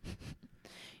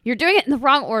 You're doing it in the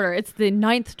wrong order. It's the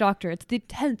 9th Doctor. It's the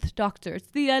 10th Doctor. It's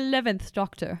the 11th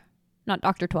Doctor. Not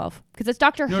Doctor 12. Because it's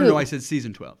Doctor Who. No, I said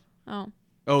season 12. Oh.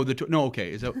 Oh,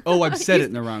 okay. I've said it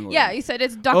in the wrong order. Yeah, you said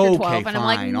it's Doctor 12. And fine. I'm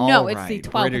like, no, it's the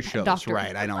 12th British shows. Doctor.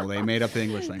 Right, I know. They made up the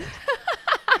English language.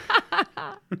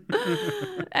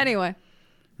 Anyway.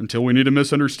 Until we need to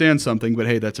misunderstand something, but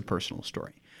hey, that's a personal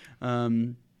story.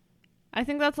 I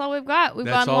think that's all we've got. We've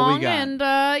gone long and,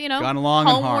 gone long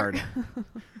and hard.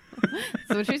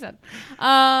 That's what she said.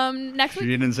 Next week. She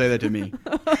didn't say that to me.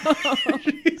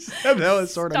 She said that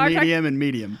was sort of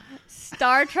medium.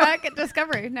 Star Trek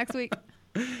Discovery next week.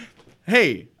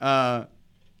 Hey, I'm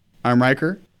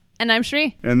Riker. And I'm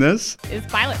Shri. And this is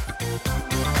Pilots.